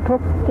องความทุก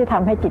ข์ที่ท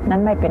ำให้จิตนั้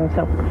นไม่เป็น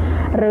สุข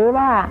หรือ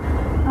ว่า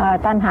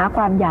ตัณหาค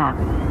วามอยาก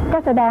ก็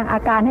แสดงอา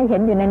การให้เห็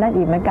นอยู่ในนั้น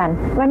อีกเหมือนกัน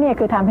ว่านี่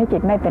คือทำให้จิ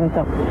ตไม่เป็น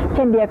สุขเ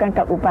ช่นเดียวกัน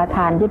กับอุปาท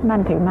านยึดมั่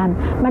นถือมั่น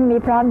มันมี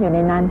พร้อมอยู่ใน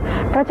นั้น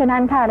เพราะฉะนั้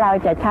นถ้าเรา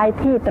จะใช้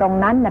ที่ตรง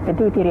นั้นเป็น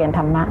ที่ที่เรียนธ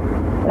รรมะ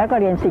แล้วก็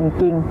เรียนสิ่ง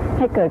จริงใ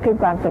ห้เกิดขึ้น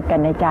ความสุขกัน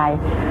ในใจ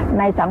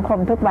ในสังคม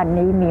ทุกวัน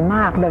นี้มีม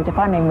ากโดยเฉพ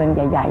าะในเมืองใ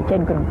หญ่ๆเช่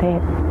นกรุงเทพ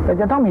แต่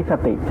จะต้องมีส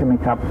ติใช่ไหม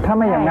ครับถ้าไ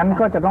ม่อย่างนั้น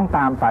ก็จะต้องต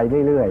ามไป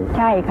เรื่อยๆ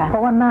ใช่ค่ะเพรา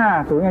ะว่าหน้า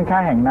ศูนย์การค้า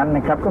แห่งนั้นน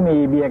ะครับก็มี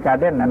เบียร์การ์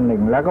เด้นอันหนึ่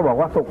งแล้วก็บอก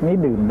ว่าสุขนี้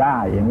ดื่มได้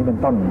อย่างนี้เป็น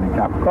ต้นนะค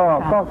รับ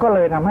ก็เล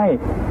ยทำให้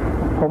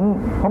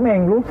ผมเอ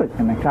งรู้สึก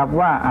นะครับ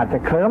ว่าอาจจะ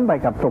เคลิ้มไป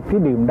กับสุขที่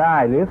ดื่มได้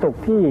หรือสุข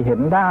ที่เห็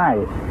นได้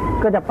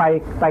ก็จะ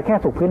ไปแค่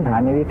สุขพื้นฐาน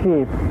ในที่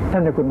ท่า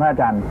นเจ้าคุณพระอา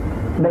จารย์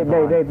ได้เ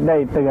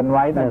ตือนไ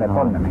ว้ตั้งแต่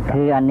ต้นนะครับ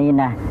คืออันนี้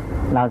นะ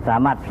เราสา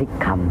มารถพลิก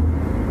ค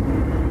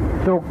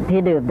ำสุขที่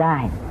ดื่มได้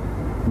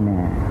น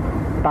ะ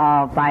ต่อ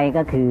ไป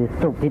ก็คือ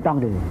สุขที่ต้อง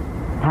ดื่ม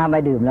ถ้าไม่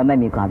ดื่มแล้วไม่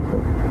มีความสุ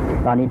ข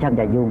ตอนนี้ช่าง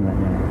จะยุ่ง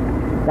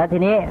แล้วที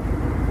นี้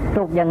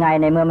สุขยังไง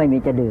ในเมื่อไม่มี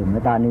จะดื่ม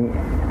ตอนนี้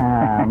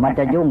มัน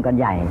จะยุ่งกัน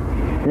ใหญ่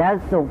แล้ว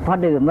สุขพอ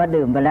ดื่มเมื่อ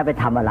ดื่มไปแล้วไป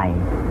ทำอะไร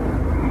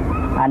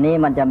อันนี้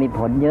มันจะมีผ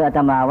ลเยอะอาต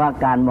มาว่า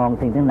การมอง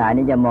สิ่งทั้งหลาย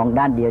นี้จะมอง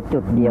ด้านเดียวจุ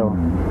ดเดียว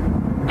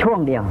ช่วง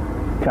เดียว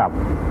ครับ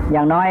อ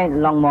ย่างน้อย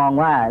ลองมอง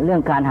ว่าเรื่อ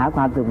งการหาค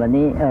วามสุขแบบ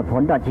นี้ผ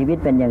ลต่อชีวิต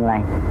เป็นอย่างไร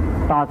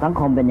ต่อสัง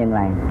คมเป็นอย่างไ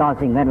รต่อ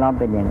สิ่งแวดล้อม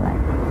เป็นอย่างไร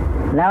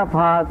แล้วพ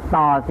อ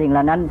ต่อสิ่งเห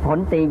ล่านั้นผล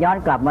ตีย้อน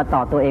กลับมาต่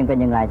อตัวเองเป็น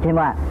อย่างไรเช่น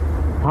ว่า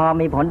พอ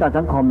มีผลต่อ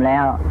สังคมแล้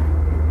ว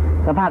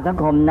สภาพสัง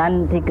คมนั้น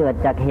ที่เกิด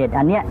จากเหตุ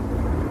อันเนี้ย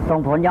ส่ง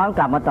ผลย้อนก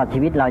ลับมาต่อชี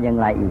วิตเราอย่าง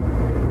ไรอีก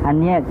อัน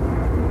เนี้ย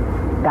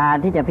การ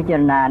ที่จะพิจาร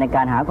ณาในก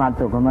ารหาความ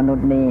สุขของมนุษ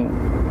ย์นี้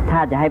ถ้า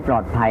จะให้ปลอ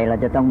ดภัยเรา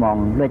จะต้องมอง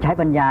โดยใช้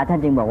ปัญญาท่าน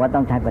จึงบอกว่าต้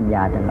องใช้ปัญญ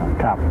าตลอด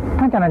ครับ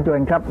ท่านอาจารย์จว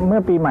นครับเมื่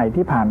อปีใหม่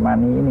ที่ผ่านมา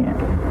นี้เนี่ย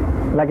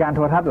รายการโท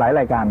รทัศน์หลาย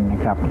รายการน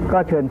ะครับก็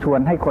เชิญชวน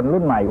ให้คน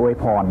รุ่นใหม่อวย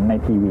พรใน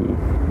ทีวี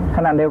ข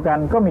ณะเดียวกัน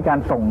ก็มีการ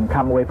ส่งค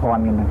ำอวยพร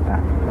กันต่า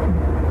ง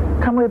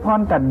ๆคำอวยพร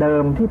แต่เดิ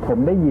มที่ผม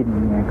ได้ยิน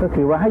เนี่ยก็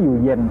คือว่าให้อยู่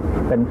เย็น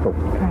เป็นสุข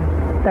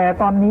แต่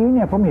ตอนนี้เ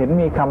นี่ยผมเห็น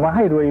มีคำว่าใ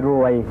ห้ร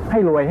วยให้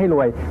ร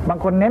วยบาง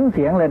คนเน้นเ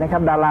สียงเลยนะครั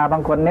บดาราบา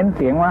งคนเน้นเ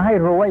สียงว่าให้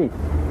รวย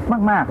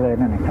มากๆเลย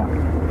นั่นนะครับ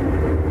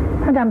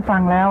ท่านอาจารย์ฟั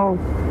งแล้ว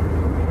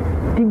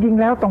จริงๆ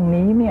แล้วตรง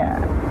นี้เนี่ย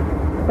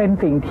เป็น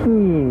สิ่ง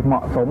ที่เหม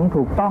าะสม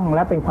ถูกต้องแล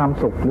ะเป็นความ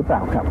สุขหรือเปล่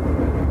าครับ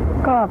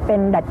ก็เป็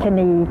นดัช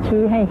นี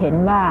ชี้ให้เห็น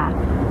ว่า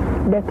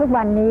เด็กทุก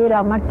วันนี้เร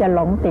ามักจะหล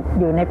งติด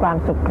อยู่ในความ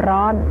สุข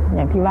ร้อนอ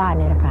ย่างที่ว่า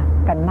นี่แหละค่ะ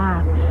กันมา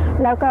ก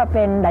แล้วก็เ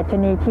ป็นดัช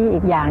นีชี้อี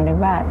กอย่างหนึ่ง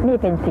ว่านี่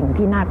เป็นสิ่ง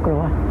ที่น่ากลั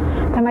ว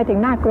ทำไมถึง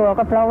น่ากลัว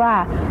ก็เพราะว่า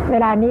เว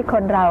ลานี้ค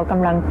นเราก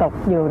ำลังตก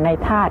อยู่ใน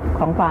ธาตุข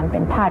องความเป็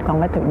นธาตุของ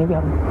วัตถุนิย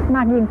มม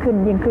ากยิ่งขึ้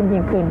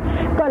น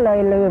ก็เลย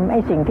ลืมไอ้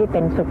สิ่งที่เป็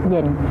นสุขเ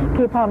ย็น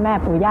ที่พ่อแม่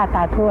ปู่ย่าต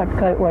าทวด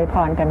เคยอวยพ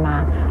รกันมา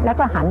แล้ว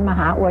ก็หันมา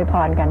หาอวยพ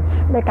รกัน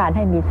ด้วยการใ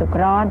ห้มีสุข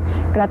ร้อน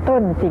กระตุ้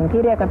นสิ่ง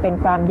ที่เรียกว่าเป็น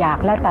ความอยาก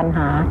และตัณห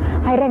า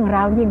ให้เร่งเร้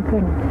ายิ่ง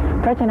ขึ้น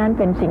เพราะฉะนั้น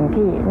เป็นสิ่ง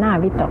ที่น่า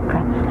วิตกค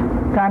รับ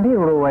การที่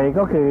รวย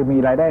ก็คือมี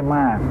รายได้ม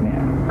ากเนี่ย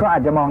ก็อา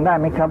จจะมองได้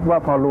ไหมครับว่า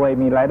พอรวย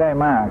มีรายได้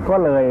มากก็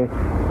เลย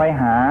ไป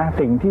หา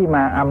สิ่งที่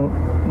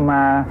ม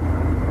า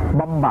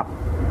บำบัด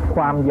ค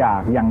วามอยา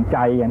กอย่างใจ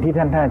อย่างที่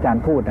ท่านอาจาร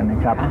ย์พูดน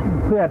ะครับ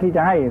เพื่อที่จ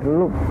ะให้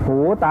ลูกหู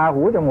ตา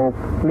หูจมูก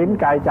ลิ้น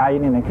กายใจ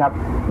เนี่ยนะครับ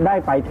ได้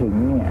ไปถึง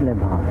เนี่ยเลย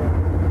พอ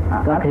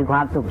ก็คือคว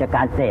ามสุขจากก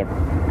ารเสพ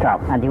ครับ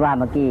อันที่ว่า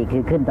เมื่อกี้คื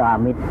อขึ้นต่ออา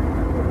มิตร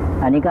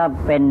อันนี้ก็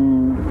เป็น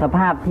สภ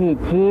าพที่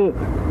ชี้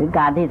ถึงก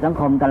ารที่สัง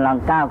คมกำลัง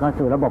ก้าวเข้า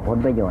สู่ระบบผล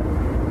ประโยชน์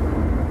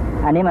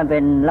อันนี้มันเป็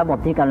นระบบ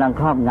ที่กำลัง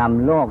ครอบง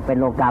ำโลกเป็น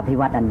โลกาภิ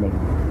วัตน์อันหนึ่ง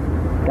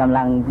กำ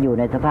ลังอยู่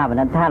ในสภาพ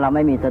นั้นถ้าเราไ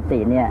ม่มีสติ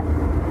เนี่ย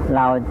เ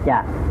ราจะ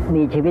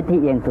มีชีวิตที่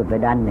เอียงสุดไป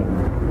ด้านหนึ่ง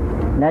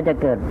แล้วจะ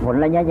เกิดผล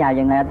ระยะยาว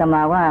ยังไงอาตม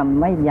าว่า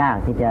ไม่ยาก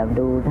ที่จะ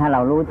ดูถ้าเร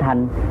ารู้ทัน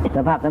ส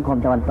ภาพสังคม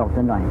ตะวันตก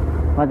สักหน่อย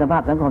เพราะสภา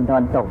พสังคมตะ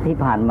วันตกที่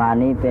ผ่านมา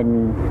นี้เป็น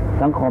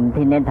สังคม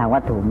ที่เน้นทาง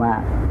วัตถุมาก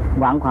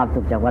หวังความสุ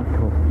ขจากวัต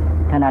ถุ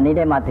ขณะนี้ไ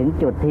ด้มาถึง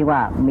จุดที่ว่า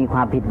มีคว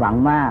ามผิดหวัง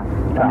มาก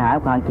ปัญหา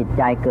ความจิตใ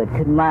จเกิด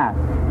ขึ้นมาก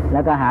แล้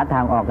วก็หาทา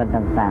งออกกัน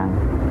ต่าง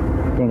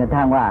ๆจนกระ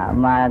ทั่งว่า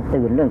มา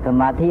ตื่นเรื่องส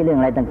มาธิเรื่อง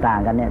อะไรต่าง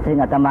ๆกันเนี่ยซึ่ง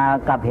อาตมา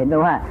กลับเห็นไป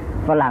ว่า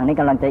ฝรั่งนี่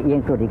กำลังจะเอียง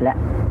สุดอีกแล้ว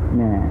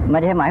ไม่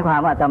ใช่หมายความ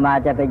ว่าอาตมา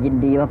จะไปยิน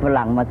ดีว่าฝ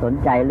รั่งมาสน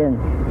ใจเรื่อง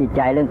จิตใ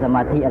จเรื่องสม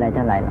าธิอะไรเ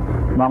ท่าไหร่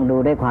มองดู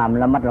ด้วยความ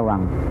ระมัดระวั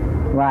ง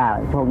ว่า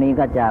พวกนี้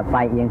ก็จะไป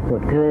เอียงสุ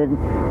ดคือ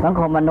สัง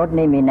คมมนุษย์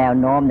นี่มีแนว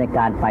โน้มในก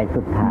ารไป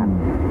สุดทาง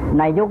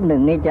ในยุคหนึ่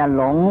งนี้จะ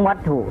หลงวัต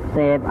ถุเส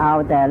พเอา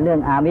แต่เรื่อง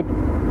อามิตร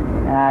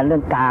เรื่อ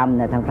งกามเ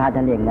นี่ยทางพระท่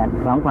านเรียกนั้น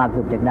ของความ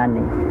สุขจากด้าน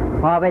นี้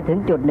พอไปถึง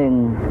จุดหนึ่ง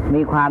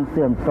มีความเ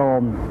สื่อมโทร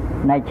ม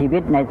ในชีวิ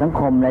ตในสัง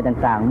คมอะไร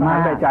ต่างๆมาก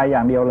ใจอย่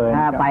างเดียวเลย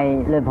ไป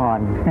เลยพร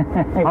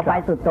พอไป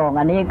สุดโต่ง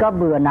อันนี้ก็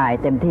เบื่อหน่าย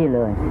เต็มที่เล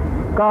ย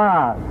ก็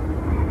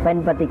เป็น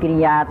ปฏิกิริ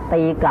ยา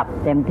ตีกลับ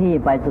เต็มที่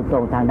ไปสุดโ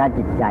ต่งทางด้าน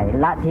จิตใจ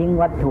ละทิ้ง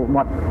วัตถุหม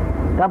ด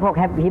ก็พวก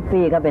ฮิป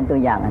ปี้ก็เป็นตัว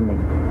อย่างอันหนึ่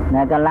งน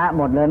ะก็ละ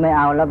หมดเลยไม่เ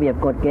อาระเบียบ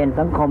กฎเกณฑ์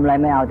สังคมอะไร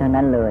ไม่เอาทั้ง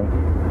นั้นเลย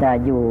แต่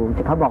อยู่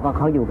เขาบอกว่าเ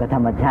ขาอยู่กับธร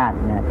รมชาติ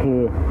นะคือ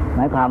หม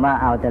ายความว่า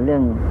เอาแต่เรื่อ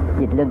ง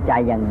จิตเรื่องใจ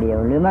อย่างเดียว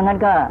หรือไม่งั้น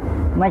ก็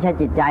ไม่ใช่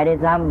จิตใจได้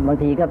ซ้ำบาง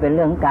ทีก็เป็นเ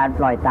รื่องของการ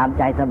ปล่อยตาม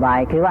ใจสบาย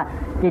คือว่า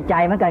จิตใจ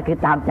มันก็คือ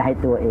ตามใจ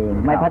ตัวเอง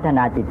ไม่พัฒน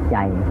าจิตใจ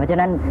เพราะฉะ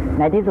นั้น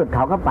ในที่สุดเข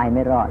าก็ไปไ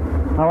ม่รอด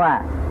เพราะว่า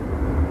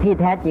ที่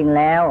แท้จริง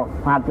แล้ว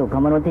ความสุขขอ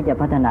งมนุษย์ที่จะ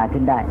พัฒนา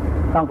ขึ้นได้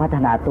ต้องพัฒ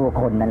นาตัว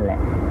คนนั่นแหละ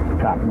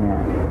ครับ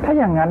ถ้า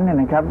อย่างนั้นเนี่ย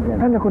นะครับ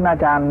ท่านคุณอา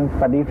จารย์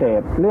ปฏิเส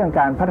ธเรื่อง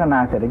การพัฒนา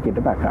เศรษฐกิจห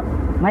รือเปล่าครับ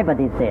ไม่ป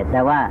ฏิเสธแ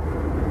ต่ว่า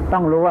ต้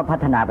องรู้ว่าพั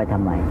ฒนาไปท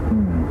ำไม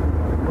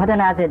พัฒ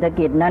นาเศรษฐ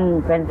กิจนั้น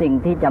เป็นสิ่ง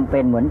ที่จำเป็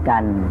นเหมือนกั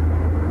น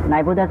ใน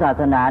พุทธศา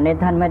สนาเนี่ย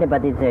ท่านไม่ได้ป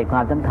ฏิเสธคว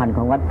ามสำคัญข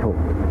องวัตถุ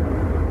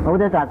พระพุ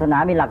ทธศาสนา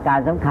มีหลักการ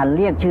สำคัญเ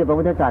รียกชื่อพระ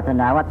พุทธศาส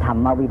นาว่าธร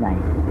รมวินัย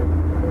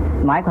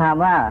หมายความ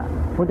ว่า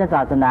พุทธศ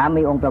าสนา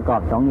มีองค์ประกอ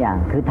บ2อย่าง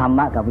คือธรรม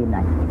ะกับวิ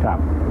นัยครับ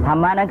ธร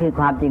รมะนั้นคือ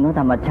ความจริงของ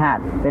ธรรมชา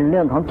ติเป็นเ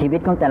รื่องของชีวิต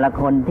ของแต่ละ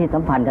คนที่สั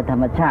มพันธ์กับธร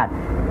รมชาติ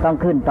ต้อง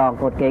ขึ้นต่อ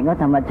กฎเกณฑ์ของ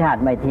ธรรมชาติ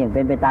ไม่เที่ยงเ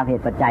ป็นไปตามเห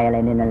ตุปัจจัยอะไร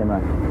นี่นั่นเลยมั้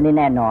งนี่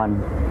แน่นอน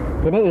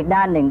ทีนี้อีก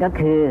ด้านหนึ่งก็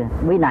คือ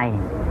วิ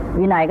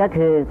นัยก็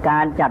คือกา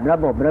รจัดระ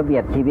บบระเบี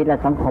ยบชีวิตและ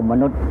สังคมม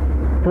นุษย์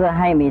เพื่อ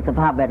ให้มีส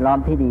ภาพแวดล้อม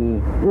ที่ดี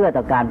เอื้อ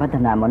ต่อการพัฒ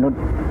นามนุษย์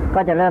ก็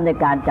จะเริ่มใน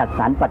การจัด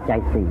สรรปัจจัย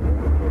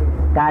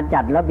4การ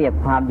จัดระเบียบ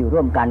ความอยู่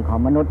ร่วมกันของ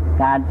มนุษย์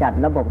การจัด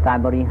ระบบการ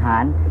บริหา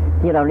ร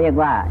ที่เราเรียก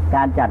ว่าก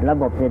ารจัดระ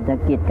บบเศรษฐ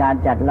กิจการ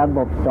จัดระบ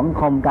บสัง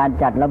คมการ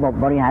จัดระบบ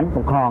บริหารป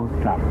กครอง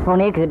พวก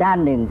นี้คือด้าน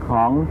หนึ่งข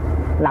อง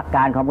หลักก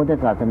ารของพุทธ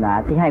ศาสนา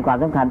ที่ให้ความ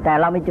สำคัญแต่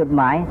เรามีจุดห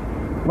มาย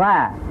ว่า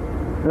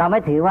เราไม่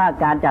ถือว่า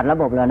การจัดระ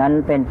บบเหล่านั้น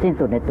เป็นสิ้น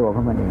สุดในตัวข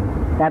องมันเอง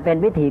แต่เป็น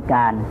วิธีก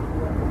าร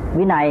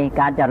วินัย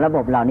การจัดระบ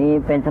บเหล่านี้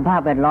เป็นสภา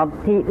พแวดล้อม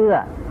ที่เอื้อ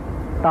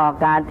ต่อ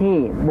การที่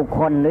บุค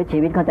คลหรือชี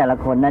วิตของแต่ละ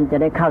คนนั้นจะ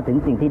ได้เข้าถึง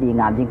สิ่งที่ดี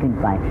งามยิ่งขึ้น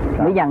ไป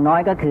หรืออย่างน้อย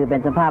ก็คือเป็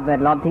นสภาพแว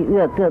ดล้อมที่เ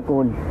อื้อเกื้อกู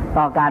ล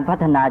ต่อการพั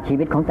ฒนาชี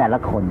วิตของแต่ละ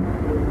คน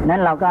นั้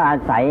นเราก็อา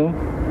ศัย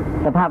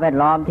สภาพแวด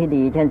ล้อมที่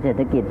ดีเช่นเศรษ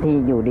ฐกิจที่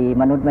อยู่ดี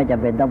มนุษย์ไม่จ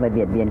ำเป็นต้องไปเ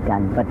บียดเบียนกั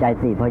นปัจจัย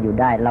4พออยู่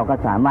ได้เราก็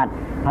สามารถ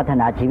พัฒ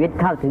นาชีวิต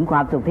เข้าถึงคว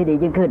ามสุขที่ดี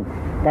ยิ่งขึ้น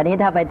แต่นี้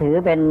ถ้าไปถือ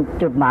เป็น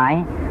จุดหมาย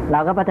เรา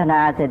ก็พัฒนา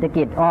เศรษฐ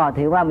กิจ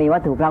ถือว่ามีวั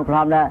ตถุพร้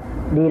อมแล้ว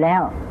ดีแล้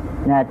ว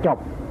จบ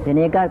ที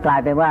นี้ก็กลาย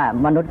ไปว่า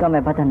มนุษย์ก็ไ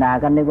ม่พัฒนา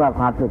ก็นึกว่า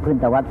ความสุขขึ้น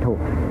แต่วัตถุ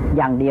อ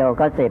ย่างเดียว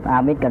ก็เสพอา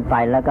มิตรกันไป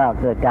แล้วก็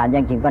เกิดการแ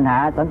ย่งชิงปัญหา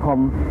สังคม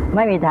ไ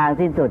ม่มีทาง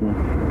สิ้นสุด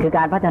คือก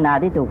ารพัฒนา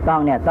ที่ถูกต้อง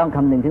เนี่ยต้องค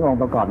ำนึงถึงอง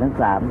ค์ประกอบทั้ง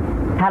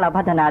3ถ้าเรา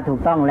พัฒนาถูก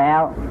ต้องแล้ว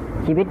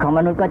ชีวิตของม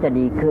นุษย์ก็จะ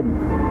ดีขึ้น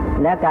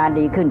และการ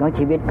ดีขึ้นของ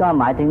ชีวิตก็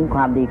หมายถึงค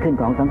วามดีขึ้น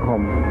ของสังคม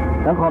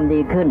สังคมดี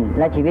ขึ้น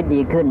และชีวิต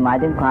ดีขึ้นหมาย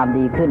ถึงความ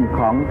ดีขึ้นข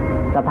อง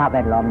สภาพแว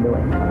ดล้อมด้ว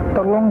ยต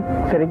กลง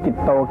เศรษฐกิจ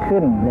โตขึ้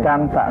นกา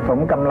รสะสม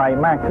กำไร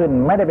มากขึ้น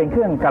ไม่ได้เป็นเค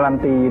รื่องการัน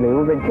ตีหรือ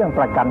เป็นเครื่องป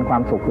ระกันควา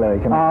มสุขเลย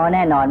ใช่ไหมแ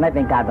น่นอนไม่เ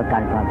ป็นการประกั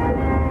นความสุข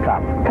ครั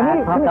บ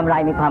เพราะกำไร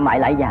มีความหมาย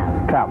หลายอย่าง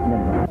ครับ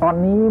ตอน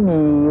นี้มี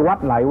วัด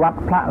หลายวัด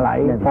พระหลาย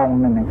องค์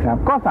นั่นนะครับ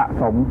ก็สะ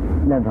สม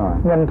เ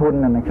งินทุน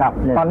นั่นนะครับ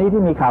ตอนนี้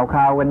ที่มีข่าว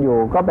กันอยู่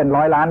ก็เป็น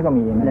100 ล้านก็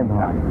มีนะ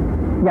ครับ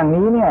อย่าง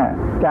นี้เนี่ย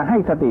จะให้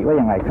สติว่าอ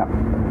ย่างไรครับ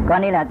ก็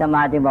นี่แหละจะม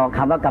าจะบอกค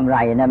ำว่ากำไร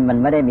นั้นมัน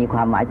ไม่ได้มีคว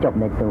ามหมายจบ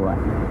ในตัว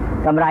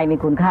กำไรมี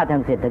คุณค่าทา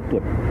งเศรษฐกิ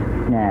จ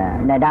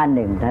ในด้านห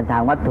นึ่งทา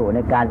งวัตถุใน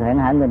การแสวง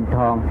หาเงินท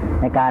อง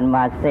ในการม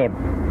าเสพ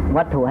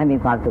วัตถุให้มี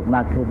ความสุขม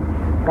ากขึ้น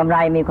กำไร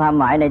มีความ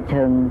หมายในเ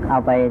ชิงเอา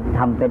ไปท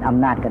ำเป็นอ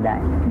ำนาจก็ได้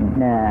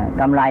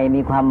กำไร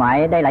มีความหมาย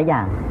ได้หลายอย่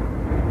าง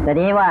แต่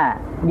นี้ว่า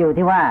อยู่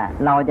ที่ว่า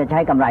เราจะใช้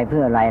กำไรเพื่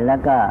ออะไรแล้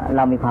วก็เร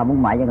ามีความมุ่ง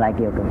หมายอย่างไรเ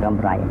กี่ยวกับกำ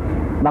ไร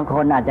บางค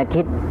นอาจจะ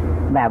คิด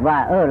แบบว่า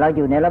เราอ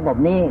ยู่ในระบบ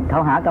นี้เข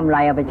าหากำไร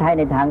เอาไปใช้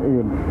ในทาง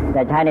อื่นแ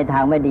ต่ใช้ในทา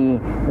งไม่ดี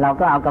เรา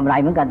ก็เอากำไร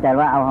เหมือนกันแต่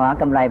ว่าเอาหา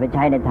กำไรไปใ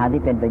ช้ในทาง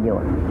ที่เป็นประโย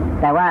ชน์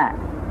แต่ว่า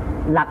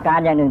หลักการ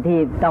อย่างหนึ่งที่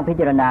ต้องพิ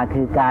จารณา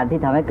คือการที่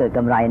ทำให้เกิดก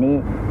ำไรนี้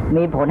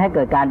มีผลให้เ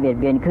กิดการเบียด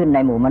เบียนขึ้นใน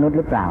หมู่มนุษย์ห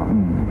รือเปล่า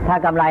ถ้า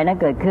กำไรนั้น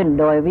เกิดขึ้น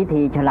โดยวิ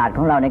ธีฉลาดข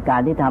องเราในกา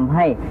รที่ทำใ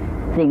ห้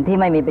สิ่งที่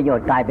ไม่มีประโยช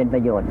น์กลายเป็นปร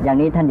ะโยชน์อย่าง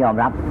นี้ท่านยอม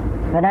รับ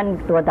เพราะฉะนั้น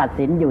ตัวตัด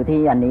สินอยู่ที่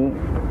อันนี้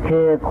คื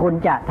อคุณ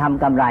จะท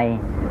ำกำไร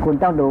คุณ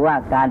ต้องดูว่า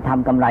การท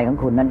ำกำไรของ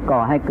คุณนั้นก่อ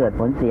ให้เกิด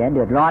ผลเสียเ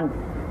ดือดร้อน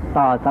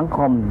ต่อสังค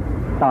ม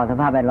ต่อส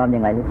ภาพแวดล้อมอย่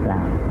างไรหรือเปล่า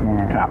น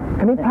ะครับ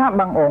ทีนี้พระ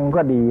บางองค์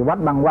ก็ดีวัด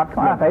บางวัดก็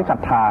อาศัยศรัท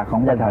ธาขอ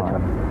งประชาช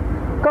น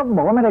ก็บ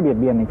อกว่าไม่ได้เบียด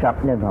เบียนนี่ครับ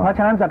เพราะฉ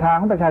ะนั้นศรัทธา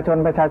ของประชาช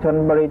น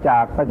บริจา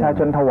คประชาช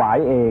นถวาย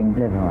เอง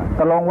ต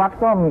กลงวัด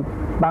ก็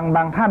บ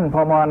างท่านพ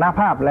อมรณ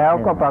ภาพแล้ว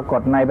ก็ปราก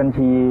ฏในบัญ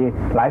ชี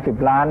หลาย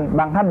10 ล้าน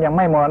บางท่านยังไ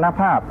ม่มรณ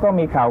ภาพก็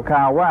มีข่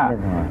าวว่า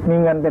มี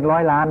เงินเป็น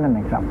100 ล้านนั่นเ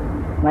องครับ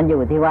มันอ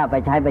ยู่ที่ว่าไป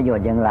ใช้ประโยช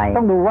น์อย่างไร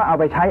ต้องดูว่าเอา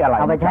ไปใช้อะไร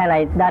เอาไปใช้อะไร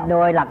โด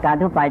ยหลักการ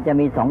ทั่วไปจะ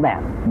มี2แบ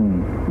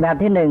บ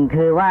ที่1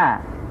คือว่า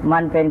มั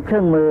นเป็นเครื่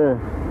องมือ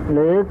ห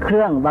รือเค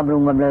รื่องบำรุ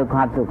งบำเรอคว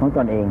ามสุขของต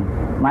นเอง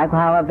หมายคว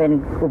ามว่าเป็น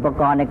อุป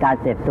กรณ์ในการ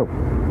เสพสุข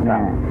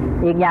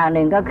อีกอย่างห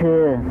นึ่งก็คือ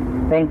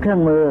เป็นเครื่อ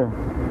งมือ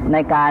ใน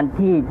การ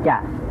ที่จะ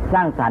ส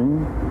ร้างสรรค์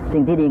สิ่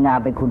งที่ดีงาม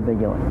เป็นคุณประ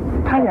โยชน์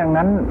ถ้าอย่าง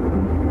นั้น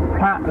พ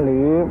ระหรื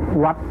อ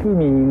วัดที่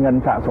มีเงิน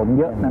สะสม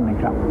เยอะนั่นนะ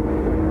ครับ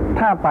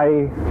ถ้าไป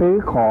ซื้อ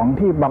ของ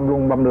ที่บำรุ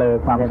งบำเรอ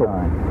ความสุข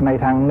ใน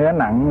ทางเนื้อ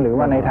หนังหรือ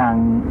ว่าในทา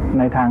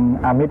ง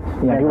อามิตร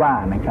อย่างที่ว่า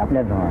นะครับ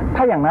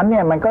ถ้าอย่างนั้นเ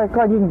นี่ยมัน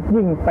ก็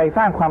ยิ่งไปส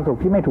ร้างความสุข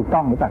ที่ไม่ถูกต้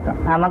องหรือเปล่าครับ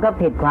มันก็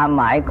ผิดความ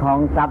หมายของ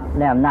ทรัพย์แ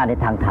ละอำนาจใน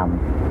ทางธรรม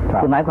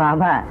คือหมายความ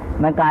ว่า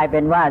มันกลายเป็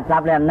นว่าทรั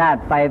พย์และอำนาจ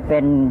ไปเป็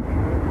น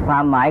คว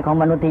ามหมายของ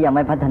มนุษย์ที่ยังไ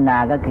ม่พัฒนา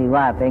ก็คือ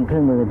ว่าเป็นเครื่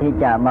องมือที่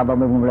จะมาบ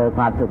ำรุงบำเรอค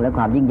วามสุขและค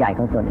วามยิ่งใหญ่ข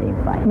องตนเอง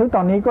ไปนี่ต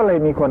อนนี้ก็เลย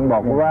มีคนบอ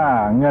กว่า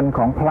เงินข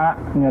องพระ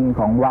เงิน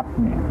ของวัด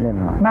เนี่ย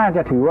น่าจ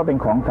ะถือว่าเป็น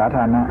ของสาธ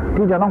ารณะ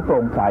ที่จะต้องโป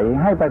ร่งใส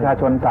ให้ประชา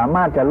ชนสาม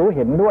ารถจะรู้เ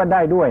ห็นด้วยไ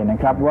ด้ด้วยนะ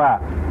ครับว่า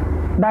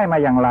ได้มา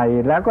อย่างไร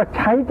แล้วก็ใ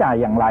ช้จ่าย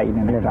อย่างไรเ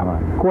นี่ยนะครับ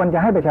ควรจะ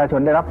ให้ประชาชน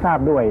ได้รับทราบ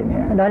ด้วยเนี่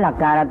ยโดยหลัก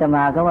การอาตม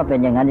าก็ว่าเป็น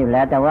อย่างนั้นอยู่แ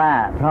ล้วแต่ว่า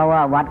เพราะว่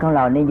าวัดของเ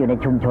รานี่อยู่ใน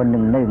ชุมชนห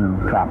นึ่ง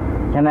ครับ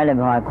ใช่ไหมเลย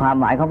พอความ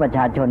หมายของประช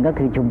าชนก็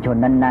คือชุมชน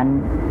นั้น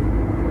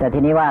ๆแต่ที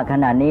นี้ว่าข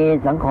ณะนี้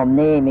สังคม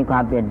นี่มีควา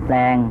มเปลี่ยนแปล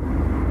ง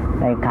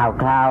ในข่าว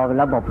คราว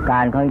ระบบกา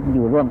รเขาอ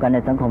ยู่ร่วมกันใน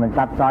สังคมมัน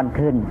ซับซ้อน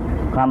ขึ้น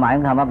ความหมายข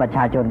องคำว่าประช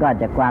าชนก็อาจ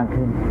จะกว้าง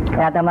ขึ้นแ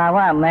ต่อาตมา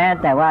ว่าแม้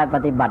แต่ว่าป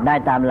ฏิบัติได้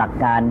ตามหลัก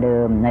การเดิ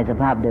มในส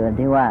ภาพเดิม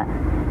ที่ว่า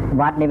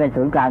วัดนี้เป็น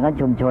ศูนย์กลางของ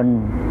ชุมชน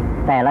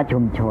แต่ละชุ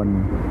มชน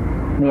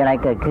มีอะไร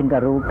เกิดขึ้นก็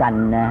รู้กัน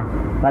นะ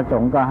พระส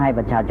งฆ์ก็ให้ป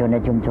ระชาชนใน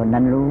ชุมชน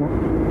นั้นรู้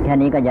แค่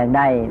นี้ก็ยังไ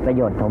ด้ประโ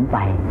ยชน์ถมไป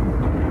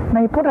ใน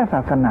พุทธศ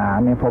าสนา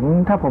เนี่ย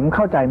ถ้าผมเ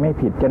ข้าใจไม่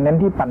ผิดจะเน้น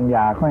ที่ปัญญ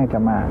าค่อนข้างจะ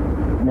มาก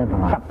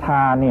ศรัทธ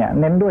าเนี่ย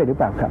เน้นด้วยหรือเ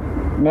ปล่าครับ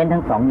เน้นทั้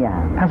ง2 อย่า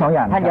ง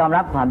ท่านยอม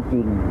รับความจ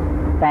ริง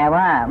แต่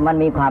ว่ามัน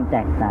มีความแต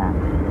กต่าง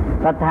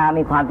ศรัทธา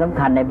มีความสำ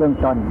คัญในเบื้อง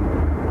ต้น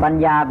ปัญ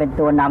ญาเป็น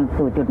ตัวนำ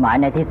สู่จุดหมาย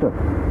ในที่สุด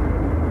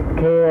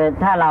คือ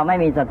ถ้าเราไม่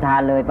มีศรัทธา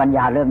เลยปัญญ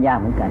าเริ่มยาก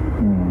เหมือนกัน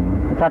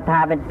ศรัทธา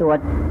เป็นตัว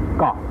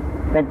เกาะ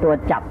เป็นตัว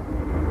จับ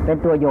เป็น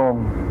ตัวโยง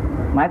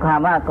หมายความ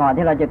ว่าก่อน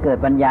ที่เราจะเกิด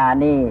ปัญญา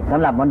นี่ส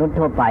ำหรับมนุษย์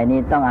ทั่วไปนี่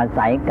ต้องอา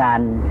ศัยการ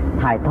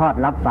ถ่ายทอด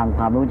รับฟังค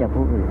วามรู้จาก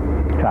ผู้อื่น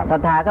ศรั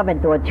ทธาก็เป็น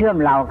ตัวเชื่อม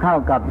เราเข้า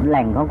กับแห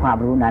ล่งของความ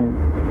รู้นั้น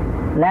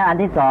และอัน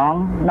ที่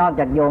2นอก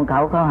จากโยงเข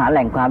าเข้าหาแห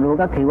ล่งความรู้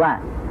ก็คือว่า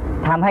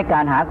ทำให้กา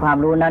รหาความ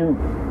รู้นั้น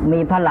มี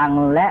พลัง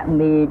และ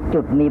มีจุ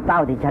ดมีเป้า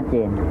ที่ชัดเจ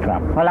น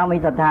เพราะเรามี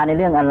ศรัทธาในเ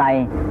รื่องอะไร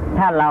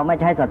ถ้าเราไม่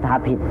ใช้ศรัทธา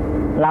ผิด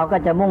เราก็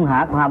จะมุ่งหา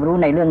ความรู้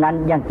ในเรื่องนั้น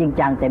อย่างจริง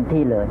จังเต็ม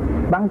ที่เลย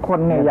บางคน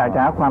เนี่ยอยากจะ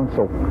หาความ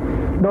สุข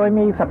โดย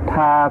มีศรัทธ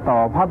าต่อ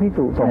พระภิก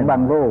ษุสงฆ์บา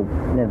งรูป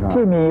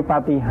ที่มีปา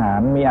ฏิหา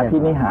ริย์มีอภิ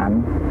นิหาร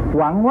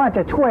หวังว่าจ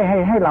ะช่วย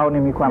ให้เราเนี่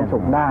ยมีความสุ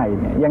ขได้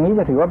เนี่ยอย่างนี้จ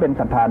ะถือว่าเป็น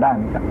ศรัทธาได้ไ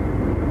หมครับ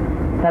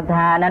ศรัทธ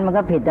านั้นมัน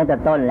ก็ผิดตั้งแต่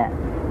ต้นแหละ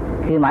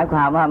คือหมายคว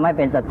ามว่าไม่เ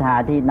ป็นศรัทธา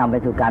ที่นำไป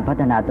สู่การพั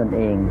ฒนาตนเ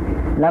อง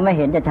แล้วไม่เ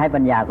ห็นจะใช้ปั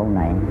ญญาตรงไห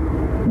น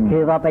คื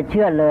อพอไปเ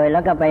ชื่อเลยแล้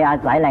วก็ไปอา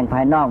ศัยแหล่งภ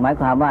ายนอกหมาย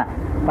ความว่า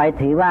ไป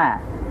ถือว่า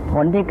ผ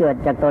ลที่เกิด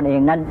จากตนเอง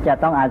นั้นจะ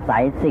ต้องอาศั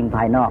ยสิ่งภ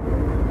ายนอก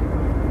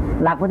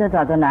หลักพุทธศ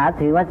าสนา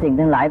ถือว่าสิ่ง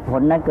ทั้งหลายผ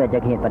ลนั้นเกิดจา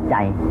กเหตุปัจ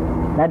จัย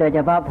และโดยเฉ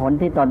พาะผล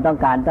ที่ตนต้อง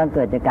การต้องเ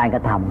กิดจากการกร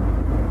ะท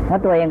ำถ้า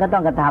ตัวเองก็ต้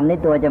องกระทำนี่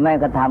ตัวจะไม่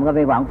กระทำก็ไ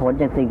ปหวังผล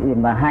จากสิ่งอื่น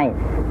มาให้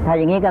ถ้าอ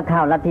ย่างนี้ก็เข้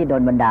าลัทธิโด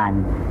นบันดาล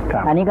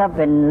อันนี้ก็เ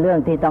ป็นเรื่อง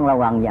ที่ต้องระ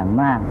วังอย่าง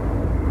มาก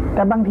แ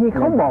ต่บางทีเ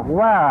ขาบอก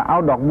ว่าเอา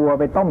ดอกบัว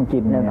ไปต้มกิ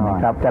นเนี่ยน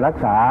ะครับจะรัก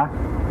ษา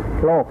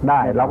โรคไ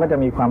ด้เราก็จะ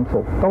มีความสุ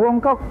ขตกลง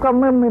ก็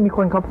เมื่อมีค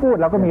นเขาพูด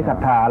เราก็มีศรัท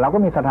ธาเราก็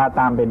มีศรัทธา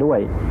ตามไปด้วย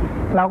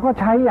เราก็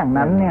ใช้อย่าง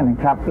นั้นเนี่ยนะ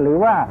ครับหรือ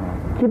ว่า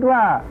คิดว่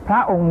าพระ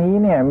องค์นี้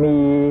เนี่ยมี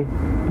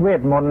เว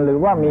ทมนต์หรือ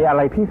ว่ามีอะไ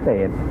รพิเศ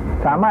ษ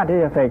สามารถที่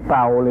จะเสกเ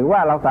ป่าหรือว่า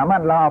เราสามาร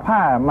ถเราเอาผ้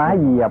ามา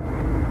เหยียบ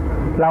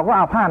เราก็เ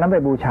อาผ้านั้นไป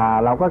บูชา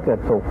เราก็เกิด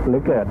สุขหรื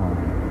อเกิด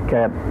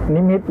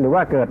นิมิตหรือว่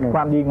าเกิดคว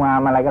ามดีงา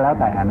มอะไรก็แล้ว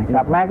แต่นะค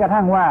รับแม้กระ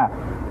ทั่งว่า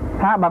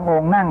พระบางอ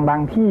งค์นั่งบา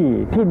ง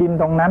ที่ดิน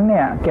ตรงนั้นเ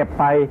นี่ยเก็บ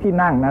ไปที่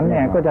นั่งนั้นเ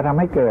นี่ยก็จะทำ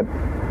ให้เกิด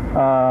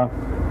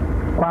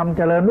ความเ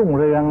จริญรุ่ง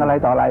เรืองอะไร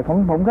ต่ออะไร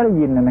ผมก็ได้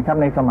ยินนะครับ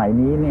ในสมัย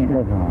นี้นี่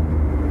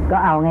ก็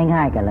เอา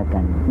ง่ายๆกันละกั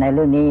นในเ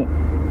รื่องนี้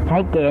ใช้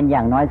เกณฑ์อย่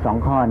างน้อย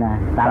2ข้อนะ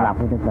ตามหลัก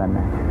พุทธศาสน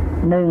า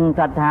1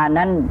ศรัทธา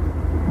นั้น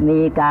มี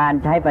การ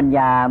ใช้ปัญญ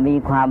ามี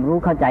ความรู้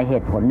เข้าใจเห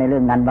ตุผลในเรื่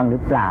องนั้นบ้างหรื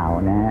อเปล่า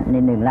นะใน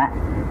1ละ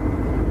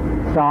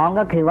2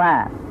ก็คือว่า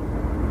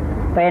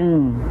เป็น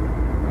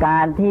กา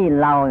รที่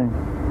เรา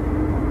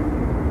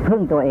พึ่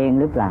งตัวเอง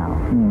หรือเปล่า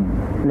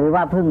หรือ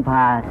ว่าพึ่งพ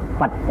า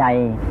ปัจจัย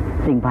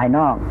สิ่งภายน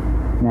อก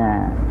นะ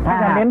ถ้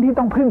าเน้นที่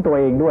ต้องพึ่งตัว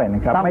เองด้วยน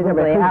ะครับไม่ใช่ไป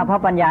เพรา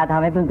ะปัญญาท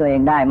ำให้พึ่งตัวเอ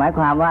งได้หมายค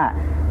วามว่า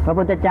พระ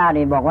พุทธเจ้า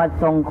นี่บอกว่า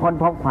ทรงค้น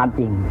พบความ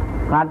จริ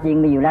ง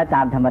มีอยู่แล้วต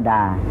ามธรรมด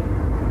า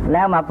แ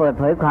ล้วมาเปิด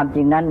เผยความจ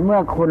ริงนั้นเมื่อ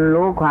คุณ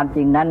รู้ความจ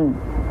ริงนั้น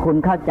คุณ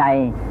เข้าใจ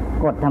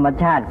กฎธรรม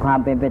ชาติความ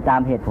เป็นไปตา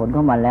มเหตุผลข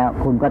องมันแล้ว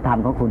คุณก็ท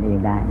ำของคุณเอง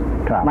ได้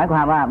หมายคว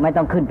ามว่าไม่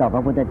ต้องขึ้นต่อพร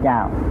ะพุทธเจ้า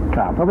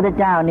พระพุทธ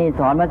เจ้านี่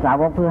สอนภาษา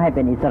วกเพื่อให้เ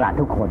ป็นอิสระ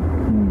ทุกคน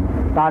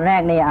ตอนแร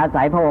กนี่อา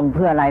ศัยพระองค์เ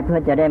พื่ออะไรเพื่อ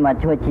จะได้มา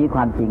ช่วยชี้คว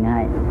ามจริงใ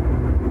ห้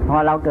พอ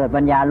เราเกิด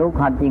ปัญญารู้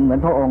ความจริงเหมือ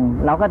นพระองค์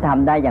เราก็ท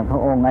ำได้อย่างพร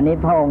ะองค์อันนี้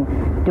พระองค์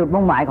จุด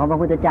มุ่งหมายของพระ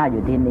พุทธเจ้าอ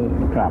ยู่ที่นี่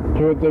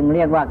คือจึงเ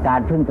รียกว่ากา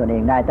รพึ่งตนเอ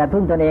งได้แต่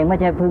พึ่งตนเองไม่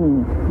ใช่พึ่ง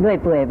ด้วย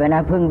เปื่อยไปน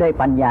ะพึ่งด้วย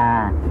ปัญญา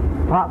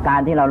เพราะกา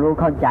รที่เรารู้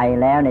เข้าใจ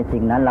แล้วในสิ่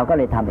งนั้นเราก็เ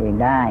ลยทำเอง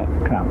ได้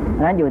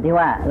นั้นอยู่ที่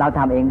ว่าเราท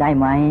ำเองได้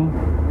ไหม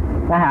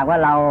ถ้าหากว่า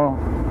เรา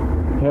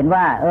เห็น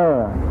ว่า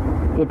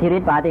อิทธิฤ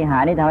ทธิปาฏิหา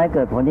ริย์นี่ทำให้เ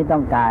กิดผลที่ต้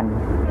องการ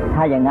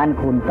ถ้าอย่างนั้น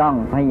คุณต้อง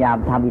พยายาม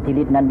ทำอิทธิ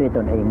ฤทธิ์นั้นด้วยต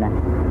นเองนะ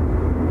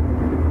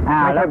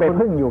แล้วไป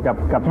พึ่งอยู่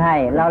กับใช่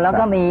เรา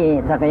ก็มี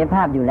ศักยภ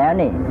าพอยู่แล้ว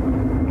นี่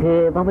คือ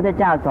พระพุทธ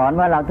เจ้าสอน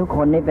ว่าเราทุกค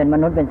นนี่เป็นม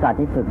นุษย์เป็นสัตว์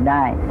ที่ฝึกไ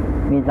ด้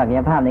มีศักย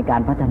ภาพในกา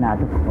รพัฒนา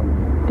ทุกคน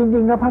จ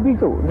ริงๆแล้วพระภิก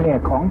ษุเนี่ย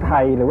ของไท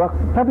ยหรือว่า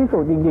พระภิกษุ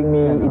จริงๆ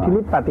มีอิทธิ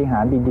ฤทธิปาฏิหา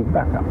ริย์จริงๆ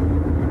ป่ะครับ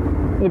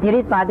อิทธิ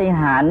ฤทธิปาฏิ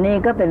หาริย์นี่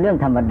ก็เป็นเรื่อง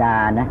ธรรมดา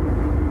นะ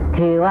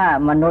คือว่า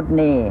มนุษย์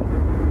นี่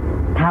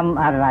ท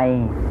ำอะไร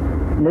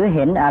หรือเ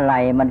ห็นอะไร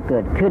มันเกิ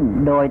ดขึ้น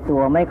โดยตั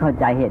วไม่เข้า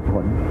ใจเหตุผ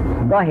ล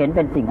ก็เห็นเ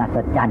ป็นสิ่งอัศ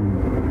จรรย์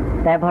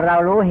แต่พอเรา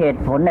รู้เห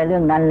ตุผลในเรื่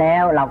องนั้นแล้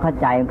วเราเข้า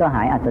ใจมันก็ห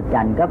ายอัศจ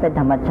รรย์ก็เป็น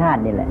ธรรมชาติ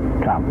นี่แหละ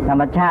ธร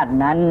รมชาติ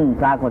นั้น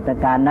ปรากฏ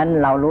การณ์นั้น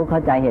เรารู้เข้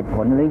าใจเหตุผ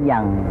ลหรือยั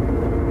ง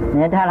เ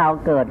นี่ยถ้าเรา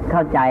เกิดเข้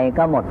าใจ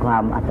ก็หมดควา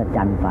มอัศจ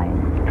รรย์ไป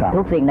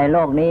ทุกสิ่งในโล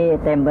กนี้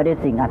เต็มไปด้วย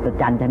สิ่งอัศ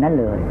จรรย์ทั้งนั้น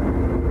เลย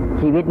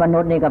ชีวิตมนุ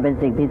ษย์นี่ก็เป็น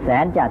สิ่งที่แส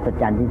นจะอัศ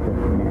จรรย์ที่สุด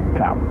นะ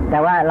ครับแต่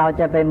ว่าเรา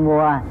จะไปมั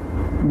ว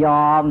ย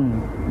อม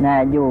นะ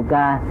อยู่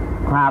กับ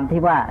ความ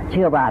ที่ว่าเ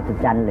ชื่อว่าอัศ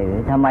จรรย์หรือ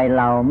ทำไม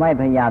เราไม่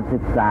พยายามศึ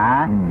กษา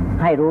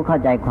ให้รู้เข้า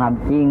ใจความ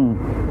จริง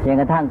จน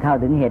กระทั่งเข้า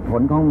ถึงเหตุผ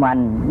ลของมัน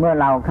เมื่อ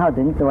เราเข้า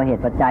ถึงตัวเห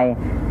ตุปัจจัย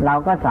เรา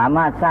ก็สาม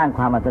ารถสร้างค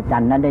วามอัศจร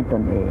รย์นั้นได้ต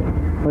นเอง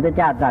พุทธเ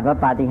จ้าตรัสว่า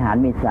ปาฏิหาริ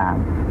ย์มี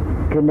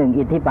3คือ1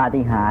อิทธิปา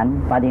ฏิหาริ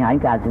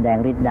ย์การแสดง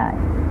ฤทธิ์ได้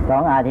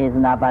2อาเทศ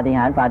นาปาฏิห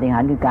า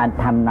ริย์คือการ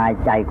ทำนาย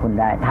ใจคน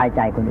ได้ทายใ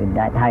จคนอื่นไ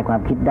ด้ทายควา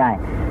มคิดได้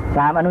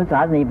3อนุสา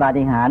สนีปา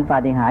ฏิหา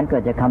ริย์เกิ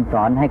ดจากคำส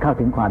อนให้เข้า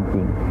ถึงความจ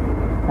ริง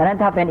ดังนั้น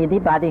ถ้าเป็นอิทธิ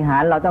ปาฏิหา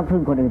ริย์เราต้องพึ่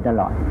งคนอื่นต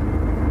ลอด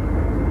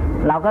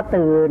เราก็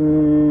ตื่น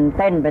เ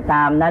ต้นไปต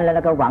ามนั้นแล้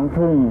วก็หวัง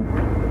พึ่ง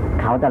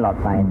เขาตลอด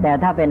ไปแต่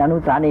ถ้าเป็นอนุ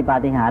สาสนีปา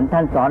ฏิหาริย์ท่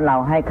านสอนเรา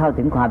ให้เข้า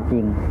ถึงความจริ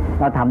ง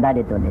เราทำได้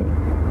ด้วยตนเอง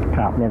ค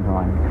รับเรียนพ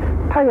ร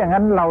ถ้าอย่าง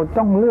นั้นเรา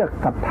ต้องเลือก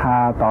ศรัทธา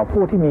ต่อ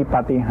ผู้ที่มีป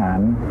าฏิหา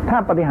ริย์ถ้า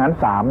ปาฏิหาริย์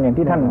3อย่าง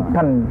ที่ท่าน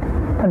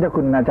เจ้า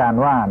คุณอาจารย์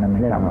ว่านั่นน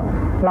ะครับ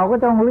เราก็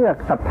ต้องเลือก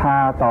ศรัทธา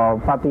ต่อ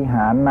ปาฏิห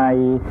าริย์ใน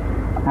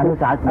อนุ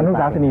สา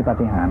สนีปา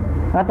ฏิหาริย์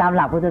เพราะตามห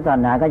ลักพุทธศาส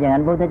นาก็อย่างนั้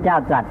นพระพุทธเจ้า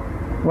ตรัส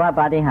ว่า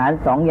ปาฏิหาริย์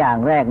2อย่าง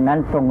แรกนั้น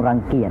ทรงรัง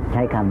เกียจใ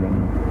ช้คำอย่าง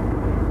นี้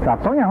ครับ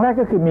2อย่างแรก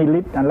ก็คือมี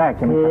ฤทธิ์อันแรกใ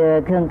ช่ไหมคือ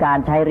เครื่องการ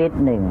ใช้ฤท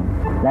ธิ์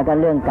1แล้วก็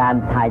เรื่องการ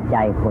ทายใจ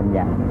คนอ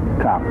ย่าง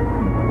ครับ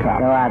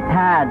แต่ว่า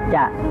ถ้าจ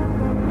ะ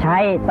ใช้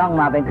ต้อง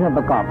มาเป็นเครื่องป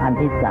ระกอบอัน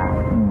ที่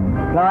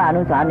3เพราะว่าอ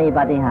นุสาสนีป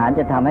าฏิหาริย์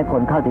จะทำให้ค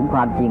นเข้าถึงคว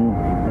ามจริง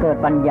เกิด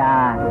ปัญญา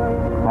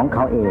ของเข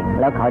าเอง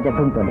แล้วเขาจะ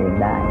พึ่งตนเอง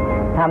ได้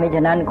ถ้าไม่ฉ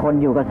ะนั้นคน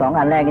อยู่กับ2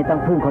อันแรกนี่ต้อ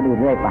งพึ่งคนอื่น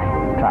เรื่อยไป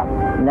ครับ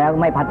แล้ว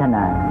ไม่พัฒน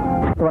า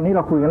วันนี้เร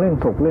าคุยกันเรื่อง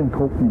สุขเรื่อง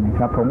ทุกข์นี่นะค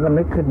รับผมก็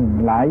นึกขึ้น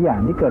หลายอย่าง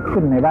ที่เกิด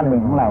ขึ้นในบ้านเมือ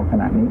งของเราข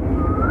ณะนี้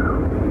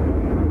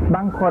บ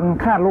างคน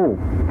ฆ่าลูก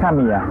ฆ่าเ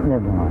มีย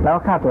แล้ว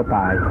ฆ่าตัวต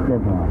าย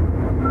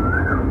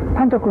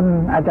ท่านเจ้าคุณ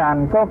อาจาร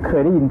ย์ก็เค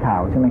ยได้ยินข่า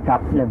วใช่ไหมครับ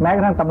แม้กร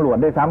ะทั่งตำรวจ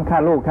ด้วยซ้ำฆ่า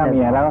ลูกฆ่าเ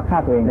มียแล้วก็ฆ่า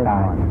ตัวเองตา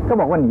ยก็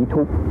บอกว่าหนี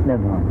ทุกข์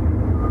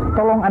ต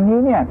กลงอันนี้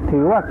เนี่ยถื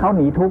อว่าเขาห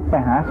นีทุกข์ไป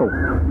หาสุข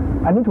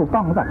อันนี้ถูกต้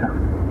องหรือเปล่าครับ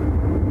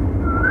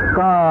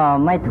ก็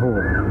ไม่ถู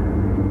ก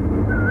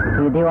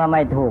คือที่ว่าไ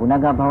ม่ถูกน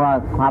ะครับเพราะว่า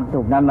ความสุ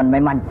ขนั้นมันไ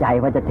ม่มั่นใจ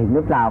ว่าจะถึงห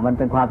รือเปล่ามัน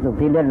เป็นความสุข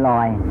ที่เลื่อนล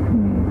อย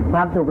คว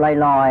ามสุข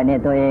ลอยๆเนี่ย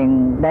ตัวเอง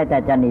ได้แต่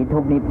จะหนีทุ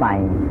กข์นี้ไป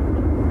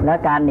และ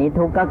การหนี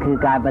ทุกข์ก็คือ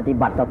การปฏิ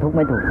บัติต่อทุกข์ไ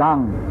ม่ถูกต้อง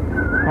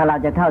ถ้าเรา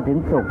จะเข้าถึง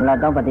สุขเรา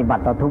ต้องปฏิบั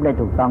ติต่อทุกข์ได้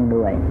ถูกต้อง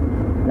ด้วย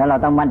แล้วเรา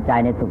ต้องมั่นใจ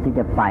ในสุขที่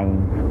จะไป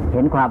เ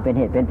ห็นความเป็นเ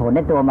หตุเป็นผลใน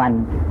ตัวมัน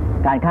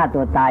การฆ่า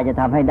ตัวตายจะ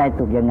ทำให้ได้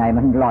สุขยังไง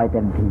มันลอยเ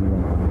ต็มทีเล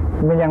ย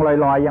มันยังล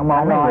อยๆยังมอ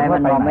งไม่เห็นมั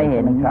นมองไม่เห็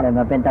นเลย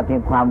มันเป็นแต่เพีย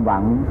งความห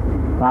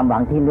วั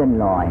งที่เลื่อน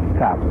ลอย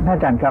ครับท่านอ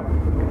าจารย์ครับ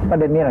ประ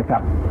เด็นนี้แหละครั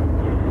บ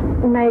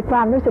ในคว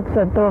ามรู้สึก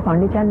ส่วนตัวของ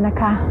ดิฉันนะ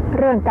คะ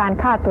เรื่องการ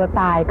ฆ่าตัว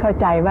ตายเข้า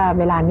ใจว่า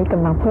เวลานี้ก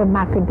ำลังเพิ่มม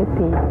ากขึ้นทุก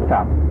ที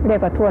เรีย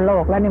กว่าทั่วโล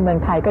กและในเมือง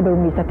ไทยก็ดู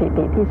มีสถิ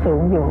ติที่สู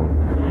งอยู่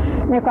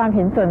ในความเ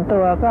ห็นส่วนตั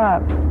วก็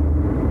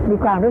มี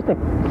ความรู้สึก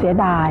เสีย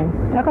ดาย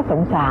แล้วก็ส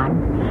งสาร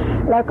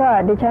แล้วก็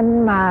ดิฉัน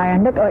มา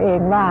นึกเอาเอ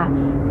งว่า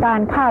กา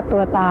รฆ่าตั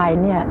วตาย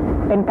เนี่ย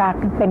เป็น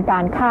กา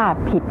รฆ่า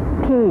ผิด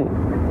ที่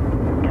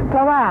เพ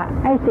ราะว่า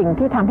ไอ้สิ่ง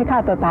ที่ทำให้ฆ่า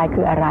ตัวตาย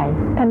คืออะไร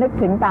ถ้านึก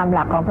ถึงตามห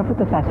ลักของพระพุท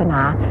ธศาสนา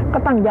ก็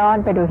ต้องย้อน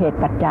ไปดูเหตุ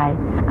ปัจจัย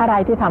อะไร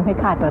ที่ทำให้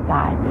ฆ่าตัวต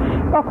าย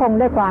ก็คง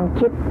ด้วยความ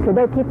คิดคือ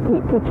ด้วยทิฏฐิ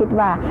ที่คิด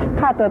ว่า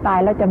ฆ่าตัวตาย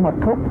แล้วจะหมด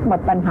ทุกข์หมด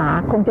ปัญหา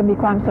คงจะมี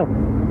ความสุข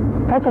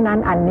เพราะฉะนั้น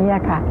อันนี้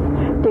ค่ะ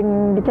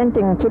ดิฉัน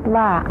จึงคิด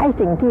ว่าไอ้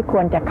สิ่งที่ค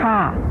วรจะฆ่า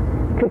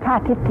คือฆ่า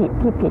ทิฏฐิ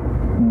ที่ผิด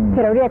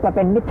ที่เราเรียกว่าเ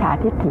ป็นมิจฉา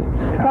ทิฏฐิ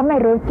เพราะไม่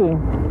รู้จริง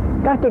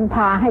ก็จึงพ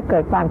าให้เกิ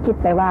ดความคิด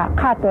ไปว่า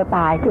ฆ่าตัวต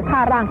ายคือฆ่า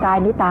ร่างกาย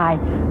นี้ตาย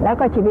แล้ว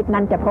ก็ชีวิต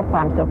นั้นจะพบคว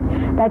ามสุข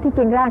แต่ที่จ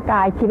ริงร่างก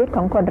ายชีวิตข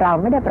องคนเรา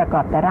ไม่ได้ประกอ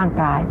บแต่ร่าง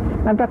กาย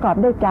มันประกอบ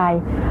ด้วยใจ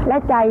และ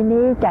ใจ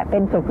นี้จะเป็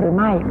นสุขหรือ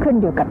ไม่ขึ้น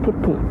อยู่กับทิฏ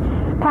ฐิ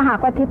ถ้าหาก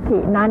ว่าทิฏฐิ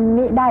นั้น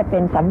มิได้เป็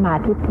นสัมมา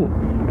ทิฏฐิ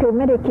คือไ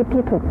ม่ได้คิด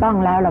ที่ถูกต้อง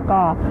แล้ว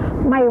ก็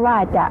ไม่ว่า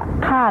จะ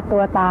ฆ่าตั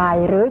วตาย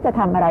หรือจะ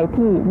ทำอะไร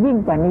ที่ยิ่ง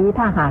กว่านี้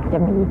ถ้าหากจะ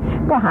มี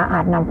ก็หาอ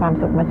าจนำความ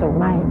สุขมาสู่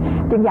ไม่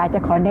จึงอยากจะ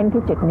ขอเน้น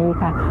ที่จุดนี้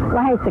ค่ะว่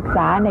าให้ศึกษ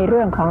าในเ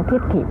รื่องของทิ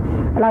ฏฐิ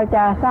เราจ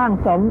ะสร้าง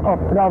สมอ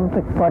บรม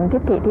ฝึกฝนทิ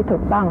ฏฐิที่ถู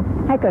กต้อง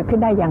ให้เกิดขึ้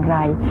นได้อย่างไร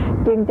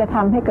จึงจะท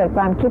ำให้เกิดค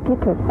วามคิดที่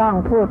ถูกต้อง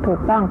พูดถู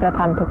กต้องกระ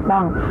ทำถูกต้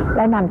องแล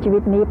ะนำชีวิ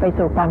ตนี้ไป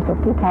สู่ความสุข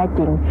ที่แท้จ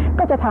ริง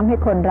ก็จะทำให้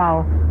คนเรา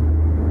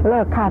เลิ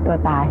กฆ่าตัว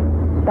ตาย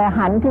แต่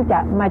หันที่จะ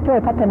มาช่วย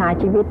พัฒนา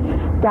ชีวิต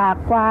จาก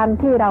ความ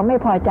ที่เราไม่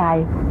พอใจ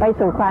ไป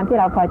สู่ความที่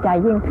เราพอใจ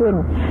ยิ่งขึ้น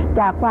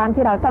จากความ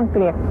ที่เราต้องเก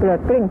ลียด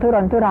กลิ้งทุร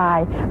นทุราย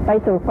ไป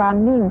สู่ความ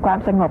นิ่งความ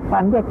สงบคว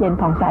ามเยือกเย็น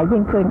ผ่องใส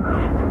ยิ่งขึ้น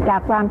จา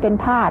กความเป็น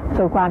ทาส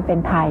สู่ความเป็น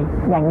ไทย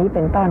อย่างนี้เ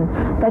ป็นต้น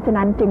เพราะฉะ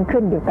นั้นจึง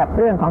ขึ้นอยู่กับ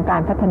เรื่องของกา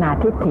รพัฒนา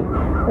ทิฏฐิ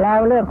แล้ว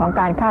เรื่องของ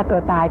การฆ่าตั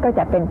วตายก็จ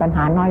ะเป็นปัญห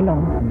าน้อยลง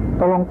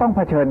ตกลงต้องเผ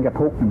ชิญกับ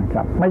ทุกข์นะค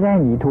รับไม่ใช่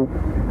หนีทุกข์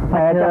แ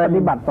ต่จะป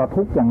ฏิบัติต่อ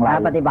ทุกข์อย่างไร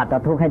ปฏิบัติต่อ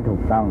ทุกข์ให้ถู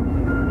กต้อง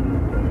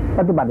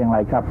ปฏิบัติอย่างไร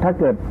ครับถ้า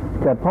เ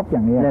กิดพบอย่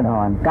างนี้แน่น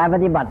อนการป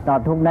ฏิบัติต่อ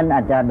ทุกข์นั้นอ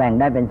าจจะแบ่ง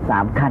ได้เป็น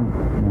3ขั้น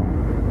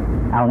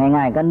เอา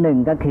ง่ายๆก็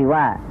1ก็คือ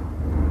ว่า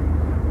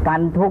กั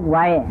นทุกข์ไ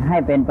ว้ให้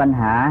เป็นปัญ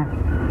หา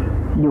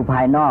อยู่ภ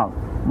ายนอก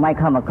ไม่เ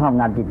ข้ามาครอบ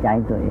งำจิตใจ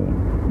ตัวเอง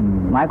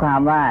หมายความ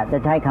ว่าจะ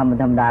ใช้ค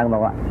ำธรรมดาบอ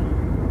กว่า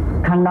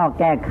ข้างนอก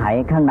แก้ไข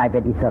ข้างในเป็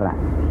นอิสระ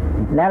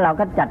แล้วเรา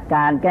ก็จัดก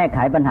ารแก้ไข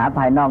ปัญหาภ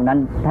ายนอกนั้น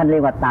ท่านเรี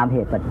ยกว่าตามเห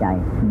ตุปัจจัย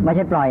ไม่ใ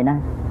ช่ปล่อยนะ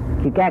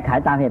คือแก้ไข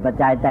ตามเหตุปัจ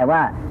จัยแต่ว่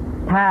า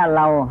ถ้าเ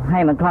ราให้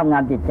มันครอบง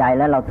ำจิตใจแ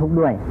ล้วเราทุกข์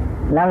ด้วย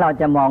แล้วเรา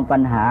จะมองปั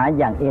ญหา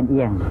อย่างเ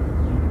อียง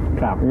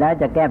แล้ว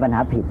จะแก้ปัญหา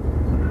ผิด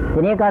ที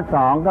นี้ก็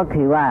2ก็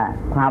คือว่า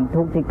ความ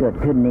ทุกข์ที่เกิด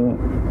ขึ้นนี้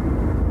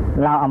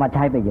เราเอามาใ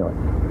ช้ประโยชน์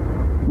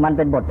มันเ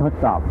ป็นบททด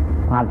สอบ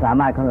ความสา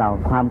มารถของเรา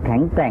ความแข็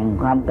งแกร่ง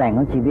ความแกร่งข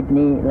องชีวิต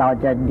นี้เรา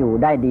จะอยู่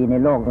ได้ดีใน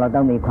โลกเราต้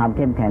องมีความเ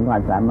ข้มแข็งควา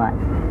มสามารถ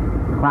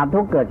ความ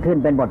ทุกข์เกิดขึ้น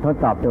เป็นบททด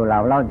สอบตัว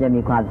เราจะ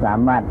มีความสา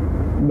มารถ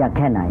อย่างแ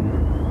ค่ไหน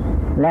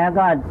แล้ว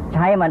ก็ใ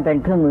ช้มันเป็น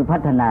เครื่องมือพั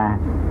ฒนา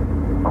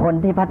คน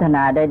ที่พัฒน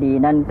าได้ดี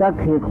นั้นก็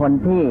คือคน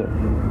ที่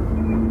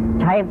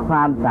ใช้คว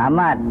ามสา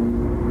มารถ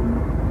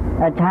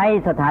ใช้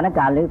สถานก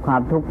ารณ์หรือควา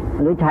มทุกข์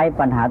หรือใช้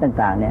ปัญหา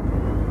ต่างๆเนี่ย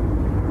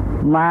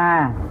มา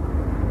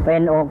เป็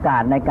นโอกา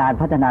สในการ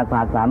พัฒนาคว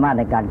ามสามารถ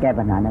ในการแก้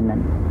ปัญหานั้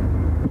น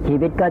ๆชี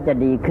วิตก็จะ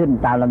ดีขึ้น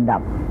ตามลำดั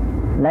บ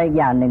และอีก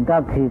อย่างหนึ่งก็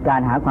คือการ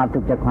หาความสุ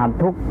ขจากความ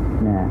ทุกข์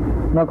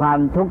เมื่อความ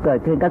ทุกข์เกิด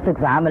ขึ้นก็ศึก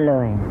ษามันเล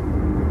ย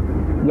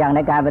อย่างใน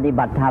การปฏิ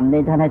บัติธรรม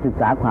นี่ท่านให้ศึก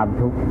ษาความ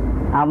ทุกข์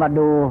เอามา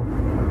ดู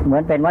เหมื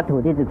อนเป็นวัตถุ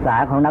ที่ศึกษา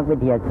ของนักวิ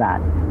ทยาศาสต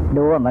ร์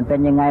ดูว่ามันเป็น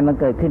ยังไงมัน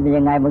เกิดขึ้นเป็น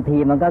ยังไงบางที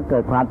มันก็เกิ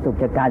ดความสุข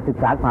จากการศึก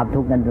ษาความ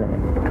ทุกข์นั้นเลย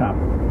ครับ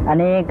อัน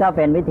นี้ก็เ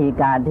ป็นวิธี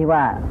การที่ว่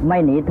าไม่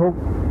หนีทุกข์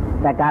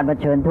แต่การเผ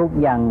ชิญทุกข์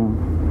อย่าง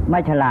ไม่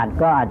ฉลาด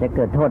ก็อาจจะเ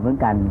กิดโทษเหมือน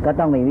กันก็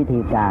ต้องมีวิธี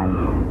การ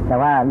แต่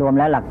ว่ารวม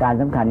แล้วหลักการ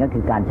สำคัญก็คื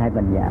อการใช้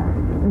ปัญญา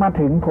มา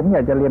ถึงผมอย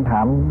ากจะเรียนถ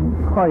าม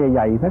ข้อให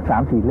ญ่ๆสัก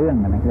 3-4 เรื่อง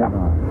นะครับ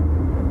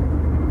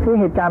คือ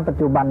เหตุการณ์ปัจ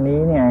จุบันนี้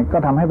เนี่ยก็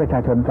ทำให้ประชา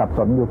ชนสับส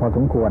นอยู่พอส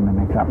มควร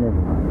นะครับ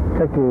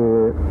ก็คือ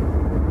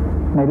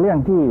ในเรื่อง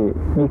ที่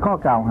มีข้อ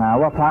กล่าวหา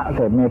ว่าพระเ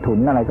กิดเมถุน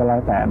อะไรก็แล้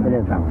วแต่ไม่ได้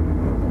สั่ง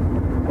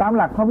ตาม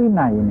หลักพระวิ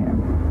นัยเนี่ย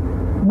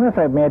เมื่อเส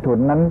พเมถุน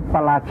นั้นป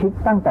าราชิก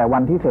ตั้งแต่วั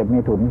นที่เสพเม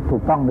ถุนถู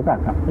กต้องหรือเปล่า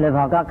ครับเลยพ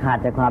อก็ขาด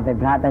จากความเป็น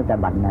พระตั้งแต่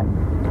บัดนั้น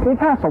คือ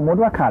ถ้าสมมุติ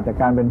ว่าขาดจาก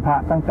การเป็นพระ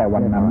ตั้งแต่วั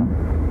นนั้น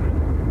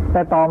แ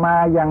ต่ต่อมา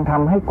ยังท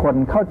ำให้คน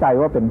เข้าใจ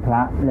ว่าเป็นพร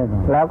ะ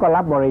แล้วก็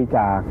รับบริจ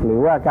าคหรือ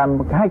ว่าการ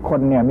ให้ค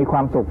นเนี่ยมีคว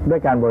ามสุขด้ว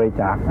ยการบริ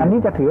จาคอันนี้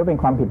จะถือว่าเป็น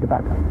ความผิดหรือเปล่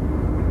าครับ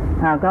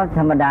ก็ธ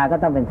รรมดาก็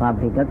ต้องเป็นความ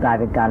ผิดก็กลาย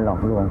เป็นการหลอ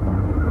กลวง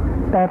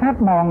แต่ถ้า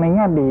มองในแ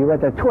ง่ดีว่า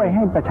จะช่วยใ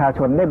ห้ประชาช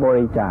นได้บ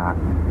ริจาค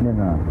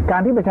กา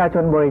รที่ประชาช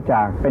นบริจ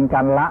าคเป็นก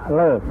ารละเ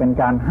ลิกเป็น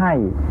การให้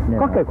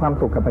ก็เกิดความ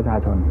สุขกับประชา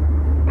ชน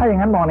ถ้าอย่า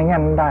งนั้นมองในแง่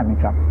นั้นได้ไหม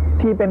ครับ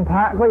ที่เป็นพร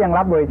ะก็ยัง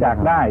รับบริจาค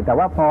ได้แต่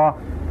ว่าพ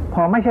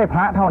อไม่ใช่พ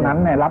ระเท่านั้น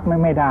เนี่ยรับ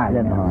ไม่ได้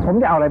ผม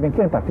จะเอาอะไรเป็นเค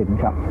รื่องตัดสิน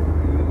ครับ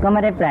ก็ไ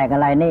ม่ได้แปลกอะ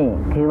ไรนี่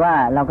คือว่า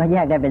เราก็แย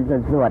กได้เป็น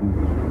ส่วน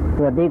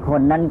ที่ค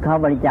นนั้นเขา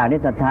บริจาคด้ว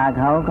ยศรัทธาเ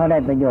ขาได้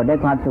ประโยชน์ได้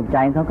ความสุขใจ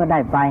เขาก็ได้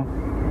ไป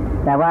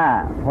แต่ว่า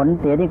ผล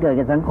เสียที่เกิด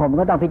กับสังคม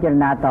ก็ต้องพิจาร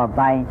ณาต่อไ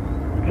ป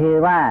คือ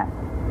ว่า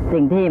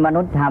สิ่งที่ม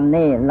นุษย์ทำ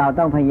นี่เรา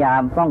ต้องพยายา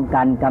มป้อง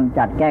กันกำ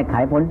จัดแก้ไข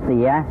ผลเสี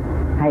ย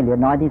ให้เหลือ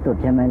น้อยที่สุด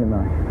ใช่ไหมหรือไ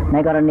ม่ใน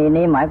กรณี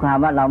นี้หมายความ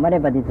ว่าเราไม่ได้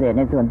ปฏิเสธใ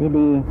นส่วนที่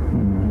ดี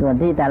ส่วน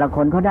ที่แต่ละค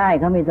นเขาได้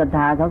เขามีศรัทธ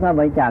าเขาก็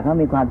บริจาคเขา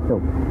มีความสุ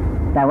ข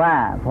แต่ว่า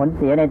ผลเ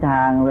สียในท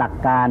างหลัก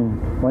การ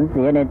ผลเ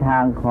สียในทา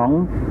งของ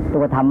ตั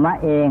วธรรมะ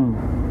เอง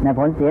ใน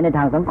ผลเสียในท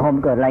างสังคม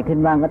เกิดอะไรขึ้น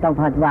บ้างก็ต้อง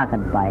ว่ากั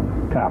นไป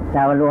แ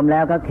ต่รวมแล้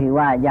วก็คือ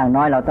ว่าอย่าง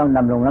น้อยเราต้องด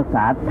ำรงรักษ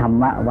าธรร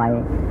มะไว้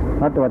เ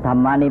พราะตัวธร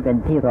รมะนี้เป็น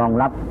ที่รอง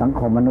รับสัง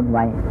คมมนุษย์ไ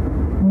ว้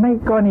ใน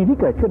กรณีที่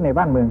เกิดขึ้นใน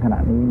บ้านเมืองขณะ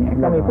นี้เนี่ย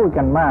ก็มีพูด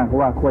กันมาก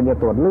ว่าควรจะ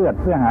ตรวจเลือด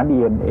เพื่อหา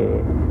DNA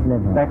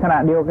แต่ขณะ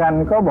เดียวกัน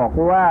ก็บอก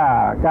ว่า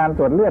การต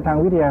รวจเลือดทาง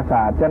วิทยาศ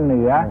าสตร์จะเห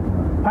นือ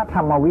พระธ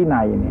รรมวิ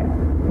นัยเนี่ย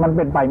มันเ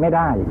ป็นไปไม่ไ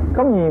ด้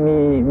ก็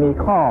มี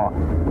ข้อ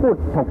พูด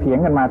ถกเถียง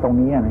กันมาตรง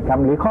นี้นะครับ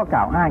หรือข้อก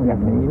ล่าวอ้างอย่า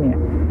งนี้เนี่ย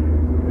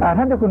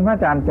ท่านเจ้าคุณพระอ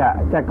าจารย์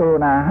จะกรุ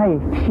ณาให้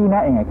ชี้แน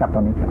ะยังไงครับตร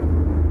งนี้ครับ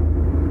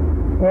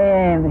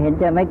เห็น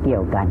จะไม่เกี่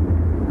ยวกัน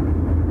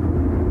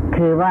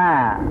คือว่า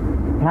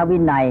พระวิ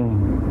นัย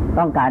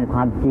ต้องการคว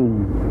ามจริง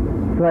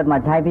เพื่อมา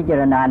ใช้พิจา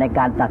รณาในก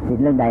ารตัดสิน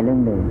เรื่องใดเรื่อ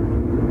งหนึ่ง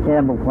เช่น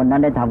บุคคลนั้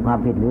นได้ทำความ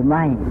ผิดหรือไ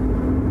ม่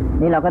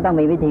นี่เราก็ต้อง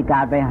มีวิธีกา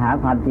รไปหา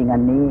ความจริงอั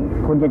นนี้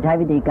คุณจะใช้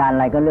วิธีการอะ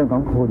ไรก็เรื่องข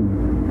องคุณ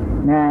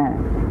นะ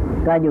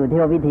ก็อยู่ที่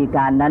ว่าวิธีก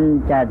ารนั้น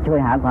จะช่วย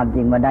หาความจ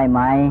ริงมาได้ไห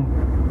ม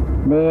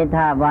นี่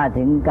ถ้าว่า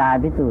ถึงการ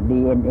พิสูจน์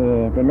DNA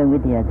เป็นเรื่องวิ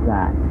ทยาศ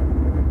าสตร์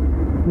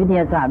ไม่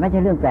ใช่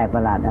เรื่องแปลกปร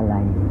ะหลาดอะไร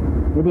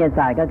วิทยาศ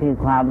าสตร์ก็คือ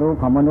ความรู้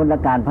ของมนุษย์และ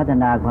การพัฒ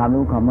นาความ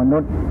รู้ของมนุ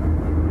ษย์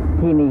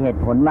ที่มีเหตุ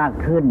ผลมาก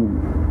ขึ้น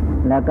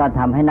แล้วก็ท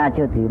ำให้น่าเ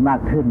ชื่อถือมาก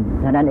ขึ้น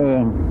เท่านั้นเอ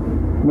ง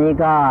นี่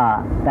ก็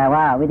แต่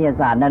ว่าวิทยา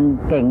ศาสตร์นั้น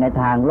เก่งใน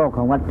ทางโลกข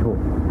องวัตถุ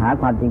หา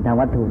ความจริงทาง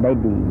วัตถุได้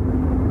ดี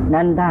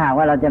นั้นถ้าหาก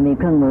ว่าเราจะมีเ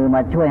ครื่องมือม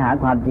าช่วยหา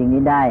ความจริง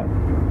นี้ได้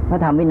พระ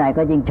ธรรมวินัย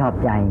ก็ยิ่งชอบ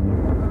ใจ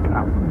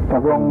ต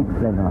กลง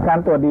การ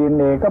ตรวจ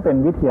DNA ก็เป็น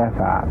วิทยา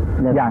ศาสตร์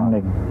อย่างห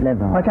นึ่ง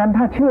เพราะฉะนั้น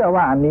ถ้าเชื่อ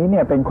ว่าอันนี้เ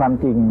นี่ยเป็นความ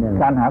จริง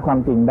การหาความ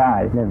จริงได้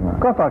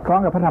ก็สอดคล้อง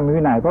กับพระธรรม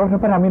วินัยเพราะ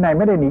พระธรรมวินัย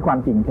ไม่ได้หนีความ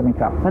จริงใช่ไหม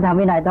ครับพระธรรม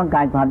วินัยต้องก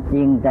ารความจ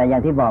ริงแต่อย่า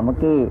งที่บอกเมื่อ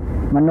กี้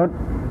มนุษย์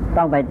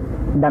ต้องไป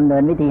ดำเนิ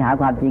นวิธีหา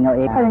ความจริงเอาเ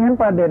องถ้าอย่างนั้น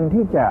ประเด็น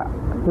ที่จะ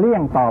เลี่ย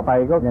งต่อไป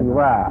ก็คือ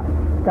ว่า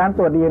การต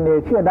รวจ DNA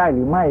เชื่อได้ห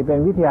รือไม่เป็น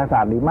วิทยาศา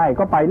สตร์หรือไม่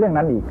ก็ไปเรื่อง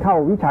นั้นอีกเข้า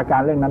วิชาการ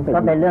เรื่องนั้น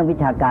ก็เป็นเรื่องวิ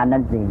ชาการ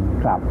นั่นสิ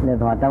ครับเลย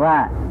พอแต่ว่า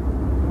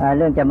เ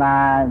รื่องจะมา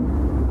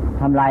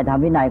ทำลายธรรม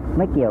วินัยไ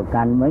ม่เกี่ยว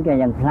กันเหมือนกับ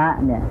อย่างพระ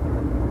เนี่ย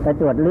ไป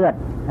ตรวจเลือด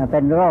เป็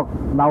นโรค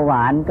เบาหว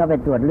านก็ไป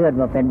ตรวจเลือด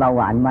ว่าเป็นเบาห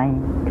วานไหม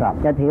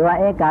จะถือว่า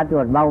การตร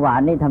วจเบาหวา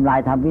นนี่ทำลาย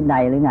ธรรมวินั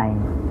ยหรือไง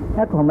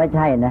ถ้าคงไม่ใ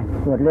ช่นะ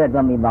ตรวจเลือดว่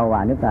ามีเบาหว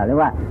านหรือเปล่าหรือ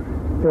ว่า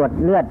ตรวจ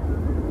เลือด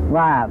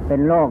ว่าเป็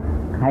นโรค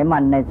ไขมั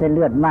นในเส้นเ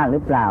ลือดมากหรื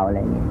อเปล่าอะไร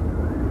อย่างนี้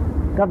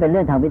ก็เป็นเ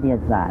รื่องทางวิทยา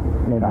ศาสตร์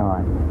แน่นอ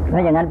นถ้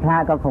าอย่างนั้นพระ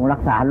ก็คงรั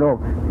กษาโรค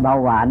เบา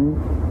หวาน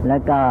แล้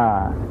วก็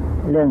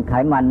เรื่องไข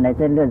มันในเ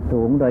ส้นเลือด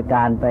สูงโดยก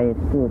ารไป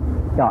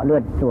เจาะเลือ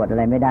ดตรวจอะ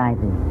ไรไม่ได้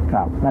สิ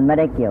มันไม่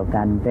ได้เกี่ยว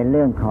กันเป็นเ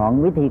รื่องของ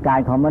วิธีการ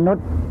ของมนุษ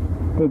ย์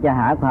ที่จะ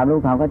หาความรู้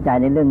ความเข้าใจ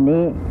ในเรื่อง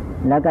นี้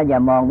แล้วก็อย่า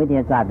มองวิทย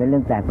าศาสตร์เป็นเรื่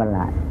องแปลกประหล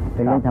าดเ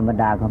ป็นเรื่องธรรม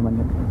ดาของม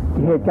นุษย์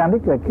เหตุการณ์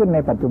ที่เกิดขึ้นใน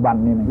ปัจจุบัน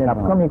นี่นะครับ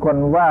ก็มีคน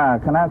ว่า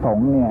คณะสง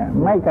ฆ์เนี่ย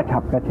ไม่กระฉั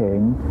บกระเฉง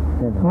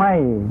ไม่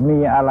มี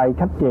อะไร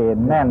ชัดเจน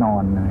แน่นอ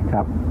นนะค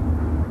รับ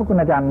พวกคุณ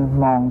อาจารย์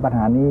มองปัญห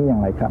านี้อย่า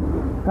งไรครับ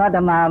ก็จ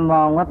ะมาม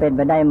องว่าเป็นไ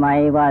ปได้ไหม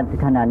ว่า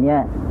ขณะนี้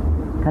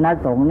คณะ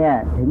สงฆ์เนี่ย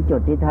ถึงจุ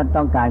ดที่ท่าน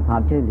ต้องการควา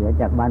มช่วยเหลือ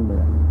จากบ้านเมื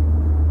อง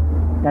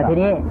แต่ที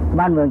นี้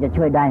บ้านเมืองจะ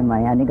ช่วยได้ไหม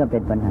อันนี้ก็เป็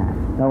นปัญหา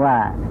เพราะว่า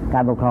กา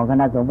รปกครองค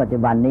ณะสงฆ์ปัจจุ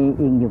บันนี้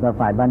อิงอยู่กับ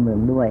ฝ่ายบ้านเมือง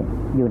ด้วย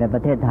อยู่ในปร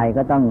ะเทศไทย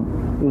ก็ต้อง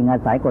อิงอา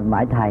ศัยกฎหมา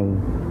ยไทย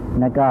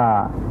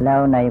แล้ว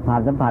ในควา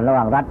มสัมพันธ์ระห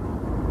ว่างรัฐ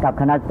กับ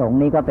คณะสงฆ์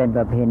นี้ก็เป็นป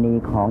ระเพณี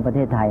ของประเท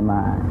ศไทยม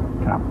า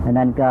เพราะ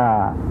นั้นก็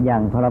อย่า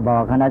งพรบ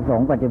คณะสง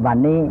ฆ์ปัจจุบัน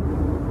นี้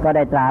ก็ไ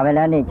ด้ตราไว้แ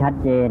ล้วนี่ชัด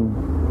เจน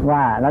ว่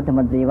ารัฐม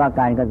นตรีว่า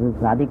การกระทรวงศึก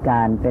ษาธิกา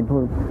รเป็นผู้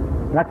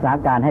รักษา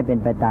การให้เป็น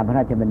ไปตามพระร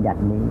าชบัญญั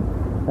ตินี้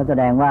ก็แส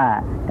ดงว่า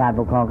การป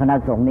กครองคณะ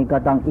สงฆ์นี้ก็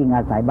ต้องอิงอ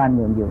าศัยบ้านเ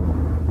มืองอยู่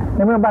ใน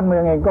เมื่อบ้านเมื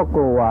องเองก็ก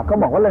ลัวก็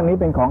บอกว่าเรื่องนี้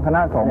เป็นของคณ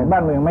ะสงฆ์บ้า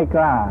นเมืองไม่ก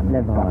ล้า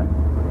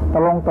ต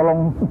กล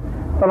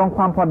งค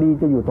วามพอดี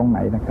จะอยู่ตรงไหน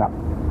นะครับ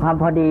ความ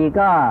พอดี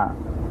ก็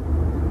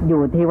อ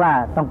ยู่ที่ว่า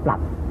ต้องปรับ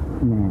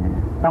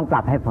ต้องป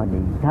รับให้พอ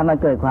ดี ถ้ามัน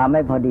เกิดความไ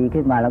ม่พอดี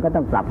ขึ้นมาเราก็ต้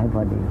องปรับให้พ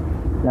อดี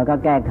แล้วก็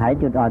แก้ไข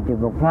จุดอ่อนจุด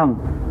บกพร่อง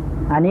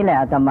อันนี้แหละ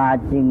อาตมา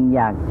จึงอ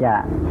ยากจะ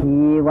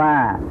ชี้ว่า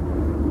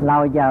เรา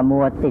อย่ามั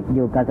วติดอ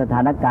ยู่กับสถ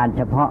านการณ์เ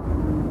ฉพาะ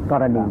ก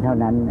รณีเท่า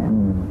นั้น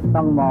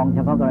ต้องมองเฉ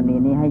พาะกรณี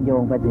นี้ให้โย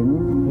งไปถึง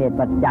เหตุ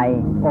ปัจจัย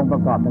องค์ปร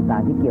ะกอบต่า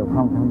งๆที่เกี่ยวข้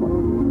องทั้งหมด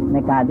ใน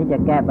การที่จะ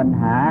แก้ปัญ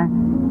หา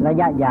ระ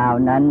ยะยาว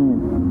นั้น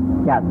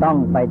จะต้อง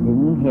ไปถึง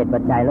เหตุปั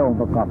จจัยและองค์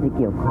ประกอบที่เ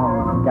กี่ยวข้อง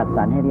จัดส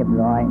รรให้เรียบ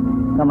ร้อย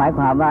ก็หมายค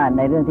วามว่าใ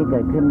นเรื่องที่เกิ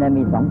ดขึ้นนั้น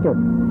มี2จุด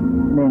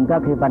หนึ่งก็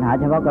คือปัญหา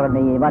เฉพาะกร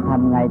ณีว่าท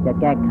ำไงจะ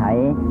แก้ไข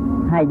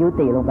ให้ยุ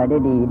ติลงไปได้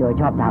ดีโดย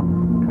ชอบธรรม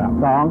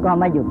สองก็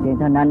ไม่หยุดเพียง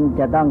เท่านั้น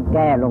จะต้องแ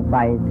ก้ลงไป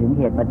ถึงเ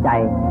หตุปัจจัย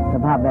ส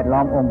ภาพแวดล้อ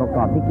มองค์ประก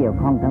อบที่เกี่ยว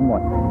ข้องทั้งหม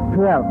ดเ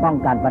พื่อป้อง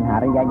กันปัญหา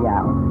ระยะยา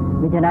ว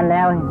มิฉะนั้นแ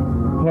ล้ว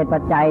เหตุปั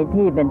จจัย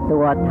ที่เป็นตั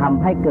วท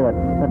ำให้เกิด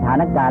สถา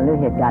นการณ์หรือ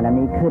เหตุการณ์อัน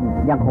นี้ขึ้น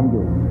ยังคงอ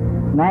ยู่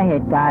แม้เห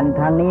ตุการณ์ค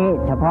รั้งนี้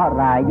เฉพาะ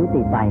รายยุ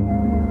ติไป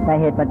แต่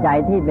เหตุปัจจัย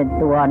ที่เป็น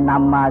ตัวน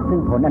ำมาซึ่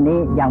งผลอันนี้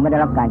ยังไม่ได้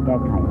รับการแก้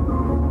ไข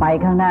ไป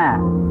ข้างหน้า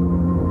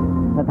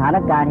สถาน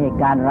การณ์เหตุ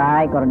การณ์ร้า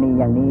ยกรณี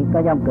อย่างนี้ก็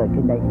ย่อมเกิด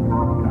ขึ้นได้อีก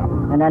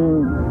ฉะนั้น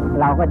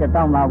เราก็จะ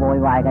ต้องมาโวย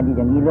วายกันอยู่อ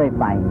ย่างนี้เรื่อย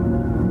ไป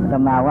จะ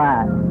มาว่า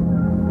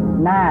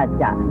น่า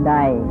จะไ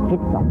ด้คิด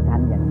2 ชั้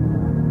นอย่างนี้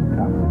ค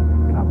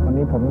รับวัน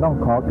นี้ผมต้อง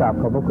ขอกราบ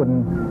ขอบพระคุณ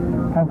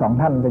ทั้ง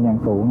2 ท่านเป็นอย่าง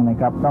สูงนะ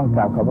ครับต้องก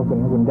ราบขอบพระคุณ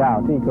พระคุณเจ้า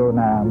ที่กรุ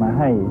ณามา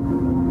ให้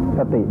ส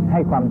ติให้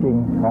ความจริง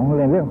ของเ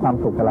รื่องความ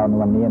สุขกับเราใน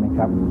วันนี้นะค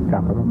รับกรา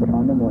บขอบพระคุณอ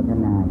นุโมท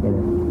นาเจ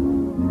ริญ